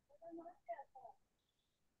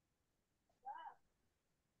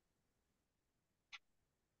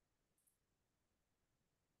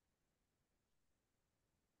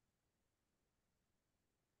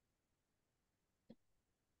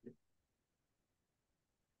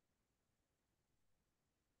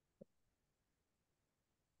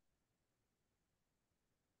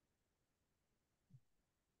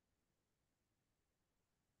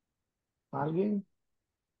 ¿Alguien?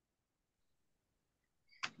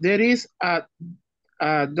 There is a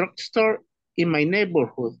drugstore in my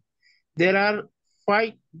neighborhood. There are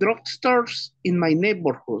 5 drugstores in my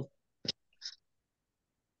neighborhood.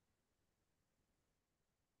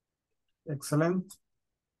 Excellent.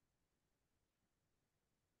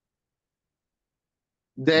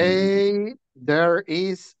 There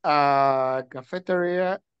is a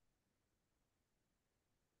cafeteria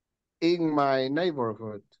in my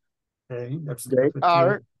neighborhood. Okay, that's They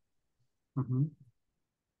are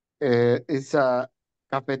it's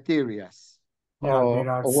cafeterias. Yeah, there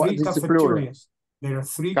are what 3 is the plural? cafeterias. There are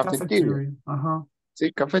 3 Cafeteria. cafeterias.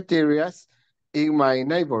 Sí, cafeterias in my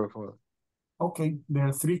neighborhood. Okay, there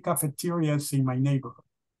are 3 cafeterias in my neighborhood.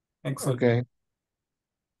 Excellent. Okay.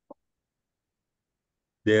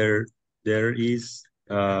 There is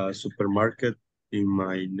a supermarket in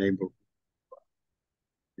my neighborhood.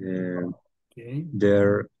 Okay.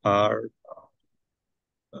 There are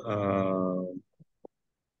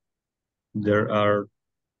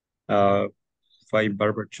 5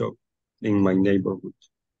 barber shops in my neighborhood.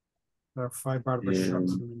 There are 5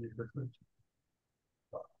 barbershops in the neighborhood.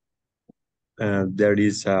 There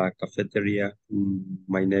is a cafeteria in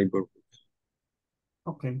my neighborhood.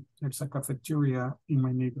 Okay, there's a cafeteria in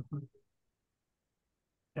my neighborhood.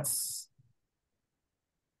 Yes.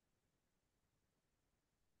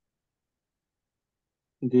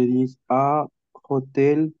 There is a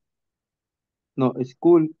hotel, no,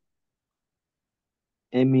 school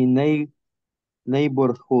in my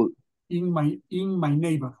neighborhood. In my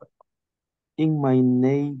neighborhood. In my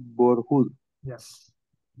neighborhood. Yes.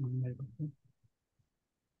 My neighborhood.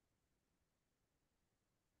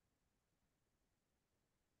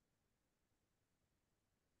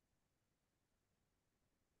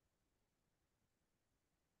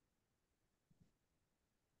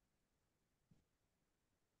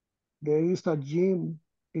 There is a gym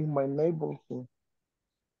in my neighborhood.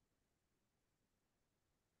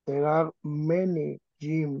 There are many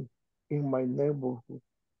gyms in my neighborhood.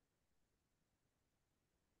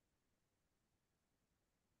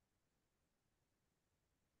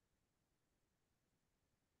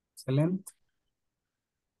 Excellent.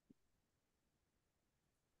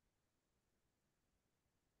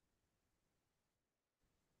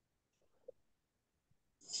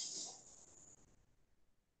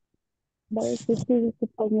 Va a decir sí,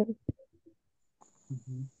 compañero.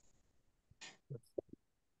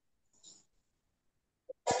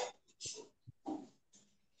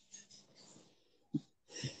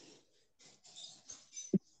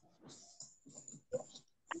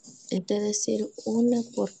 Es de decir una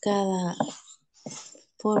por cada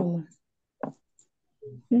forma.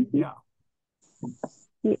 Yeah.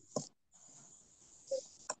 Sí.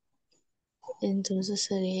 Entonces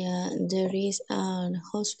sería, there is an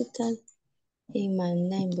hospital in my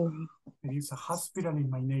neighborhood. There is a hospital in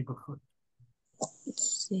my neighborhood.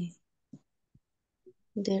 Sí.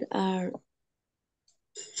 There are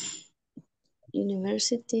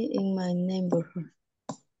university in my neighborhood.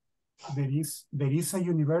 There is a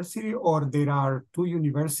university, or there are 2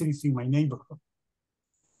 universities in my neighborhood.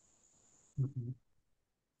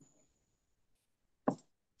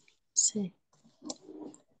 Sí.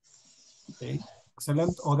 Okay.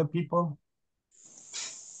 Excellent. Other people?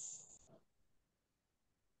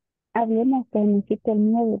 Hablemos que necesito el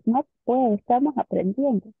mío, no pues estamos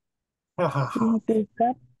aprendiendo.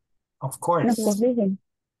 Of course. Nos corrigen.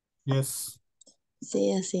 Yes.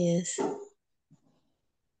 Sí, así es.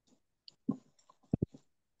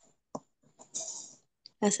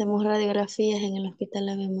 Hacemos radiografías en el Hospital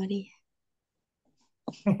Ave María.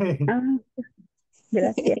 Ah,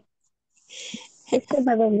 gracias. Es que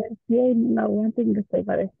me doblé el pie y no aguanto y me estoy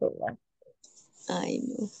para desdoblar. Ay,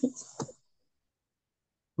 no.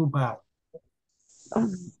 Too bad.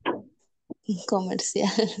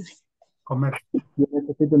 Comercial. Yo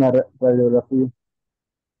necesito una radiografía.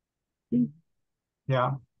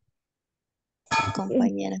 Yeah.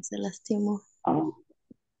 Compañera se lastimó.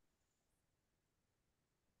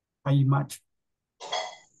 Hay much.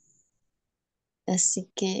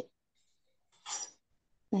 Así que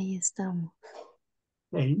ahí estamos.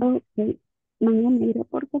 Okay. Ok. Mañana iré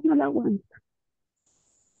porque no la aguanto.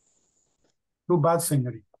 Too bad,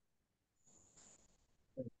 señorita.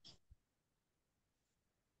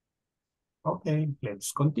 Okay,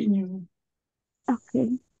 let's continue.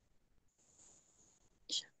 Ok.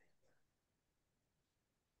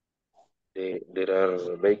 There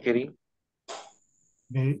are bakery.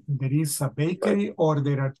 There is a bakery, or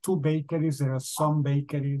there are 2 bakeries. There are some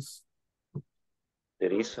bakeries.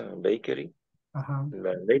 There is a bakery in in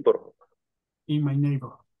my neighborhood. In my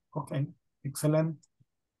neighborhood. Okay, excellent.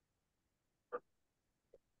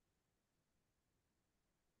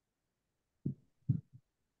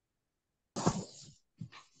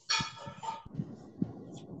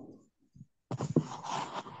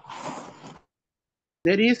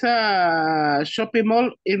 There is a shopping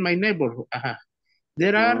mall in my neighborhood.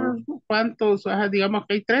 There are, ¿cuántos? Digamos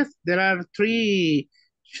que hay 3. There are 3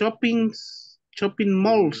 shopping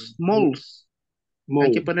malls.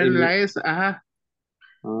 Hay que ponerle la S.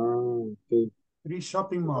 Okay. 3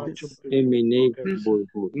 shopping malls. In my neighborhood.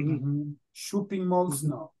 Shopping malls,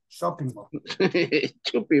 no. Shopping mall.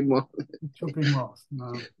 Shopping mall. Shopping malls,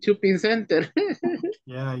 no. Shopping center.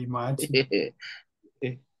 Yeah, imagine.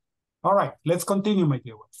 All right, let's continue, my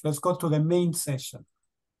dear ones. Let's go to the main session.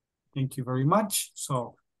 Thank you very much.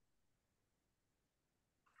 So,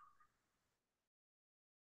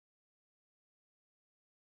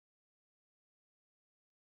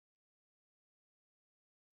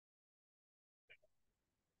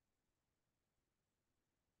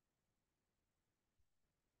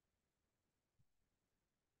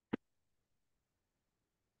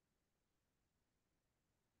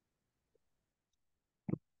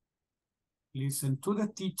 Listen to the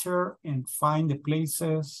teacher and find the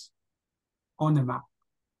places on the map.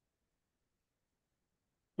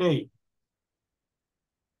 Okay.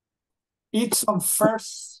 It's on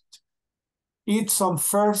First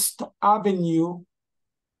Avenue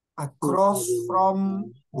across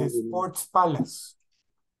from the Sports Palace.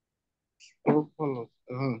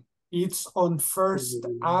 It's on First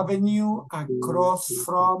Avenue across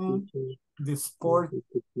from the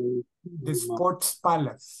Sports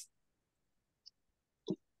Palace.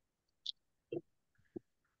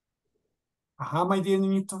 My dear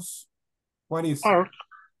niñitos. What is Park. it?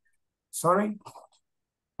 Sorry?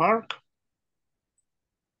 Park.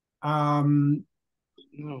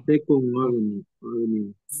 No. Second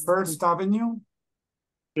Avenue. First Avenue.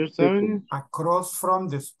 First Avenue. Across from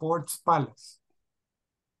the Sports Palace.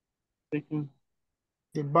 Second.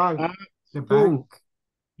 The bank. The bank.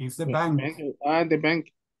 It's the bank. The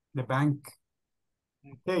bank. The bank.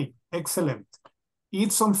 Okay, excellent.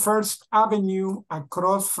 It's on First Avenue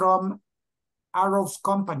across from Arrow's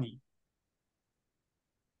Company.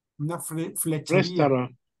 Una flechería.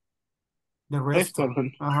 Restaurant. The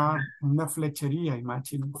restaurant. Una flechería,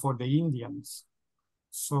 imagine, for the Indians.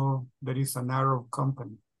 So there is an Arrow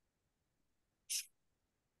Company.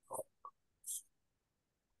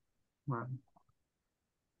 Right.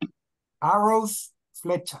 Arrows,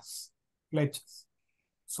 flechas.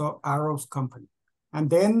 So Arrow's Company. And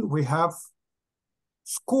then we have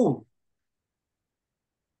school.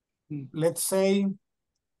 Let's say,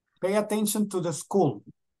 pay attention to the school.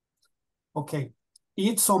 Okay.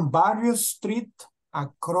 It's on Barrio Street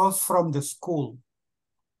across from the school.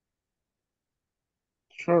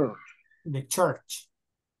 Church. The church.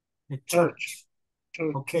 The church.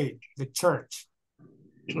 Okay, the church.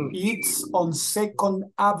 It's on Second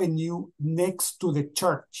Avenue next to the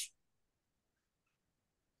church.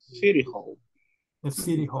 City Hall. The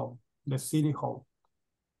City Hall. The City Hall.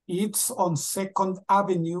 It's on Second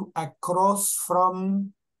Avenue across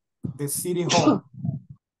from the City Hall.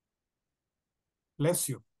 Bless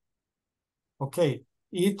you. Okay.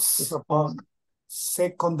 It's on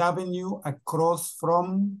Second Avenue across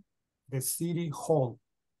from the City Hall.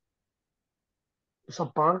 It's a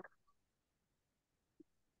park.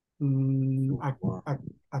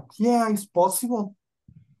 Yeah, it's possible.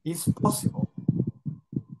 It's possible.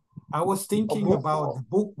 I was thinking about the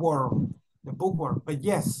bookworm, but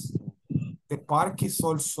yes, the park is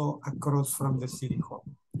also across from the City Hall.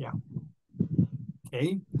 Yeah.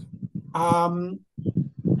 Okay.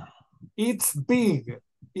 It's big.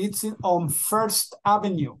 It's on First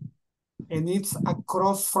Avenue, and it's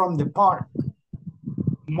across from the park.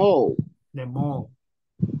 Mall. The mall.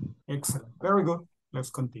 Excellent. Very good. Let's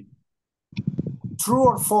continue. True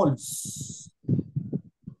or false?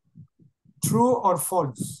 True or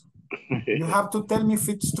false? You have to tell me if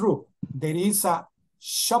it's true. There is a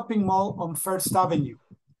shopping mall on First Avenue.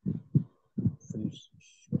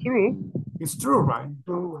 True. It's true, right?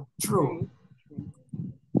 True.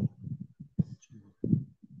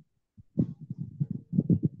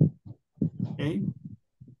 Okay.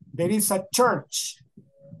 There is a church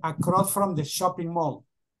across from the shopping mall.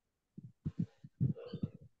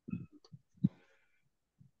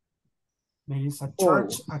 There is a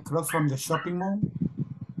church across from the shopping mall?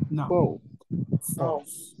 No.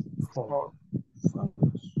 False. False.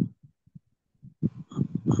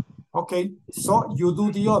 Okay, so you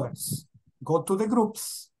do the others. Go to the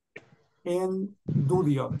groups and do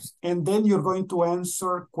the others. And then you're going to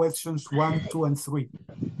answer questions 1, 2, and 3.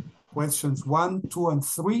 Questions 1, 2, and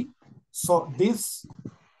 3. So this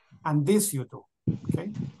and this you do,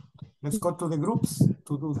 okay? Let's go to the groups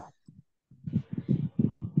to do that.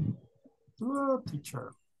 Oh,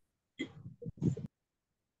 teacher.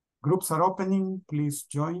 Groups are opening, please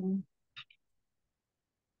join.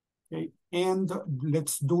 Okay, and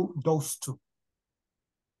let's do those two.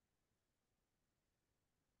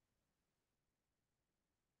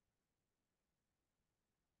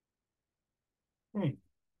 Okay.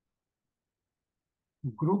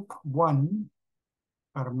 Group 1,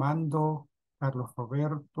 Armando, Carlos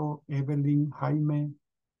Roberto, Evelyn, Jaime.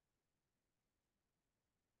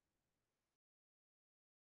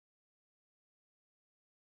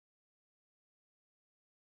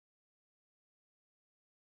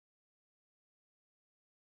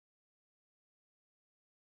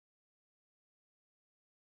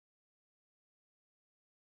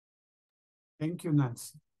 Thank you,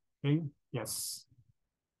 Nancy. Okay, yes.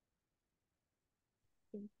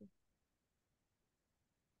 Thank you.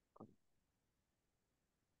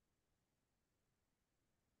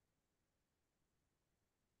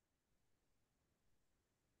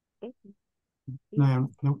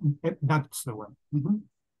 No, that's the one.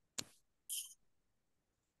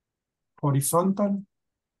 Horizontal?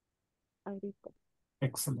 Ahorita.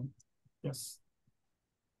 Excellent. Yes.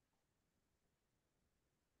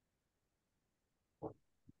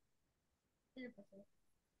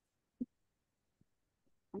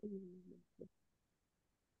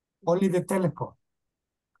 Only the telephone.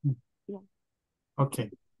 Yeah. Okay.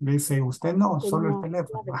 Dice, usted no, solo el No,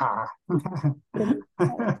 teléfono. claro.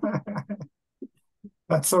 Ah.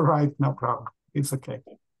 That's all right, no problem. It's okay.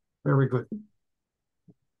 Very good.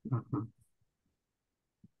 Mhm.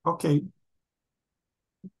 Okay.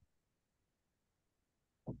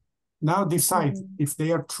 Now decide if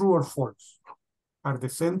they are true or false. Are the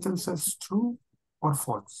sentences true or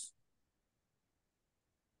false?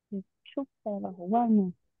 True, pero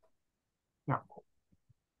bueno. Yeah.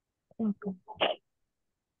 Okay.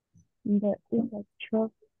 There is a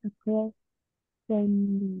truck across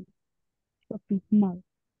the shopping mall.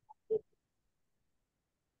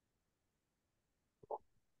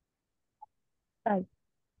 Right.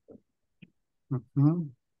 Mhm.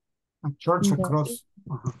 A church There across. is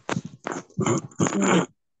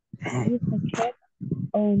a truck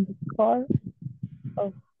on the car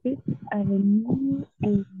of Fifth Avenue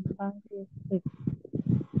and Barrio Street.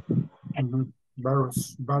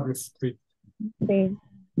 Barrio Street. Then,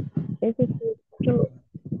 this is true.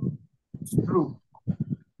 It's true.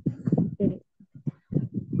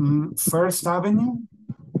 First Avenue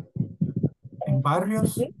in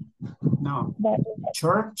Barrios? Street? No. Barrio.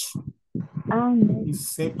 Church And is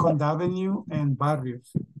Second Avenue and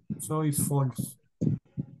Barrios. So it's false.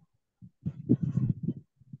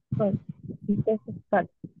 false. This is false.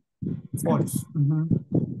 False.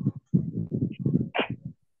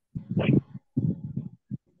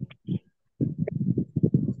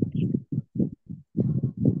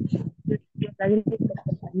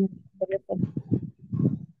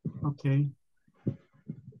 Okay.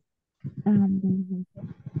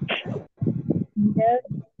 There's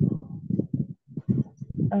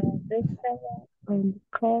a restaurant on the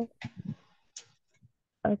car.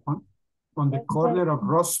 On the corner of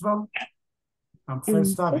Roosevelt and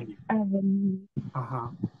First Avenue. Avenue.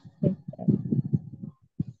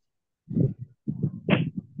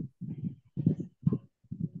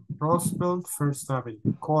 Roosevelt, First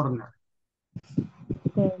Avenue, corner.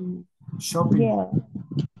 Shopping. Yeah.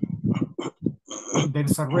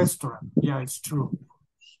 There's a restaurant. Yeah, it's true.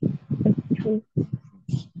 It's true.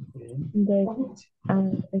 Okay.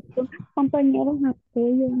 Estos compañeros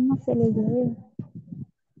aquellos no se les ve.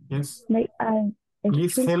 Yes. They are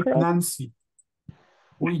Please help close. Nancy.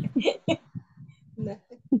 Uy.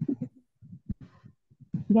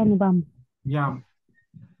 Ya nos vamos. Yeah.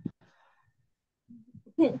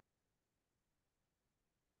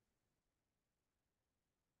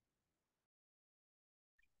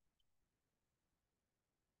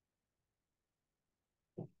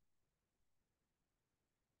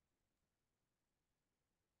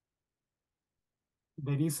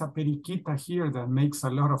 There is a periquita here that makes a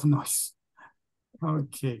lot of noise.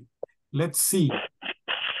 Okay, let's see.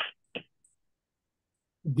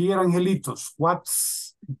 Dear Angelitos,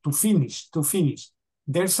 what's to finish?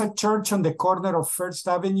 There's a church on the corner of First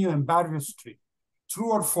Avenue and Barrio Street.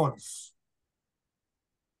 True or false?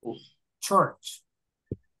 Church,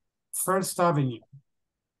 First Avenue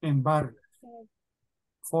and Barrio.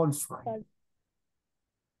 False, right? False.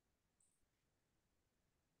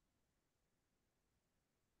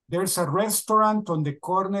 There's a restaurant on the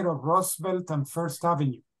corner of Roosevelt and First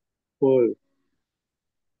Avenue. False.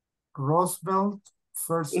 Roosevelt,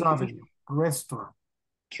 First Avenue, restaurant.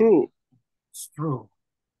 True. It's true.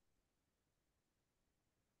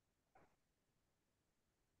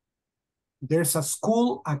 There's a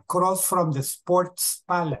school across from the Sports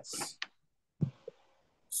Palace.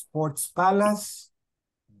 Sports Palace.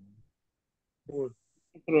 True.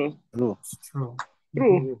 It's true.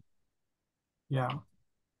 True. Yeah.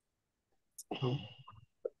 True.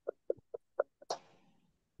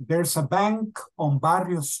 There's a bank on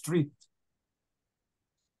Barrio Street.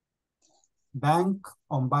 Bank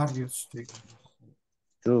on Barrio Street.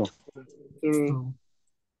 True. True.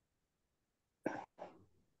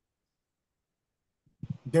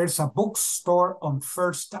 There's a bookstore on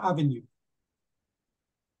First Avenue.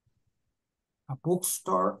 A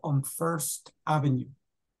bookstore on First Avenue.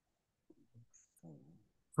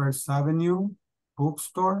 First Avenue,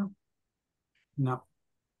 bookstore. No.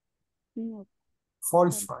 No.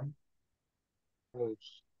 False, right?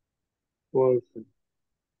 False. False.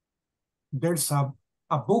 There's a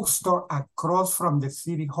bookstore across from the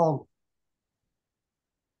City Hall.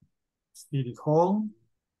 City Hall,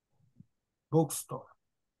 bookstore.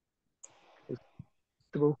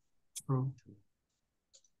 True. True.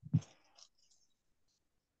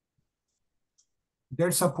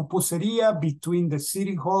 There's a pupusería between the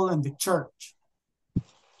city hall and the church.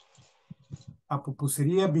 A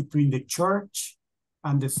pupusería between the church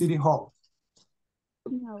and the city hall.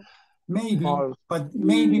 No. Maybe, False. but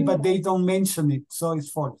they don't mention it, so it's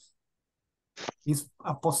false. It's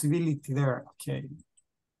a possibility there. Okay.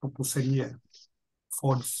 Pupusería.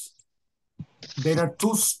 False. There are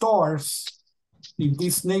 2 stores in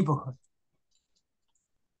this neighborhood.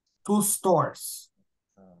 2 stores.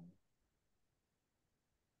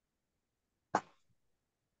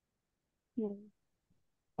 No.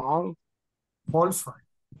 False. False, right?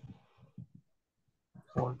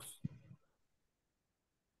 False.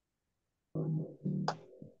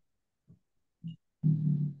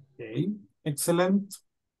 Okay, excellent.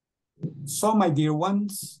 So, my dear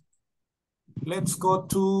ones, let's go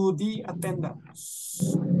to the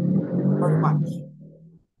attendance. Very much.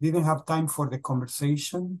 Didn't have time for the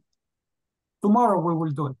conversation. Tomorrow we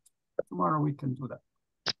will do it. Tomorrow we can do that.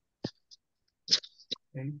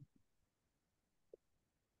 Okay.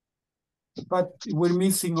 But we're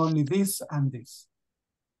missing only this and this.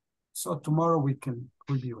 So tomorrow we can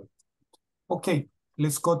review it. Okay,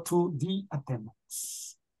 let's go to the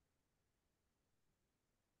attendance.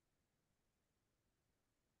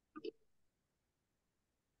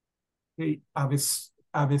 Okay,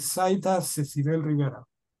 Abesaida Cecibel Rivera.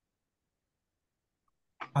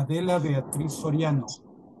 Adela Beatriz Soriano.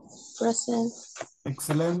 Present.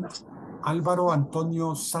 Excellent. Álvaro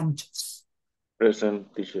Antonio Sánchez.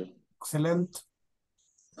 Present, teacher. Excellent.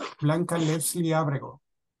 Blanca Leslie Abrego.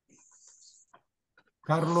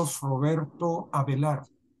 Carlos Roberto Avelar.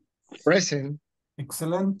 Present.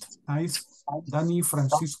 Excellent. Nice. Dani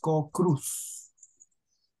Francisco Cruz.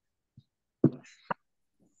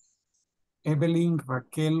 Evelyn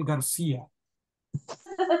Raquel García.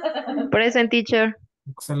 Present, teacher.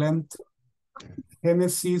 Excellent.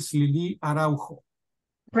 Génesis Lili Araujo.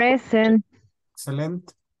 Present.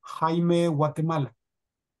 Excellent. Jaime Guatemala.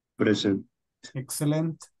 Present.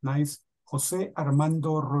 Excellent. Nice. José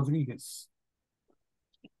Armando Rodríguez.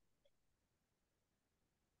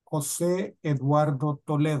 José Eduardo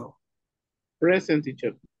Toledo. Present,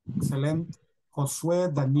 teacher. Excellent. Josué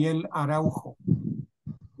Daniel Araujo.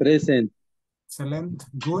 Present. Excellent.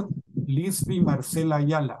 Good. Lisby Marcela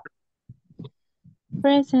Ayala.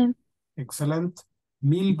 Present. Excellent.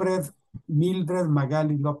 Mildred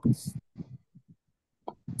Magali López.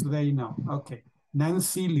 Today no. Okay.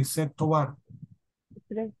 Nancy Lisette Tobar.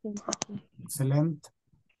 Present. Excellent.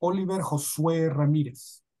 Oliver Josué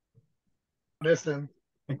Ramírez. Present.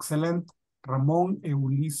 Excellent. Ramón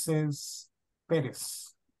Ulises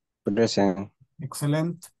Pérez. Present.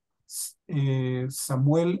 Excellent.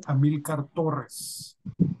 Samuel Amílcar Torres.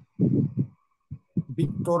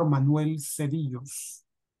 Víctor Manuel Cedillos.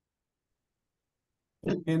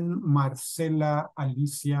 And Marcela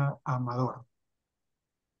Alicia Amador.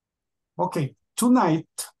 Okay, tonight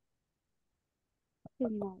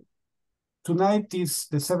is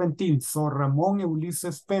the 17th, so Ramón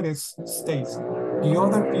Ulises Pérez stays. The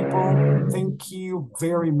other people, thank you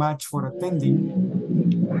very much for attending.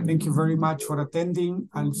 Thank you very much for attending.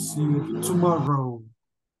 I'll see you tomorrow.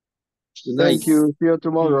 Thank you. See you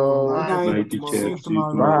tomorrow. Good night. Bye, teacher. See you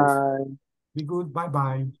tomorrow. Bye. Be good.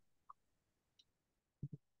 Bye-bye.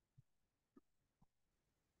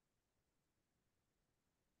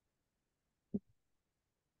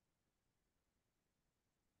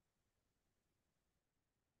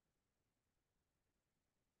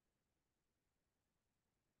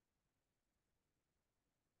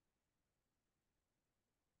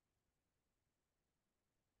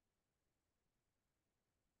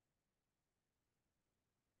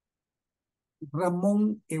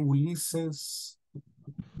 Ramón Ulises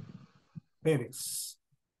Pérez.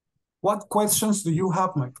 What questions do you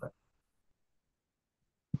have, my friend?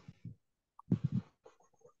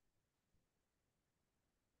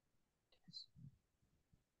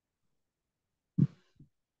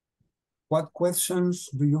 What questions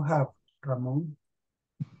do you have, Ramón?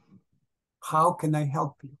 How can I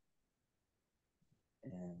help you?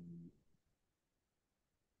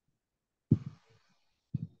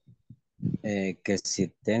 Que si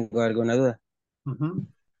tengo alguna duda. Uh-huh.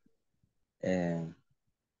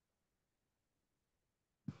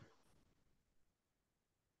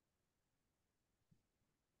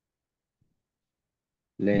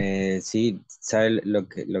 Sí, sabe lo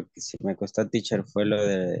que sí me costó, teacher, fue lo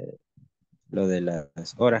de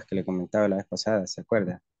las horas que le comentaba la vez pasada, ¿se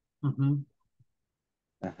acuerda? Uh-huh.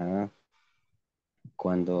 Ajá.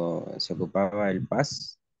 Cuando se ocupaba el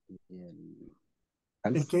PAS y el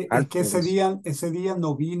Es que ese día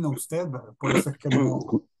no vino usted, ¿verdad? Por eso es que no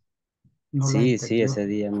sí, lo sí, entendió. ese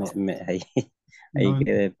día ahí ahí No,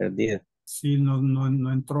 quedé perdido. sí,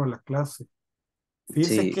 no entró a la clase.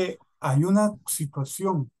 Fíjese Sí, que hay una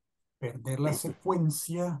situación, perder la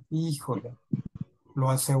secuencia, híjole, lo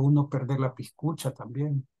hace a uno perder la piscucha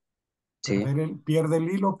también. sí, Pierde el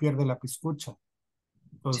hilo, pierde la piscucha. sí.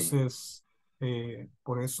 Entonces,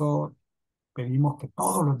 por eso pedimos que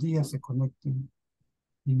todos los días se conecten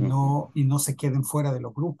Ujú. y no se queden fuera de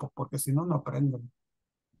los grupos, porque si no, no aprenden.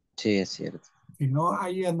 Sí, es cierto. Si no,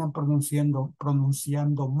 ahí andan pronunciando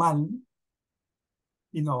mal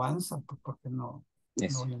y no avanzan, pues, porque no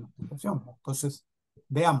Eso. hay una aplicación. Entonces,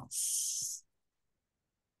 veamos.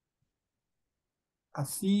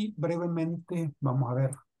 Así brevemente vamos a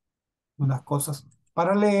ver unas cosas.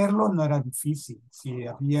 Para leerlo no era difícil, si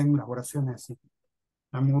había elaboraciones así.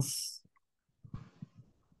 Vamos,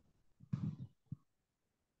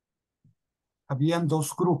 habían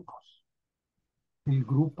dos grupos. El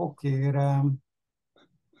grupo que era,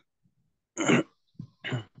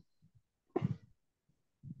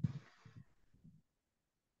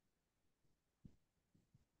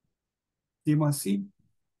 digamos así,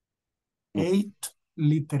 eight,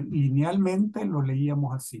 linealmente lo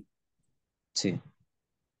leíamos así. Sí,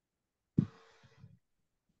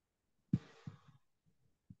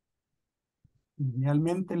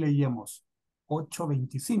 Linealmente leíamos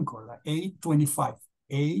 8:25, la 8:25,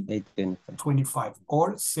 8:25, 8:25,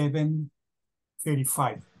 or 7:35,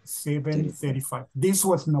 35. 7:35. This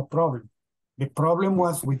was no problem. The problem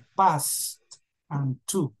was with past and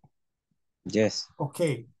to. Yes.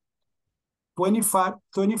 Okay,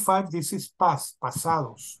 25, this is past,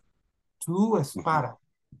 pasados. To es para.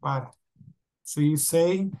 So you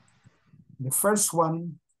say the first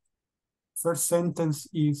one, first sentence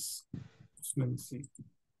is, let me see.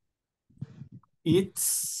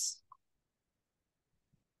 It's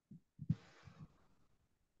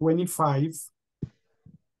 25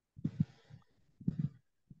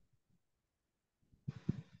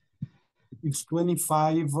 is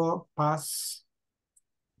 25 past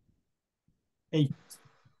 8.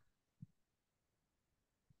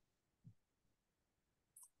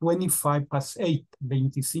 25 past 8,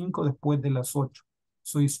 25 después de las 8.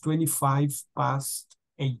 So it's 25 past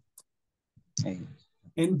 8. Hey.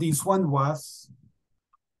 And this one was,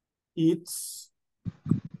 it's,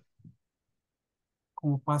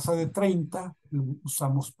 como pasa de 30, lo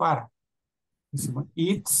usamos para. Decimos,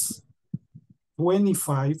 it's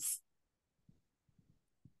 25,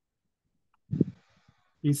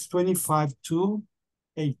 it's 25 to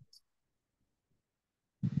 8.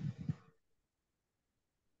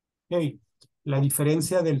 Okay. La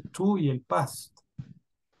diferencia del to y el past.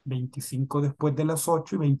 25 después de las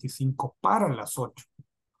 8 y 25 para las 8.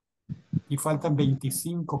 Y faltan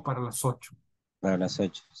 25 para las 8. Para las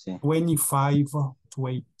 8, sí. 25 to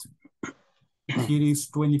 8. Here is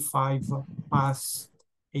 25 past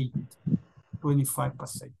 8. 25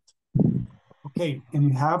 past 8. Okay, and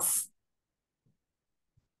you have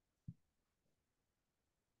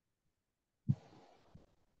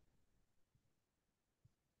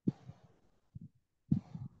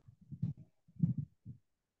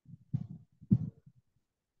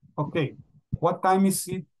okay. What time is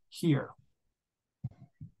it here?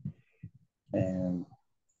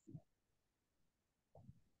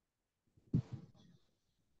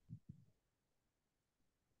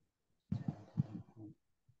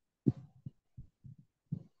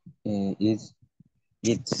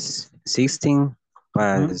 It's 16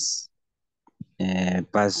 past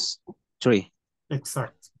 3.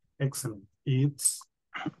 Exact. Excellent. It's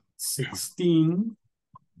 16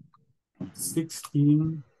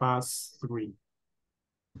 past 3.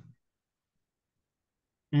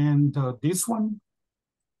 And this one?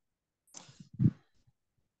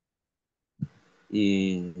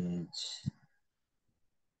 It's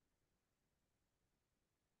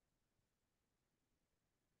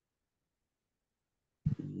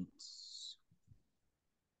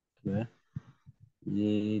okay.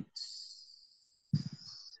 It's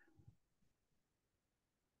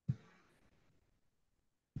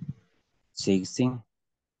 16.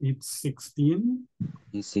 It's 16.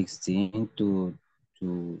 It's 16 to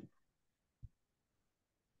 2.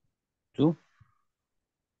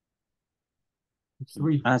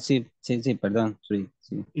 3. Ah, sí, perdón. 3,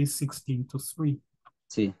 sí. It's 16 to 3.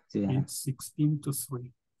 Sí. It's 16 to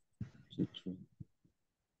 3. Sí, 3.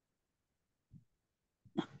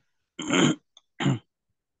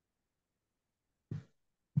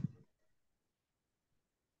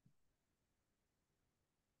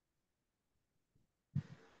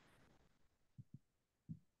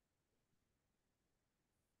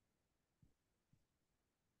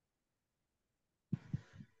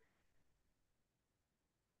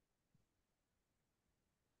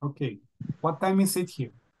 Okay. What time is it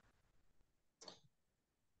here?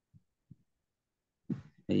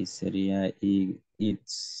 Ahí sería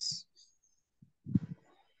it's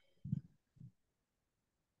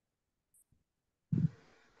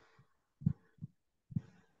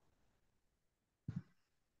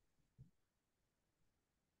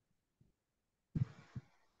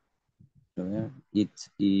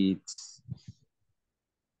it's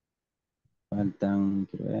faltan,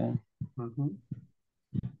 quiero ver.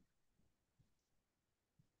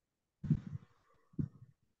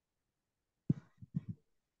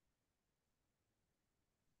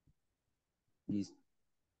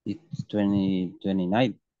 It's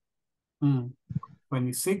 29.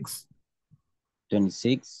 26.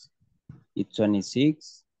 26. It's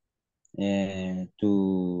 26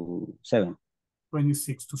 to 7.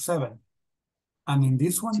 26 to 7. And in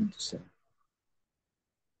this one?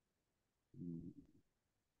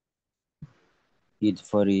 It's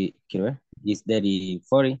 40, quiero ver. It's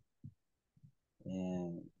 40.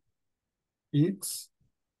 It's?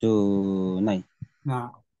 To 9.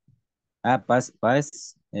 No. Past.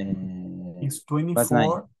 It's 24, past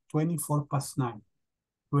 9. 24 past 9.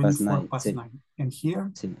 Past 24 9, past sí. 9. And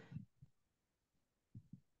here? Sí.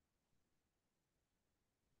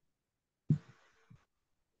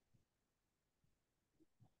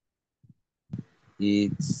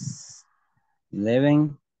 It's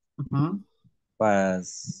 11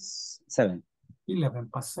 past 7. 11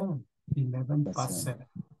 past 7. 11 past 7.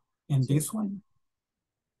 And Sí. this one?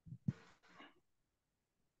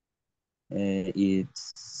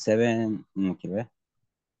 It's 7. Quiero ver.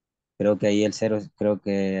 Creo que ahí el 0, creo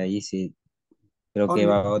que ahí sí. Creo que Only,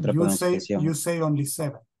 va otra you pronunciación. say only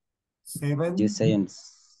 7. 7. You say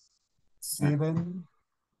 7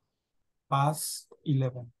 past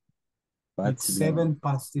 11. Past It's 11. 7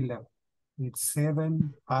 past 11. It's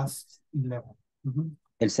 7 past 11.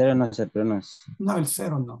 El 0 no se pronuncia. No, el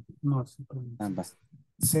 0 no. No se pronuncia. Va.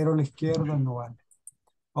 0 a la izquierda no vale.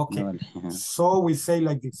 Okay. No vale. So we say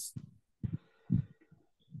like this.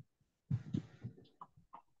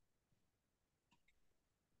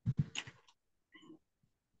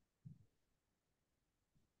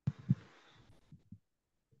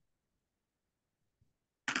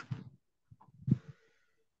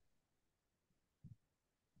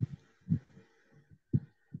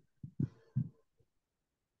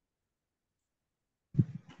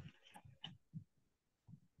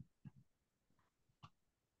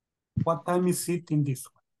 What time is it in this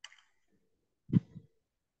one?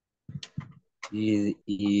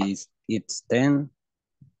 It's 10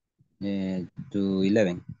 to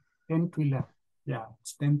 11. 10 to 11. Yeah,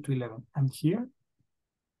 it's 10 to 11. And here?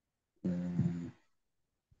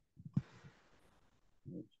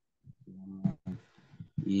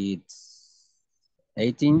 It's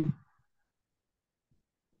 18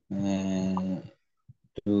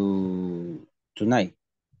 to 9.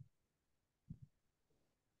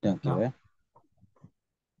 Tengo que ver.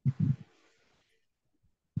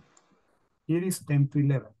 Here is 10 to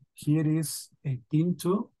 11. Here is 18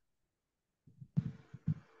 to...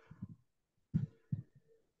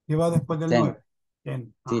 ¿Qué va después del 10. 9?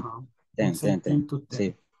 10. Sí, 10, It's 10, 18 to 10.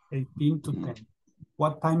 Sí. 18 to 10.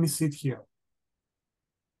 What time is it here?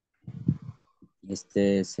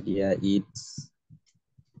 Este sería it's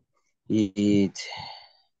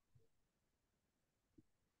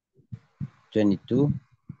 22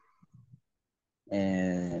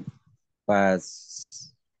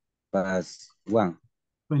 past 1.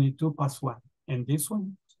 22 past 1. And this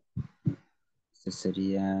one? Este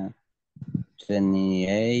sería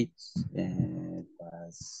 28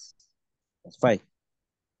 past 5.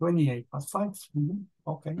 28 past 5.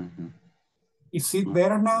 Okay. Is it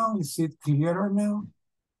better now? Is it clearer now?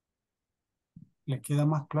 ¿Le queda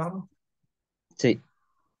más claro? Sí.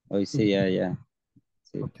 Hoy sí, ya.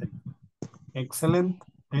 Sí. Okay. Excellent.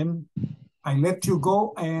 And I let you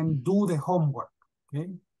go and do the homework. Okay.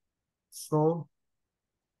 So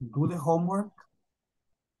do the homework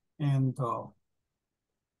and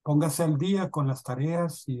póngase al día con las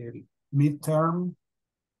tareas y el midterm.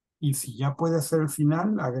 Y si ya puede hacer el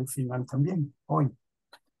final, haga el final también hoy.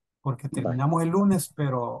 Porque terminamos el lunes,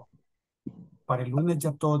 pero para el lunes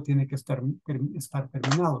ya todo tiene que estar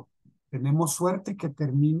terminado. Tenemos suerte que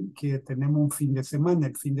tenemos un fin de semana.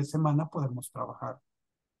 El fin de semana podemos trabajar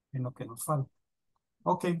en lo que nos falta.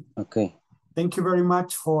 Okay. Okay. Thank you very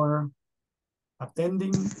much for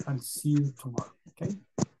attending. I'll see you tomorrow. Okay.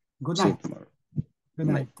 Good night. See you tomorrow. Good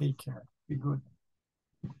night. Take care. Be good.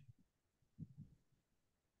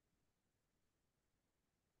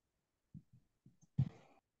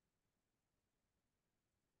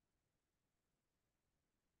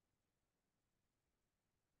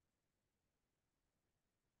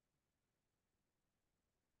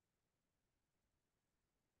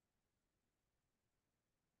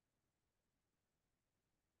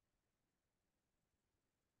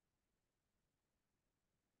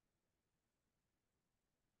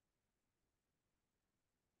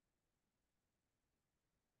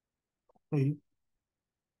 Okay.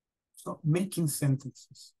 So making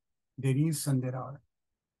sentences. There is and there are.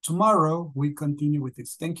 Tomorrow, we continue with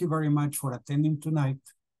this. Thank you very much for attending tonight.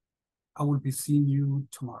 I will be seeing you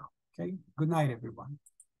tomorrow. Okay. Good night, everyone.